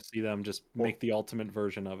I want to see them just make the ultimate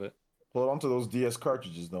version of it. Hold on to those DS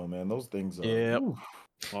cartridges, though, man. Those things are. Yep. Oof.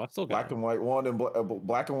 Well, I still got Black and White 1 and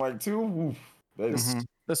Black and White 2. Oof. That is-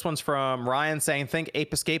 This one's from Ryan saying, think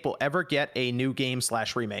Ape Escape will ever get a new game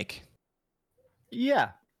 / remake? Yeah.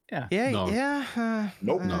 Yeah, No. yeah.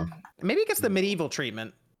 Nope. No. Maybe it gets the medieval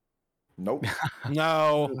treatment. Nope.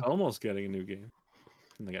 No. almost getting a new game,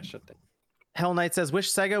 and they got shut down. Hell Knight says,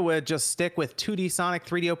 wish Sega would just stick with 2D Sonic.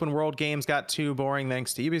 3D open world games got too boring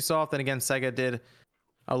thanks to Ubisoft. And again, Sega did.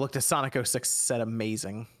 Oh, looked at Sonic 06, said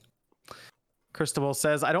amazing. Cristobal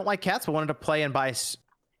says, I don't like cats, but wanted to play and buy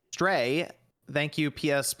Stray. Thank you,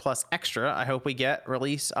 PS Plus Extra. I hope we get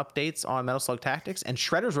release updates on Metal Slug Tactics and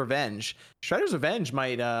Shredder's Revenge. Shredder's Revenge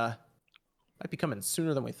might be coming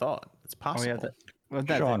sooner than we thought. It's possible.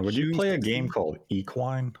 Sean, would you play a game called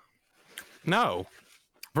Equine? No,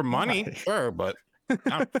 for money, sure, but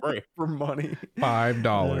not free. For money.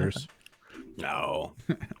 $5. No.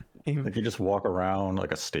 Like you just walk around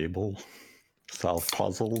like a stable, solve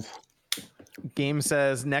puzzles. Game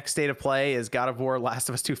says next state of play is God of War, Last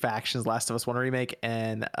of Us 2 Factions, Last of Us 1 remake,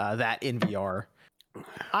 and that in VR.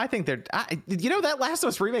 I think that Last of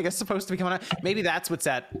Us remake is supposed to be coming out. Maybe that's what's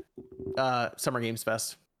at Summer Games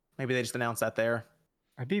Fest. Maybe they just announced that there.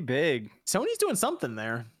 I'd be big. Sony's doing something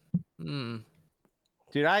there.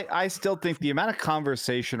 Dude, I still think the amount of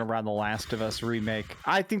conversation around The Last of Us remake,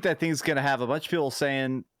 I think that thing's going to have a bunch of people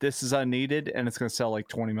saying this is unneeded, and it's going to sell like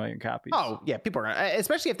 20 million copies. Oh, yeah, people are gonna,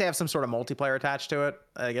 especially if they have some sort of multiplayer attached to it.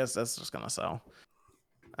 I guess that's just going to sell.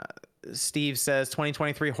 Steve says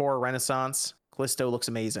 2023 horror renaissance. Callisto looks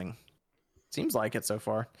amazing. Seems like it so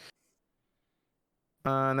far.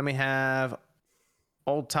 And then we have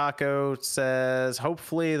Old Taco says,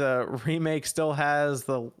 hopefully the remake still has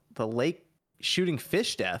the lake shooting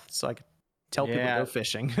fish death, so I could tell people to go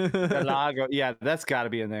fishing. The Lago, yeah, that's got to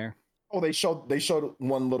be in there. Oh, they showed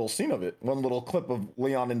one little scene of it, one little clip of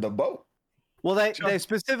Leon in the boat. Well, they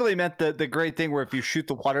specifically meant the great thing where if you shoot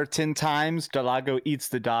the water 10 times, Delago eats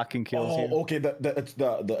the dock and kills you. Oh, okay,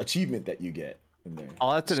 the achievement that you get in there.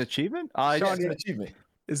 Oh, that's an achievement? Sean, that's an achievement.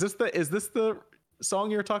 Is this the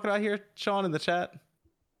song you're talking about here, Sean, in the chat?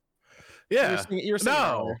 Yeah. You're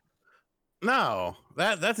singing no,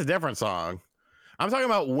 that's a different song. I'm talking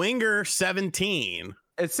about Winger 17.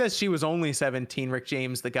 It says she was only 17. Rick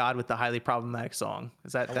James, the God with the highly problematic song.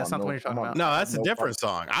 Is that's not the one you're talking about? No, that's a different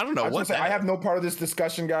song. I don't know what. I have no part of this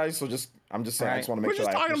discussion, guys. So I'm just saying. Right. I just want to make sure.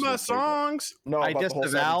 We're just talking about songs. No, I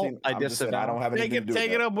disavow. I disavow. I don't have anything to do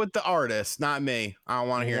take it up with the artist, not me. I don't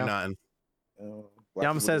want to hear nothing.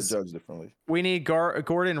 Yum says judge differently. We need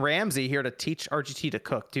Gordon Ramsay here to teach RGT to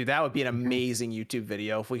cook. Dude, that would be an amazing YouTube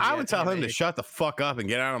video. If we I would tell him to shut the fuck up and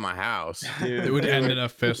get out of my house. Dude, it would end in a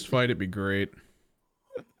fist fight. It'd be great.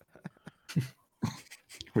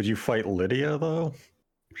 Would you fight Lydia though?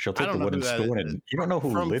 She'll take the wooden spoon, and you don't know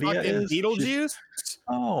who Lydia is? Beetlejuice?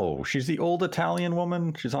 Oh, she's the old Italian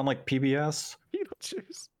woman. She's on like PBS. Beetlejuice.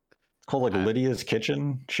 It's called like Lydia's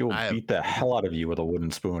Kitchen. She will beat the hell out of you with a wooden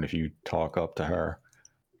spoon if you talk up to her.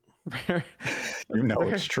 You know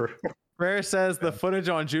it's true. Rare says the footage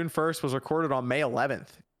on June 1st was recorded on May 11th.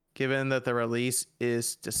 Given that the release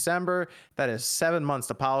is December, that is 7 months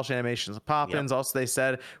to polish animations and pop-ins. Yep. Also, they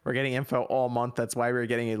said we're getting info all month. That's why we're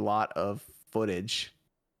getting a lot of footage.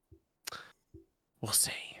 We'll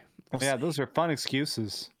see. Those are fun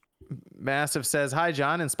excuses. Massive says, hi,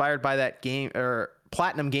 John. Inspired by that game or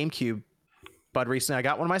Platinum GameCube, but recently I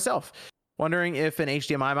got one myself. Wondering if an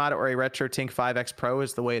HDMI mod or a RetroTink 5X Pro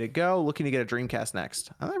is the way to go. Looking to get a Dreamcast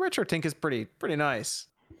next. I think RetroTink is pretty nice.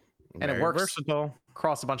 And it works versatile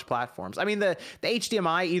across a bunch of platforms. I mean, the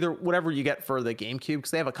HDMI, either whatever you get for the GameCube,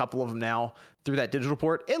 because they have a couple of them now through that digital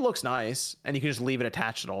port, it looks nice, and you can just leave it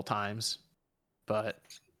attached at all times. But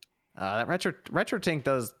that RetroTink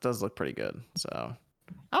does look pretty good. So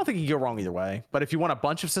I don't think you can go wrong either way. But if you want a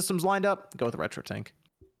bunch of systems lined up, go with RetroTink.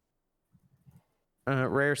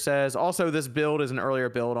 Rare says, also, this build is an earlier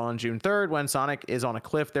build on June 3rd when Sonic is on a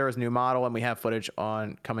cliff. There is a new model, and we have footage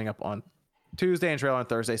coming up on Tuesday and trailer on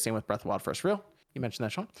Thursday. Same with Breath of the Wild First Real. You mentioned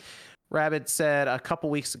that, Sean. Rabbit said a couple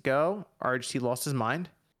weeks ago, RGT lost his mind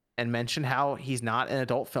and mentioned how he's not an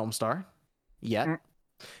adult film star yet.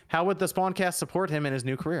 How would the Spawncast support him in his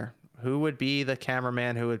new career? Who would be the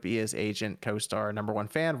cameraman? Who would be his agent, co-star, number one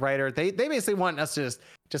fan, writer? They basically want us to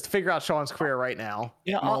just figure out Sean's career right now.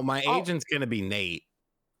 Yeah, my agent's gonna be Nate.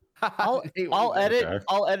 I'll edit.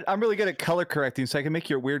 I'm really good at color correcting, so I can make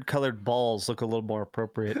your weird colored balls look a little more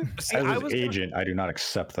appropriate. See, As his agent, I do not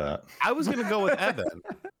accept that. I was gonna go with Evan.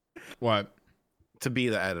 What? To be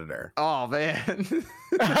the editor. Oh man.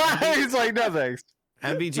 He's like, no thanks.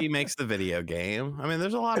 MVG makes the video game. I mean,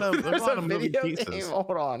 there's a lot of moving pieces. Hold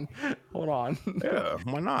on. Yeah,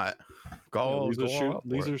 why not?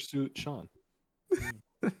 Leisure Suit Sean.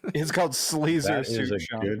 It's called Sleazer Suit. That is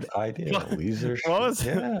a good idea. Leisure Suit.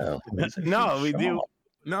 Yeah.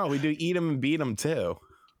 No, we do eat 'em and beat 'em too.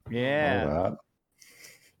 Yeah.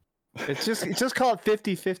 It's just called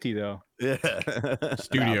 50-50 though. Yeah.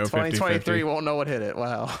 Studio 2023 won't know what hit it.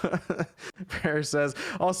 Wow. Bear says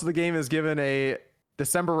also the game is given a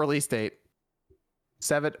December release date.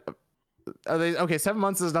 7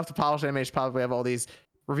 months is enough to polish animation. Probably have all these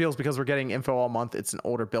reveals because we're getting info all month. It's an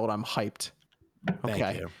older build. I'm hyped.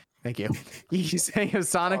 Okay. Thank you. He's saying if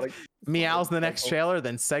Sonic meows in the next trailer,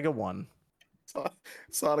 then Sega won.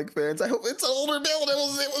 Sonic fans, I hope it's an older build.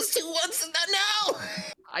 It was 2 months and now.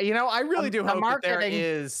 I really do hope that there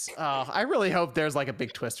is. I really hope there's like a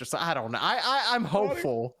big twist or something. I don't know. I'm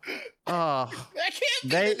hopeful. I can't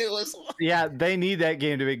be the newest one. Yeah, they need that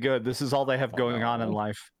game to be good. This is all they have going on in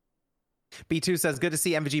life. B2 says, good to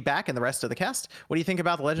see MVG back and the rest of the cast. What do you think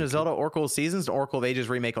about The Legend of Zelda Oracle of Seasons and Oracle of Ages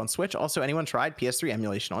remake on Switch? Also, anyone tried PS3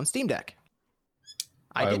 emulation on Steam Deck?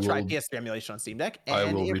 I did try PS3 emulation on Steam Deck,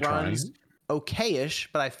 and it runs okay-ish,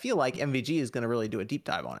 but I feel like MVG is going to really do a deep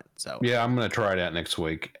dive on it. So yeah, I'm going to try it out next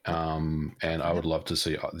week, and I would love to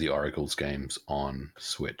see the Oracle's games on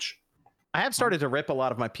Switch. I have started to rip a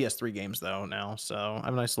lot of my PS3 games, though, now, so I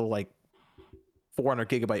have a nice little, 400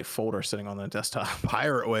 gigabyte folder sitting on the desktop.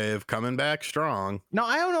 Pirate Wave coming back strong. No,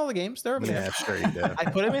 I own all the games. They're over there. Yeah, sure you did. I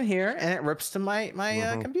put them in here, and it rips to my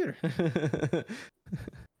computer.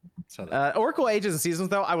 Oracle Ages and Seasons,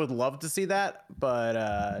 though, I would love to see that, but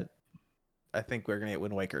I think we're gonna get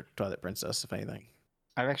Wind Waker, Twilight Princess, if anything.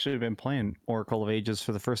 I've actually been playing Oracle of Ages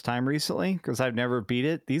for the first time recently because I've never beat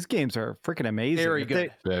it. These games are freaking amazing. Very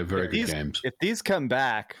good. They're very good games. If these come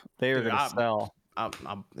back, they are Dude, going to sell.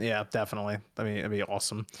 Yeah, definitely. I mean, it'd be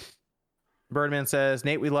awesome. Birdman says,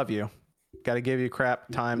 Nate, we love you. Got to give you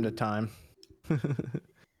crap time to time.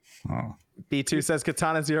 B2 says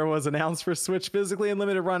Katana Zero was announced for Switch physically and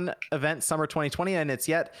limited run event summer 2020, and it's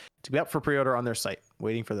yet to be up for pre-order on their site.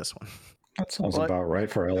 Waiting for this one. That sounds about right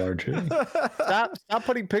for LRG. Stop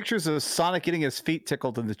putting pictures of Sonic getting his feet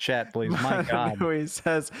tickled in the chat, please. My God. He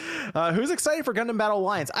says, who's excited for Gundam Battle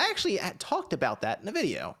Alliance? I actually had talked about that in the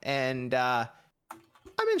video, and I'm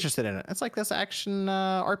interested in it. It's like this action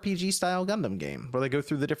RPG style Gundam game where they go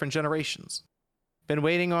through the different generations. Been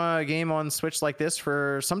waiting on a game on Switch like this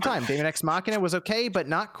for some time. Daemon X Machina was okay, but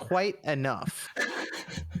not quite enough.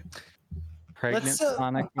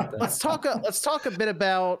 Sonic. Let's talk a bit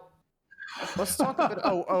about. Let's talk a bit.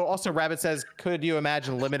 Also, Rabbit says, could you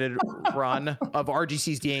imagine limited run of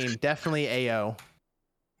RGC's game? Definitely AO.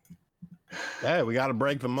 Hey, we got to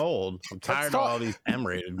break the mold. I'm tired of all these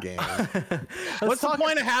M-rated games. What's the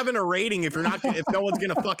point of having a rating if no one's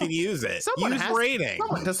gonna fucking use it? Use rating.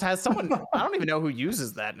 Someone I don't even know who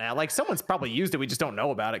uses that now. Like someone's probably used it. We just don't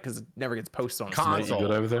know about it because it never gets posted on console.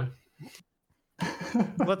 Good over there.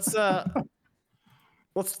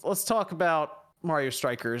 Let's talk about Mario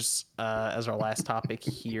Strikers as our last topic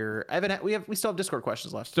here. We still have Discord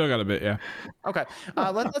questions left. Still got a bit, yeah. Okay,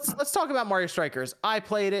 let's talk about Mario Strikers. I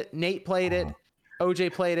played it. Nate played it.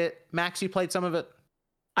 OJ played it. Max, you played some of it.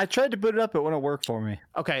 I tried to boot it up. It wouldn't work for me.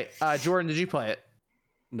 Okay, Jordan, did you play it?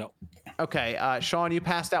 No. Okay, Sean, you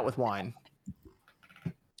passed out with wine.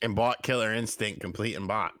 And bought Killer Instinct complete in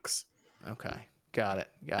box. Okay, got it.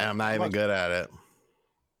 And I'm not even good at it.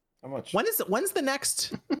 How much? When's the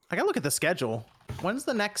next? I gotta look at the schedule. When's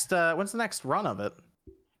the next run of it?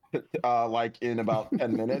 Like in about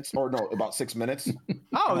 10 minutes, or no, about 6 minutes.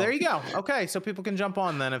 Oh, there you go. Okay, so people can jump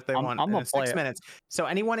on then if they want. I'm gonna in 6 minutes. So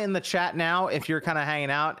anyone in the chat now, if you're kind of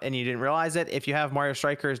hanging out and you didn't realize it, if you have Mario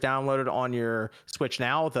Strikers downloaded on your Switch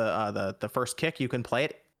now, the first kick, you can play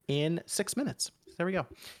it in 6 minutes. There we go.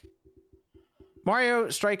 Mario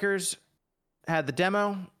Strikers had the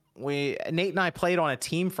demo. Nate and I played on a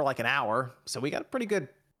team for like an hour, so we got a pretty good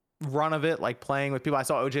run of it, like playing with people. I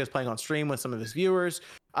saw OJ was playing on stream with some of his viewers.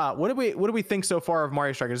 What do we think so far of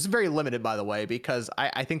Mario Strikers? It's very limited, by the way, because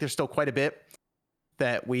I think there's still quite a bit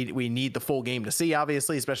that we need the full game to see,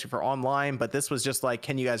 obviously, especially for online. But this was just like,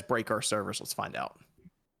 can you guys break our servers? Let's find out.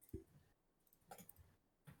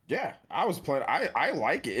 Yeah, I was playing. I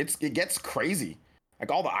like it. It gets crazy.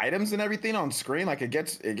 Like all the items and everything on screen, like it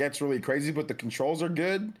gets really crazy, but the controls are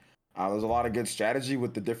good. There's a lot of good strategy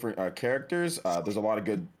with the different characters. There's a lot of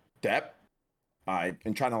good depth.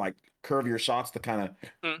 And trying to like curve your shots to kind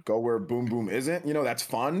of go where Boom Boom isn't. You know, that's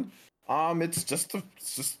fun. It's just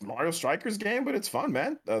Mario Strikers game, but it's fun,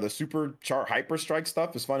 man. The Super Chart Hyper Strike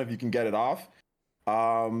stuff is fun if you can get it off.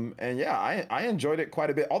 And yeah, I enjoyed it quite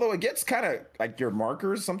a bit. Although it gets kind of like your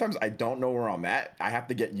markers. Sometimes I don't know where I'm at. I have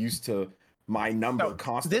to get used to my number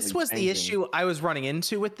constantly. This was changing. the issue I was running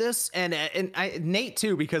into with this, and Nate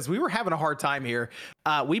too, because we were having a hard time here.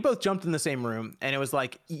 We both jumped in the same room, and it was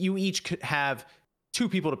like you each could have 2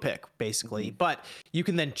 people to pick, basically, but you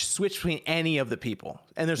can then switch between any of the people.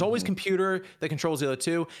 And there's always computer that controls the other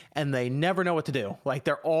 2, and they never know what to do. Like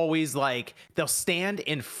they're always like they'll stand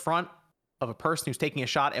in front of a person who's taking a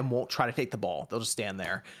shot and won't try to take the ball. They'll just stand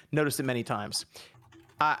there. Noticed it many times.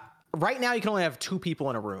 Right now, you can only have 2 people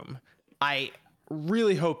in a room. I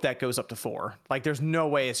really hope that goes up to 4. Like, there's no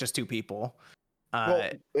way it's just 2 people.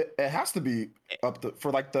 Well, it has to be up to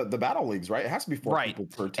for like the battle leagues, right? It has to be 4 people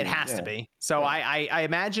per team. It has to be. So I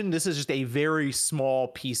imagine this is just a very small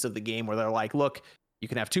piece of the game where they're like, look, you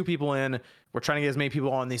can have 2 people in. We're trying to get as many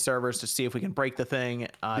people on these servers to see if we can break the thing.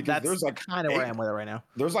 That's there's like kind of where I am with it right now.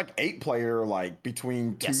 There's like 8 player, like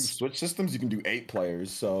between 2 Switch systems, you can do 8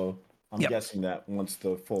 players. So I'm guessing that once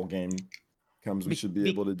the full game comes, we should be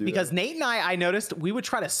able to do because that. Nate and I noticed we would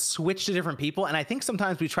try to switch to different people, and I think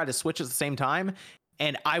sometimes we try to switch at the same time,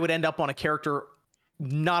 and I would end up on a character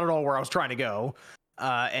not at all where I was trying to go.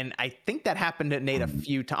 And I think that happened to Nate a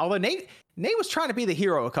few times. Although Nate was trying to be the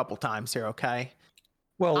hero a couple times here. Okay.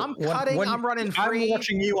 Well, I'm cutting. I'm running free. I'm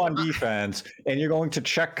watching you on defense, and you're going to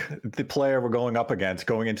check the player we're going up against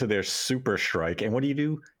going into their super strike. And what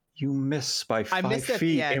do? You miss by 5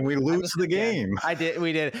 feet, and we lose the game.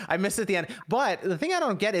 We did. I missed at the end. But the thing I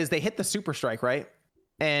don't get is they hit the super strike, right?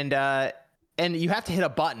 And and you have to hit a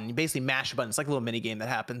button. You basically mash a button. It's like a little mini game that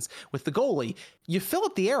happens with the goalie. You fill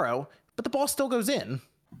up the arrow, but the ball still goes in.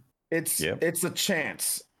 It's a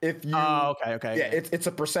chance. If you okay. Yeah, it's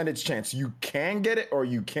a percentage chance. You can get it or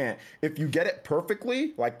you can't. If you get it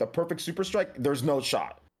perfectly, like the perfect super strike, there's no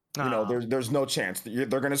shot. You know, there's no chance. They're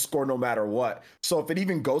going to score no matter what. So if it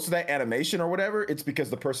even goes to that animation or whatever, it's because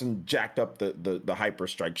the person jacked up the hyper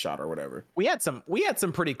strike shot or whatever. We had some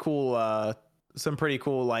pretty cool like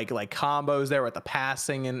combos there with the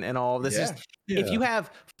passing and all of this. If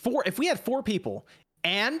we had 4 people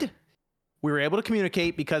and we were able to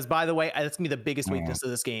communicate, because by the way, that's gonna be the biggest weakness of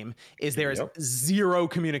this game is there is zero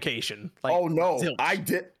communication. Like, oh no,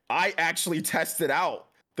 zilch. I actually tested out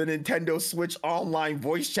the Nintendo Switch online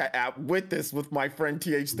voice chat app with my friend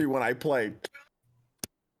TH3 when I played.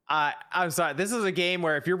 I'm sorry. This is a game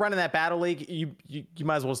where if you're running that Battle League, you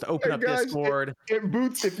might as well just open up Discord. It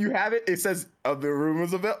boots. If you have it, it says the room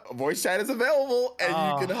is available. Voice chat is available, and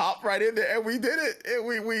you can hop right in there. And we did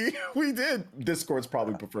it. We did. Discord's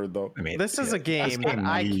probably preferred though. I mean, this is a game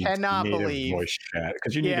I cannot believe voice chat,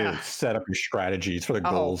 because you need to set up your strategies for the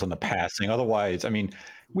goals and the passing. Otherwise, I mean,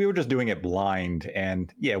 we were just doing it blind,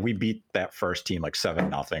 and we beat that first team like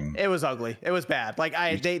 7-0. It was ugly. It was bad. Like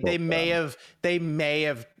they may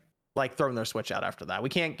have like thrown their Switch out after that. We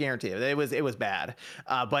can't guarantee it. It was bad.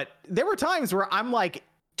 But there were times where I'm like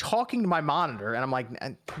talking to my monitor and I'm like,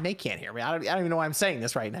 Nate can't hear me. I don't even know why I'm saying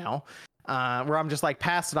this right now. Where I'm just like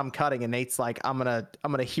pass it, I'm cutting, and Nate's like, I'm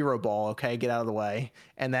gonna hero ball, okay, get out of the way.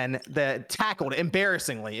 And then the tackled,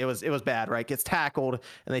 embarrassingly, it was bad, right? Gets tackled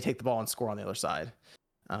and they take the ball and score on the other side.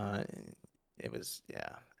 It was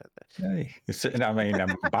Hey, I mean,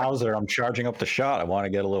 I'm Bowser. I'm charging up the shot. I want to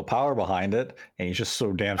get a little power behind it, and he's just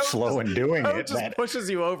so damn slow in doing it. Just pushes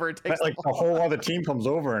you over. It takes like the whole other team comes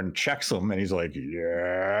over and checks him, and he's like,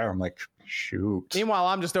 "Yeah." I'm like, "Shoot." Meanwhile,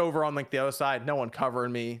 I'm just over on like the other side. No one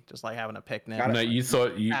covering me, just like having a picnic. Nate, you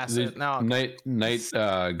thought Nate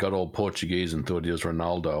got all Portuguese and thought he was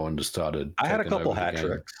Ronaldo and just started. I had a couple hat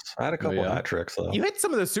tricks. Hat tricks though. You hit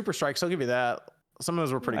some of those super strikes. I'll give you that. Some of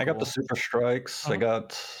those were pretty cool. I got the super strikes.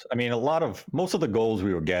 Most of the goals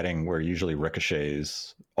we were getting were usually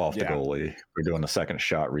ricochets off the goalie. We're doing the second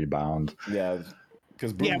shot rebound. Yeah,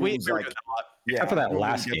 because we were doing a lot. Except for that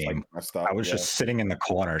last game, I was just sitting in the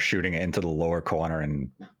corner, shooting it into the lower corner,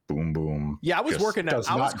 and boom, boom. Yeah, I was working. I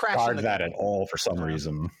was crashing that at all for some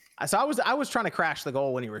reason. So I was trying to crash the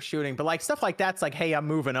goal when you were shooting, but like stuff like that's like, hey, I'm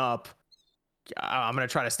moving up. I'm gonna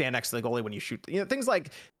try to stand next to the goalie when you shoot. You know, things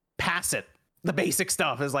like pass it. The basic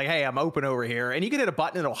stuff is like, hey, I'm open over here, and you can hit a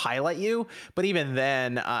button, it'll highlight you. But even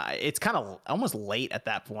then, it's kind of almost late at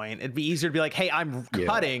that point. It'd be easier to be like, hey, I'm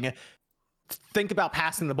cutting. Think about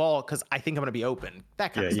passing the ball because I think I'm going to be open.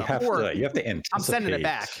 That kind of stuff. You have to anticipate. I'm sending it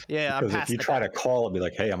back. Yeah, because if you try to call it, be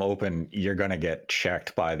like, hey, I'm open, you're going to get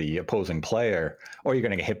checked by the opposing player, or you're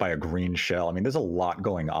going to get hit by a green shell. I mean, there's a lot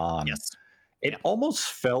going on. Yes. It almost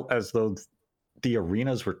felt as though the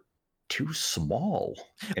arenas were too small.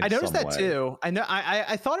 I noticed that too. I know.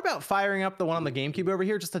 I thought about firing up the one on the GameCube over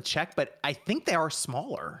here just to check, but I think they are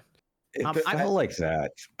smaller. It felt like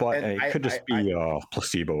that, but it could just be a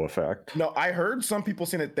placebo effect. No, I heard some people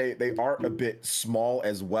saying that they are a bit small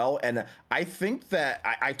as well, and I think that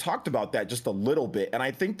I talked about that just a little bit, and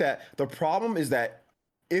I think that the problem is that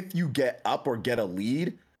if you get up or get a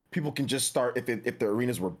lead, people can just start. If the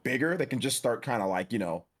arenas were bigger, they can just start kind of like, you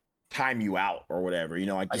know, time you out or whatever, you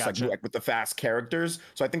know, like just like with the fast characters.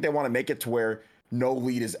 So I think they want to make it to where no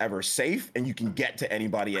lead is ever safe and you can get to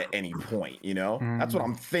anybody at any point, you know. That's what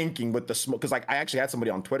I'm thinking with the smoke, because like I actually had somebody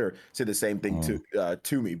on Twitter say the same thing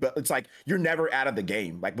to me, but it's like you're never out of the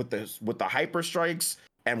game, like with the hyper strikes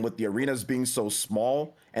and with the arenas being so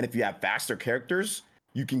small, and if you have faster characters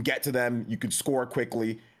you can get to them, you can score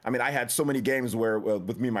quickly. I mean, I had so many games where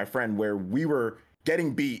with me and my friend where we were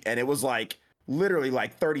getting beat and it was like literally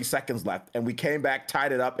like 30 seconds left and we came back,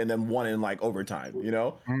 tied it up, and then won in like overtime, you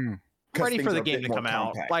know. Ready for the game to come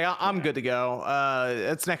out. Like I'm good to go.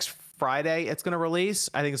 It's next Friday it's going to release.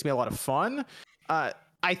 I think it's going to be a lot of fun.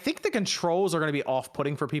 I think the controls are going to be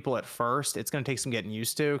off-putting for people at first. It's going to take some getting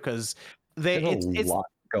used to because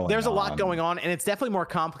there's a lot going on, and it's definitely more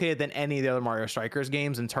complicated than any of the other Mario Strikers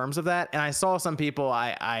games in terms of that. And I saw some people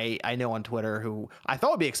I know on Twitter who I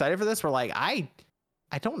thought would be excited for this were like, I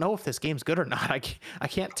don't know if this game's good or not. I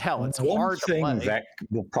can't tell. It's hard to play. One thing that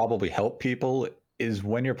will probably help people is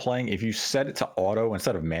when you're playing, if you set it to auto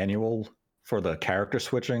instead of manual for the character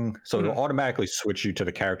switching, so it'll automatically switch you to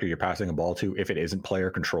the character you're passing the ball to if it isn't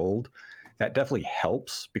player controlled. that definitely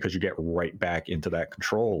helps because you get right back into that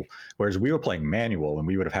control. Whereas we were playing manual and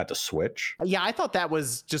we would have had to switch. Yeah, I thought that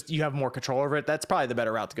was just you have more control over it. That's probably the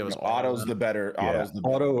better route to go. Is Auto's the better. Yeah, Auto's the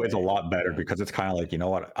better auto is a way. lot better because it's kind of like, you know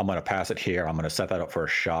what, I'm going to pass it here. I'm going to set that up for a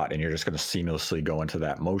shot, and you're just going to seamlessly go into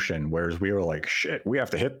that motion. Whereas we were like, shit, we have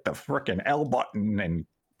to hit the freaking L button and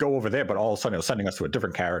go over there, but all of a sudden it was sending us to a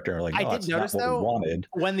different character. Like, I no, did that's notice not what though we wanted.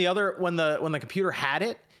 when the computer had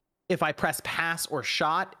it, if I press pass or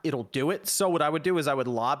shot, it'll do it. So what I would do is I would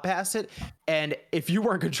lob pass it, and if you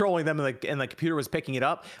weren't controlling them and the computer was picking it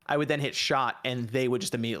up, I would then hit shot, and they would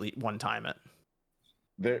just immediately one time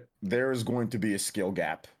it. There is going to be a skill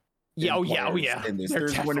gap. Yeah, in yeah, players in this. There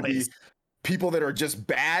There's going to definitely be is. people that are just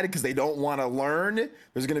bad because they don't want to learn.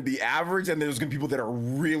 There's going to be average, and there's going to be people that are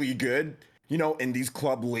really good, in these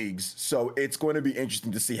club leagues. So it's going to be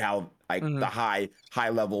interesting to see how the high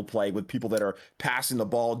level play with people that are passing the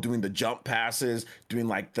ball, doing the jump passes, doing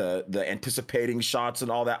like the anticipating shots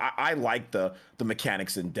and all that. I like the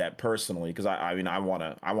mechanics in depth personally because I want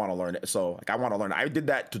to learn it. So I want to learn. I did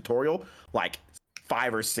that tutorial like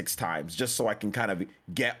 5 or 6 times just so I can kind of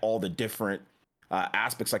get all the different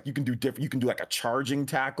aspects. Like you can do like a charging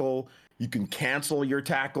tackle, you can cancel your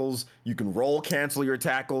tackles, you can roll cancel your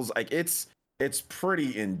tackles. Like it's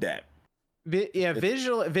pretty in depth. Yeah,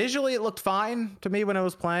 visually it looked fine to me when I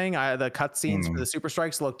was playing. The cutscenes for the Super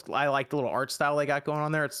Strikes I like the little art style they got going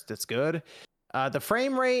on there. It's good. The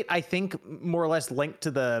frame rate, I think, more or less linked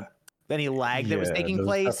to any lag that was taking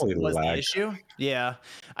place was the issue. Yeah,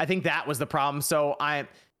 I think that was the problem. So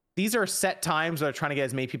these are set times that are trying to get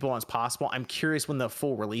as many people on as possible. I'm curious when the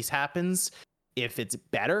full release happens if it's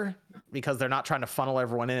better because they're not trying to funnel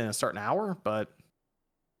everyone in a certain hour, but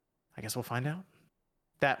I guess we'll find out.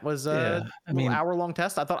 That was a hour-long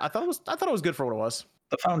test. I thought it was good for what it was.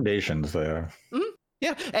 The foundation's there. Mm-hmm.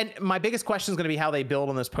 Yeah, and my biggest question is going to be how they build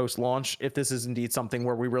on this post-launch. If this is indeed something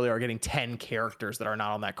where we really are getting 10 characters that are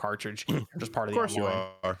not on that cartridge, just part of the online. Of course you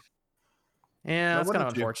are. Yeah, that's kind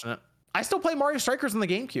of unfortunate. I still play Mario Strikers on the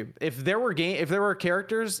GameCube. If there were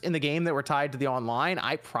characters in the game that were tied to the online,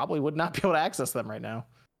 I probably would not be able to access them right now.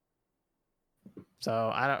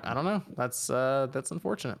 So I don't know. That's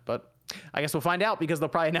unfortunate, but I guess we'll find out because they'll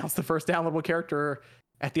probably announce the first downloadable character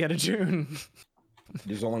at the end of June.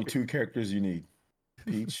 There's only 2 characters you need: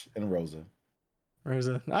 Peach and Rosa. I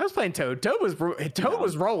was playing Toad. Toad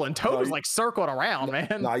was rolling. Toad was like circling around, man.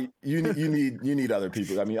 No, you need other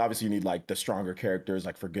people. I mean, obviously you need like the stronger characters,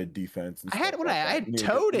 like for good defense. And I had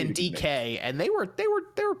Toad and DK, and they were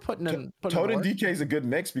putting in. Toad and DK is a good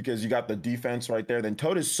mix because you got the defense right there. Then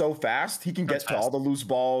Toad is so fast; he can get to all the loose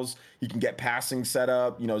balls. He can get passing set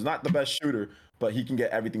up. He's not the best shooter, but he can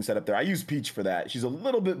get everything set up there. I use Peach for that. She's a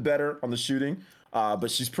little bit better on the shooting,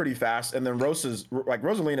 but she's pretty fast. And then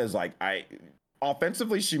Rosalina is like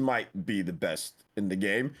offensively, she might be the best in the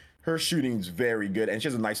game. Her shooting's very good, and she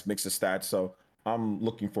has a nice mix of stats. So I'm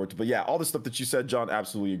looking forward to. But yeah, all the stuff that you said, John,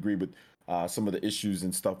 absolutely agree with some of the issues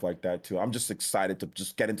and stuff like that too. I'm just excited to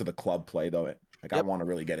just get into the club play though. I want to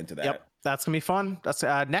really get into that. Yep, that's gonna be fun. That's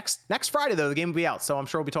next Friday though. The game will be out, so I'm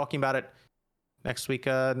sure we'll be talking about it next week.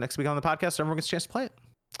 Next week on the podcast, so everyone gets a chance to play it.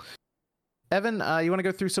 Evan, you want to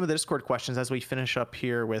go through some of the Discord questions as we finish up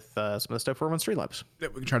here with some of the stuff for everyone's Streamlabs? Yeah,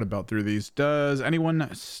 we can try to belt through these. Does anyone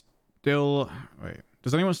still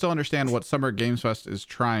understand what Summer Games Fest is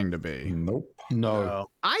trying to be? Nope. No.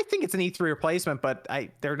 I think it's an E3 replacement, but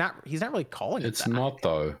he's not really calling it. It's not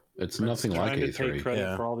though. It's nothing like trying to E3. take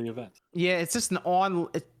credit for all the events. Yeah, it's just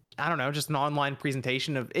just an online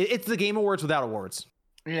presentation of it's the Game Awards without awards.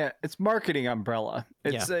 Yeah, it's marketing umbrella.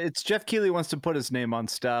 It's Jeff Keighley wants to put his name on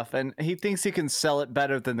stuff, and he thinks he can sell it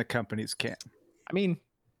better than the companies can. I mean,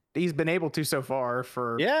 he's been able to so far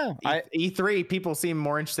for E3. People seem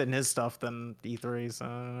more interested in his stuff than E3's.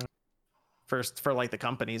 For like the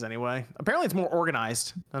companies anyway. Apparently, it's more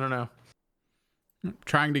organized. I don't know.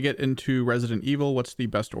 Trying to get into Resident Evil. What's the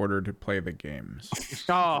best order to play the games?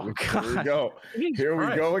 Oh God! Here we go. Here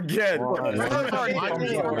we go again.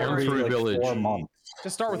 1-3 Village. 4 months.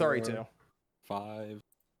 Just start with RE2. 5.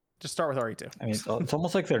 Just start with RE2. I mean, it's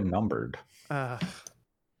almost like they're numbered.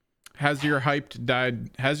 Has your hype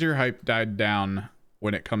died down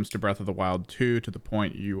when it comes to Breath of the Wild 2 to the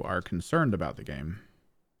point you are concerned about the game?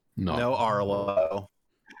 No Arlo.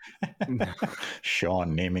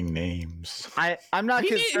 Sean naming names. I'm not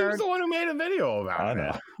concerned. He was the one who made a video about I it.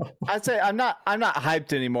 know. I'd say I'm not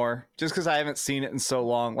hyped anymore just because I haven't seen it in so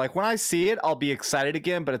long. Like when I see it, I'll be excited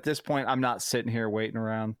again. But at this point, I'm not sitting here waiting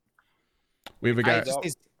around. We have a guy.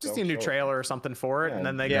 just they'll a new show it. trailer or something for it, and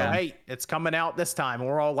then they Yeah. go, "Hey, it's coming out this time." And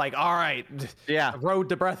we're all like, "All right, Yeah. Road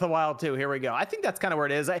to Breath of the Wild 2, here we go." I think that's kind of where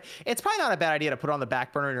it is. It's probably not a bad idea to put on the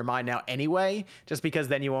back burner in your mind now anyway, just because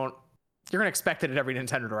then you're gonna expect it at every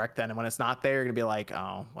Nintendo Direct then, and when it's not there, you're gonna be like,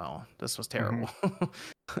 "Oh, well, this was terrible."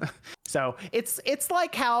 So it's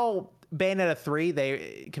like how Bayonetta 3,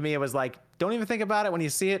 Kamiya was like, "Don't even think about it when you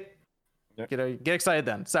see it." Get excited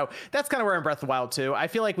then. So that's kind of where in Breath of the Wild 2. I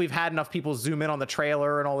feel like we've had enough people zoom in on the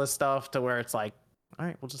trailer and all this stuff to where it's like, all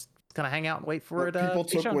right, we'll just kind of hang out and wait for it. People to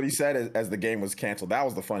be took shown. what he said as the game was canceled. That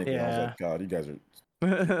was the funny thing. I was Yeah. like, God, you guys are.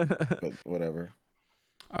 But whatever.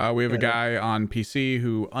 We have a guy on PC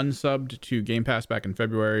who unsubbed to Game Pass back in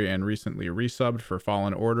February and recently resubbed for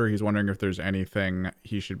Fallen Order. He's wondering if there's anything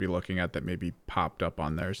he should be looking at that maybe popped up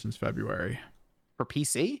on there since February. For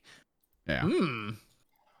PC? Yeah.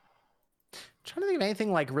 Trying to think of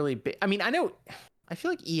anything like really big. I mean, I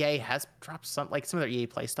feel like EA has dropped some of their EA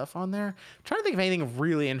Play stuff on there. I'm trying to think of anything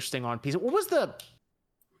really interesting on PC. What was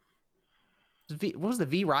the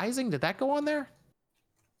V Rising? Did that go on there?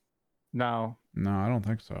 No. No, I don't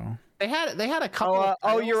think so. They had a couple.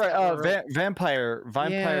 You're right. that were- Vampire.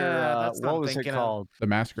 Yeah, that's what what I'm was it thinking of. called? The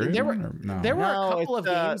Masquerade? There were- Or no. there were No, a couple it's,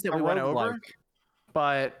 of games that a we went over, roguelike.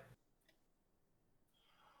 but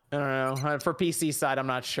I don't know. For PC side, I'm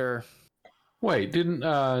not sure. Wait, didn't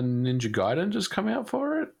Ninja Gaiden just come out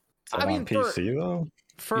for it? I mean, on PC though.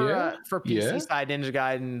 for PC yeah. side, Ninja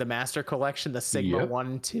Gaiden, the Master Collection, the Sigma Yep.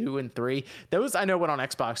 1, 2, and 3. Those I know went on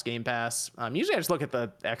Xbox Game Pass. Usually I just look at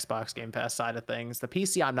the Xbox Game Pass side of things. The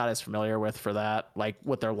PC I'm not as familiar with for that, like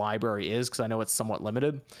what their library is, because I know it's somewhat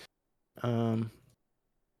limited.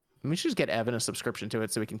 We should just get Evan a subscription to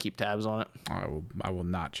it so we can keep tabs on it. I will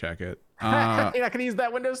not check it. You're not gonna use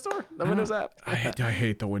that Windows Store, the Windows app. I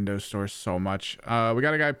hate the Windows Store so much. We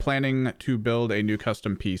got a guy planning to build a new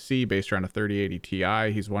custom PC based around a 3080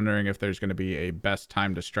 Ti. He's wondering if there's going to be a best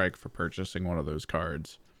time to strike for purchasing one of those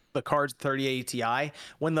cards. The cards 3080 Ti.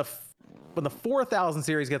 When the 4000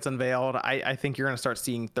 series gets unveiled, I think you're gonna start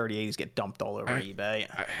seeing 3080s get dumped all over eBay.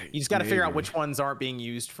 You just got to figure out maybe. which ones aren't being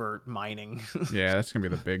used for mining. Yeah, that's gonna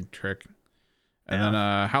be the big trick. And then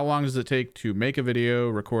how long does it take to make a video,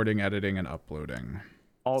 recording, editing, and uploading?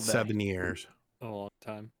 All day. 7 years. A long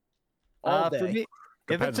time. All For day. me, if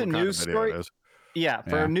Depends it's a what kind news of video story, it is. yeah,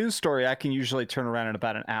 for Yeah. a news story, I can usually turn around in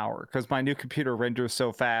about an hour because my new computer renders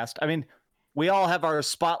so fast. I mean, we all have our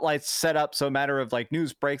spotlights set up, so a matter of like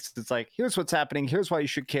news breaks, it's like, here's what's happening, here's why you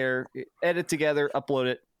should care. Edit together, upload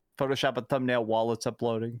it, Photoshop a thumbnail while it's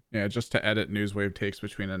uploading. Yeah, just to edit Newswave takes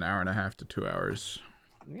between an hour and a half to 2 hours.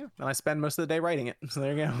 Yeah, and I spend most of the day writing it. So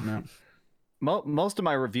there you go. No. Most of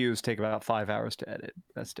my reviews take about 5 hours to edit.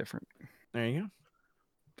 That's different. There you go.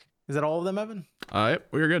 Is that all of them, Evan? Yep,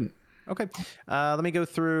 we're good. Okay. Let me go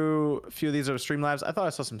through a few of these over Streamlabs. I thought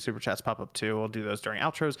I saw some super chats pop up too. We'll do those during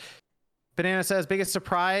outros. Banana says, biggest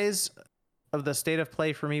surprise of the state of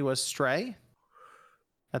play for me was Stray.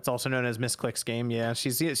 That's also known as Miss Click's game. Yeah,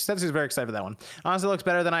 she said she's very excited for that one. Honestly, it looks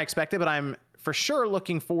better than I expected, but I'm for sure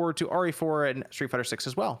looking forward to RE4 and Street Fighter 6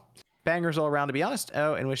 as well. Bangers all around, to be honest.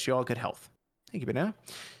 Oh, and wish you all good health. Thank you, Banana.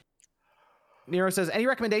 Nero says, any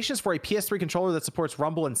recommendations for a PS3 controller that supports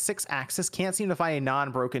Rumble and 6-axis? Can't seem to find a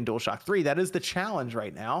non-broken DualShock 3. That is the challenge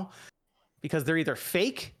right now, because they're either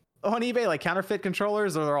fake on eBay, like counterfeit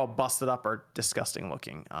controllers, or they're all busted up or disgusting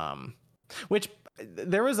looking. Which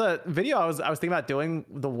there was a video I was thinking about doing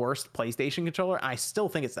the worst PlayStation controller. And I still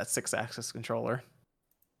think it's that 6-axis controller.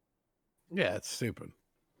 Yeah, it's stupid.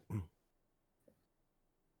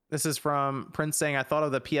 This is from Prince saying, I thought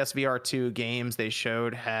of the PSVR 2 games they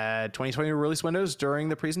showed had 2020 release windows during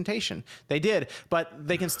the presentation. They did, but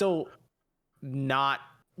they can still not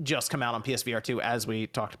just come out on PSVR 2, as we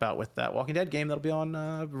talked about with that Walking Dead game that'll be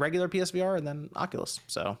on regular PSVR and then Oculus.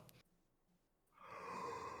 So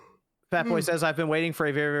Fat Boy says, I've been waiting for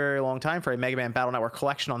a very, very long time for a Mega Man Battle Network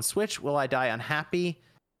collection on Switch. Will I die unhappy?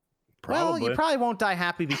 Well, you probably won't die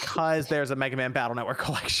happy because there's a Mega Man Battle Network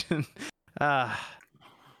collection.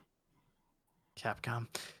 Capcom.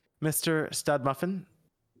 Mr. Stud Muffin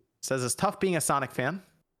says it's tough being a Sonic fan.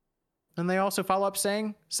 And they also follow up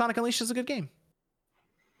saying Sonic Unleashed is a good game.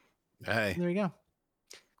 Hey, There you go.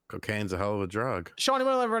 cocaine's a hell of a drug. Sean, you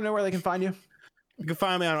want to let everyone know where they can find you? You can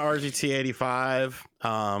find me on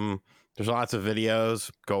RGT85. There's lots of videos.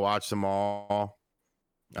 Go watch them all.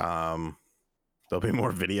 There'll be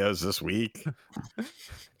more videos this week.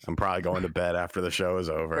 I'm probably going to bed after the show is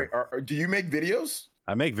over. Wait, do you make videos?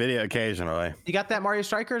 I make video occasionally. You got that Mario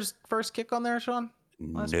Strikers first kick on there, Sean?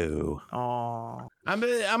 No. Oh, I'm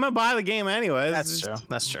gonna buy the game anyways. that's true.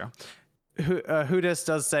 That's true. Hudis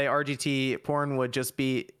does say RGT porn would just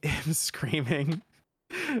be him screaming.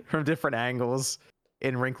 from different angles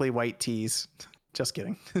in wrinkly white tees. Just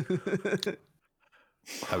kidding.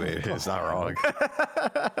 I mean, it's not wrong.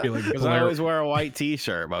 Be like Because I always wear a white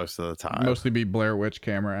T-shirt most of the time. mostly be Blair Witch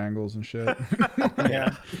camera angles and shit.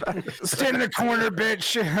 Yeah. Stand in the corner,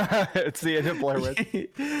 bitch. It's the end of Blair Witch.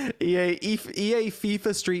 EA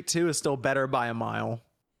FIFA Street 2 is still better by a mile.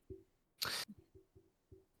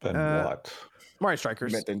 Then what? Mario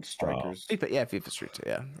Strikers. Meant in Strikers. FIFA Street 2,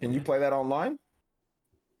 yeah. Can you play that online?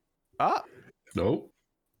 Nope.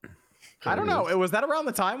 I don't know. Was that around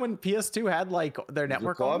the time when PS2 had like their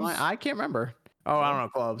network clubs? online? I can't remember. Oh, I don't know.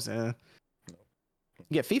 Clubs. Yeah.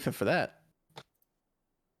 You get FIFA for that.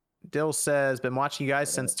 Dill says, been watching you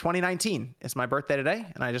guys since 2019. It's my birthday today,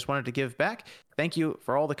 and I just wanted to give back. Thank you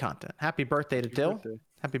for all the content. Happy birthday to Dill.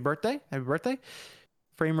 Happy birthday. Happy birthday.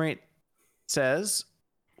 Frame rate says,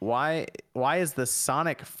 why is the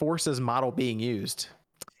Sonic Forces model being used?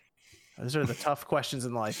 Those are the tough questions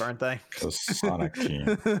in life, aren't they? The Sonic team.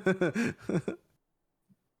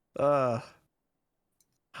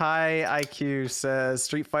 High IQ says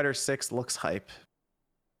Street Fighter 6 looks hype.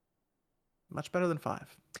 Much better than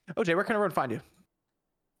 5. OJ, where can everyone find you?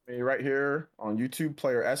 Right here on YouTube,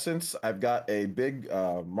 Player Essence. I've got a big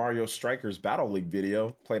Mario Strikers Battle League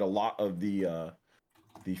video. Played a lot of the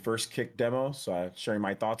first kick demo, so I'm sharing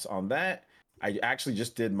my thoughts on that. I actually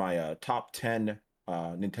just did my top 10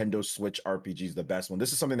 Nintendo Switch RPGs, the best one.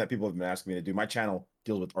 This is something that people have been asking me to do. My channel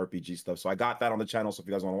deals with RPG stuff, so I got that on the channel. So if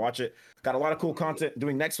you guys want to watch it, got a lot of cool content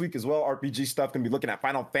doing next week as well. RPG stuff, gonna be looking at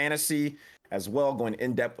Final Fantasy as well, going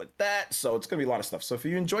in depth with that. So it's gonna be a lot of stuff. So if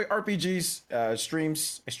you enjoy RPGs,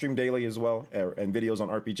 streams, I stream daily as well, and videos on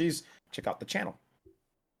RPGs. Check out the channel.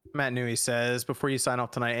 Matt Newey says, before you sign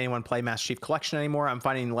off tonight, anyone play Master Chief Collection anymore? I'm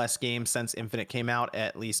finding less games since Infinite came out.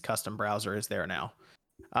 At least custom browser is there now.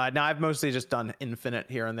 Now I've mostly just done Infinite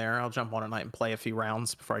here and there. I'll jump on a night and play a few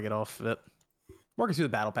rounds before I get off of it. Working through the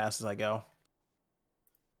battle pass as I go.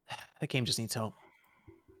 That game just needs help.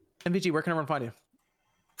 MVG, where can everyone find you?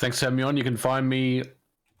 Thanks for having me on. You can find me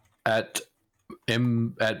at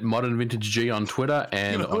Modern Vintage G on Twitter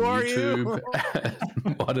and on YouTube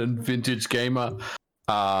at Modern Vintage Gamer.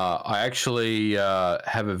 I actually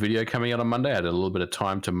have a video coming out on Monday. I had a little bit of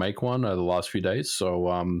time to make one over the last few days,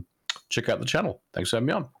 so check out the channel. Thanks for having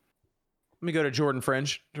me on. Let me go to Jordan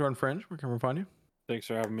Fringe. Jordan Fringe, where can everyone find you? Thanks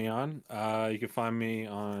for having me on. You can find me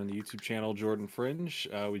on the YouTube channel Jordan Fringe.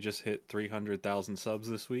 We just hit 300,000 subs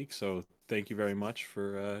this week, so thank you very much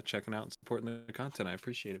for checking out and supporting the content. I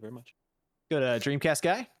appreciate it very much. Go to Dreamcast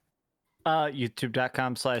Guy.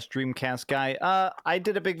 YouTube.com/Dreamcast Guy. I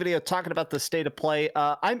did a big video talking about the state of play.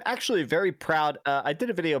 I'm actually very proud. I did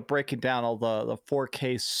a video breaking down all the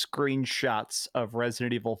 4K screenshots of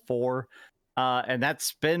Resident Evil 4, and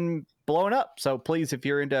that's been blowing up. So please, if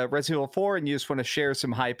you're into Resident Evil 4 and you just want to share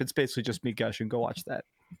some hype, it's basically just me gushing. Go watch that.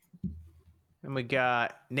 And we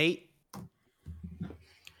got Nate.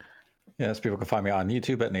 Yes, people can find me on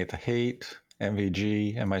YouTube at Nate the Hate.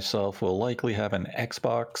 MVG and myself will likely have an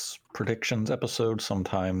Xbox predictions episode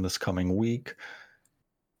sometime this coming week.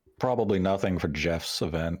 Probably nothing for Jeff's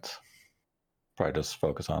event. Probably just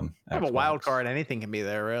focus on I have a wild card. Anything can be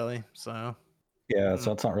there, really. So yeah,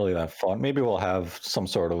 so it's not really that fun. Maybe we'll have some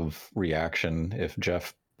sort of reaction if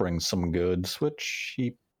Jeff brings some goods, which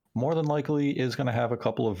he more than likely is going to have a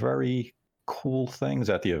couple of very cool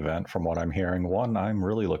things at the event from what I'm hearing. One I'm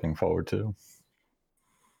really looking forward to.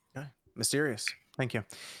 Mysterious. Thank you.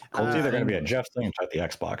 Well, it's either going to be a Jeff thing or the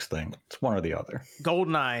Xbox thing. It's one or the other.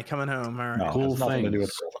 GoldenEye coming home. All right. No, Cool it has nothing to do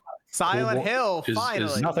with things. Silent Hill.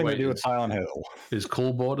 Finally. nothing to do with Silent Hill. Is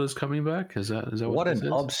Cool Borders coming back? Is that What this an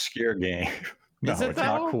is? obscure game. No, Is it it's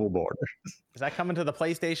not though? Cool Borders. Is that coming to the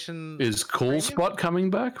PlayStation? Is Cool Premium? Spot coming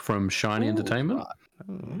back from Shiny Entertainment?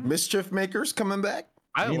 Mischief Makers coming back.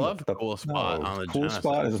 I mean, love the Cool Spot no, on the Cool Genesis.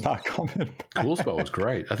 Spot is not coming. Cool Spot was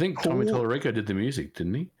great. I think Tommy Cool- Tallarico did the music,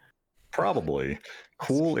 didn't he? Probably.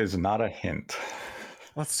 Cool is not a hint.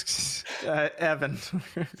 Let's Evan.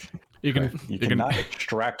 You can You cannot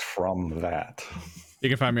extract from that. You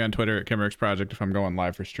can find me on Twitter at Kimmerix Project if I'm going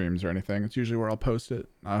live for streams or anything. It's usually where I'll post it.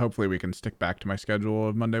 Hopefully we can stick back to my schedule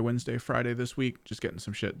of Monday, Wednesday, Friday this week. Just getting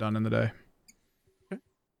some shit done in the day.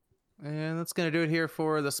 And that's going to do it here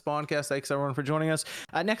for the Spawncast. Thanks everyone for joining us.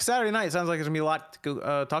 Next Saturday night, sounds like there's going to be a lot to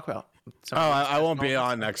go, talk about. Oh, I won't be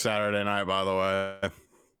on next Saturday night, by the way.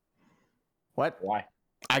 What? Why?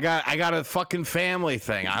 I got a fucking family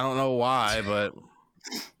thing. I don't know why, but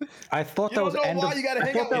I thought You that don't was know end why of. you gotta I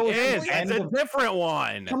hang thought out that with was it the is. end It's a of. different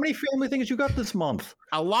one. How many family things you got this month?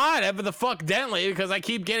 A lot, ever the fuck Dentley, because I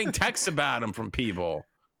keep getting texts about him from people.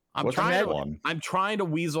 I'm What's the trying. one? I'm trying to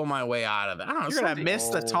weasel my way out of it. I don't know. You're gonna something- miss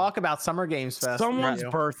the talk about Summer Games Fest. someone's aren't you?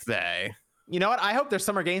 birthday. You know what? I hope there's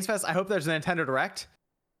Summer Games Fest. I hope there's a Nintendo Direct.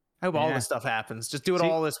 I hope all Yeah. this stuff happens. Just do it See-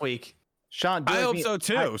 all this week. Sean, do I it hope me- so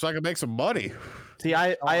too, so I can make some money. See,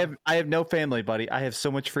 I have no family, buddy. I have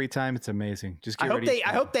so much free time. It's amazing. Just get ready.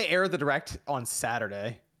 I hope they air the Direct on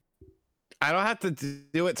Saturday. I don't have to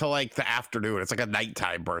do it till like the afternoon. It's like a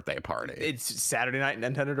nighttime birthday party. It's Saturday night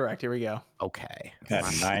Nintendo Direct. Here we go. Okay. At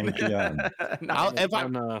 9 p.m. If I,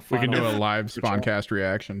 We can do a Final- live Spawncast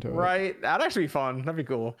reaction to it. Right, that'd actually be fun. That'd be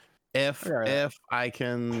cool. if All right. if I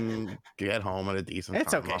can get home at a decent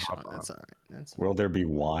It's time, okay, I'll Sean. hop on. It's all right. That's... Will there be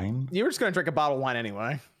wine? You were just gonna drink a bottle of wine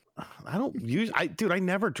anyway. I don't use. I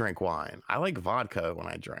never drink wine. I like vodka when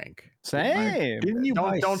I drink. Same. Didn't you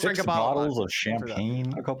Don't- buy don't drink 6 a bottle of bottles wine. of Don't do that.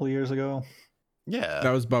 champagne a couple of years ago? Yeah,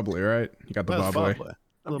 That was bubbly, right? You got the that's bubbly. bubbly.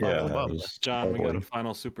 A little Yeah, bubbly, that bubbly. was John, we got a bubbly.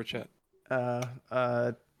 final super chat.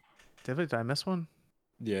 Did I miss one?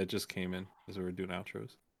 Yeah, it just came in as we were doing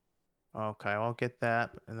outros. Okay, I'll get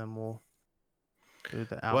that, and then we'll do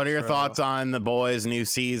the outro. What are your thoughts on the boys' new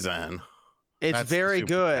season? It's That's the very super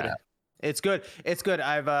good. chat. It's good. It's good.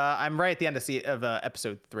 I'm right at the end of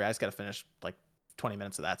episode 3. I just got to finish like 20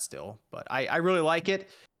 minutes of that still, but I really like it.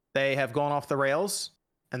 They have gone off the rails,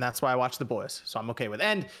 and that's why I watch The Boys. So I'm okay with it.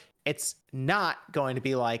 And it's not going to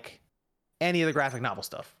be like any of the graphic novel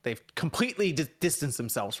stuff. They've completely distanced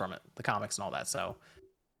themselves from it, the comics and all that. So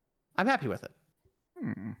I'm happy with it.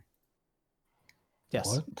 Yes.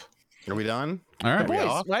 What? Are we done? All right. we Boys,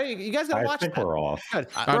 off? right? You guys gotta I watch think that. we're off. Good.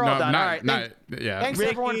 Oh, We're all no, done. not- All right. not- yeah. Thanks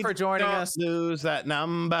everyone for joining don't us. Lose that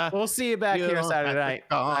number. We'll see you back You here don't Saturday have night.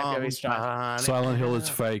 to Bye, come Joey Strong. find Silent Hill is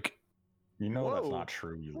fake. You know that's Whoa. not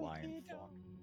true, you lying fuck.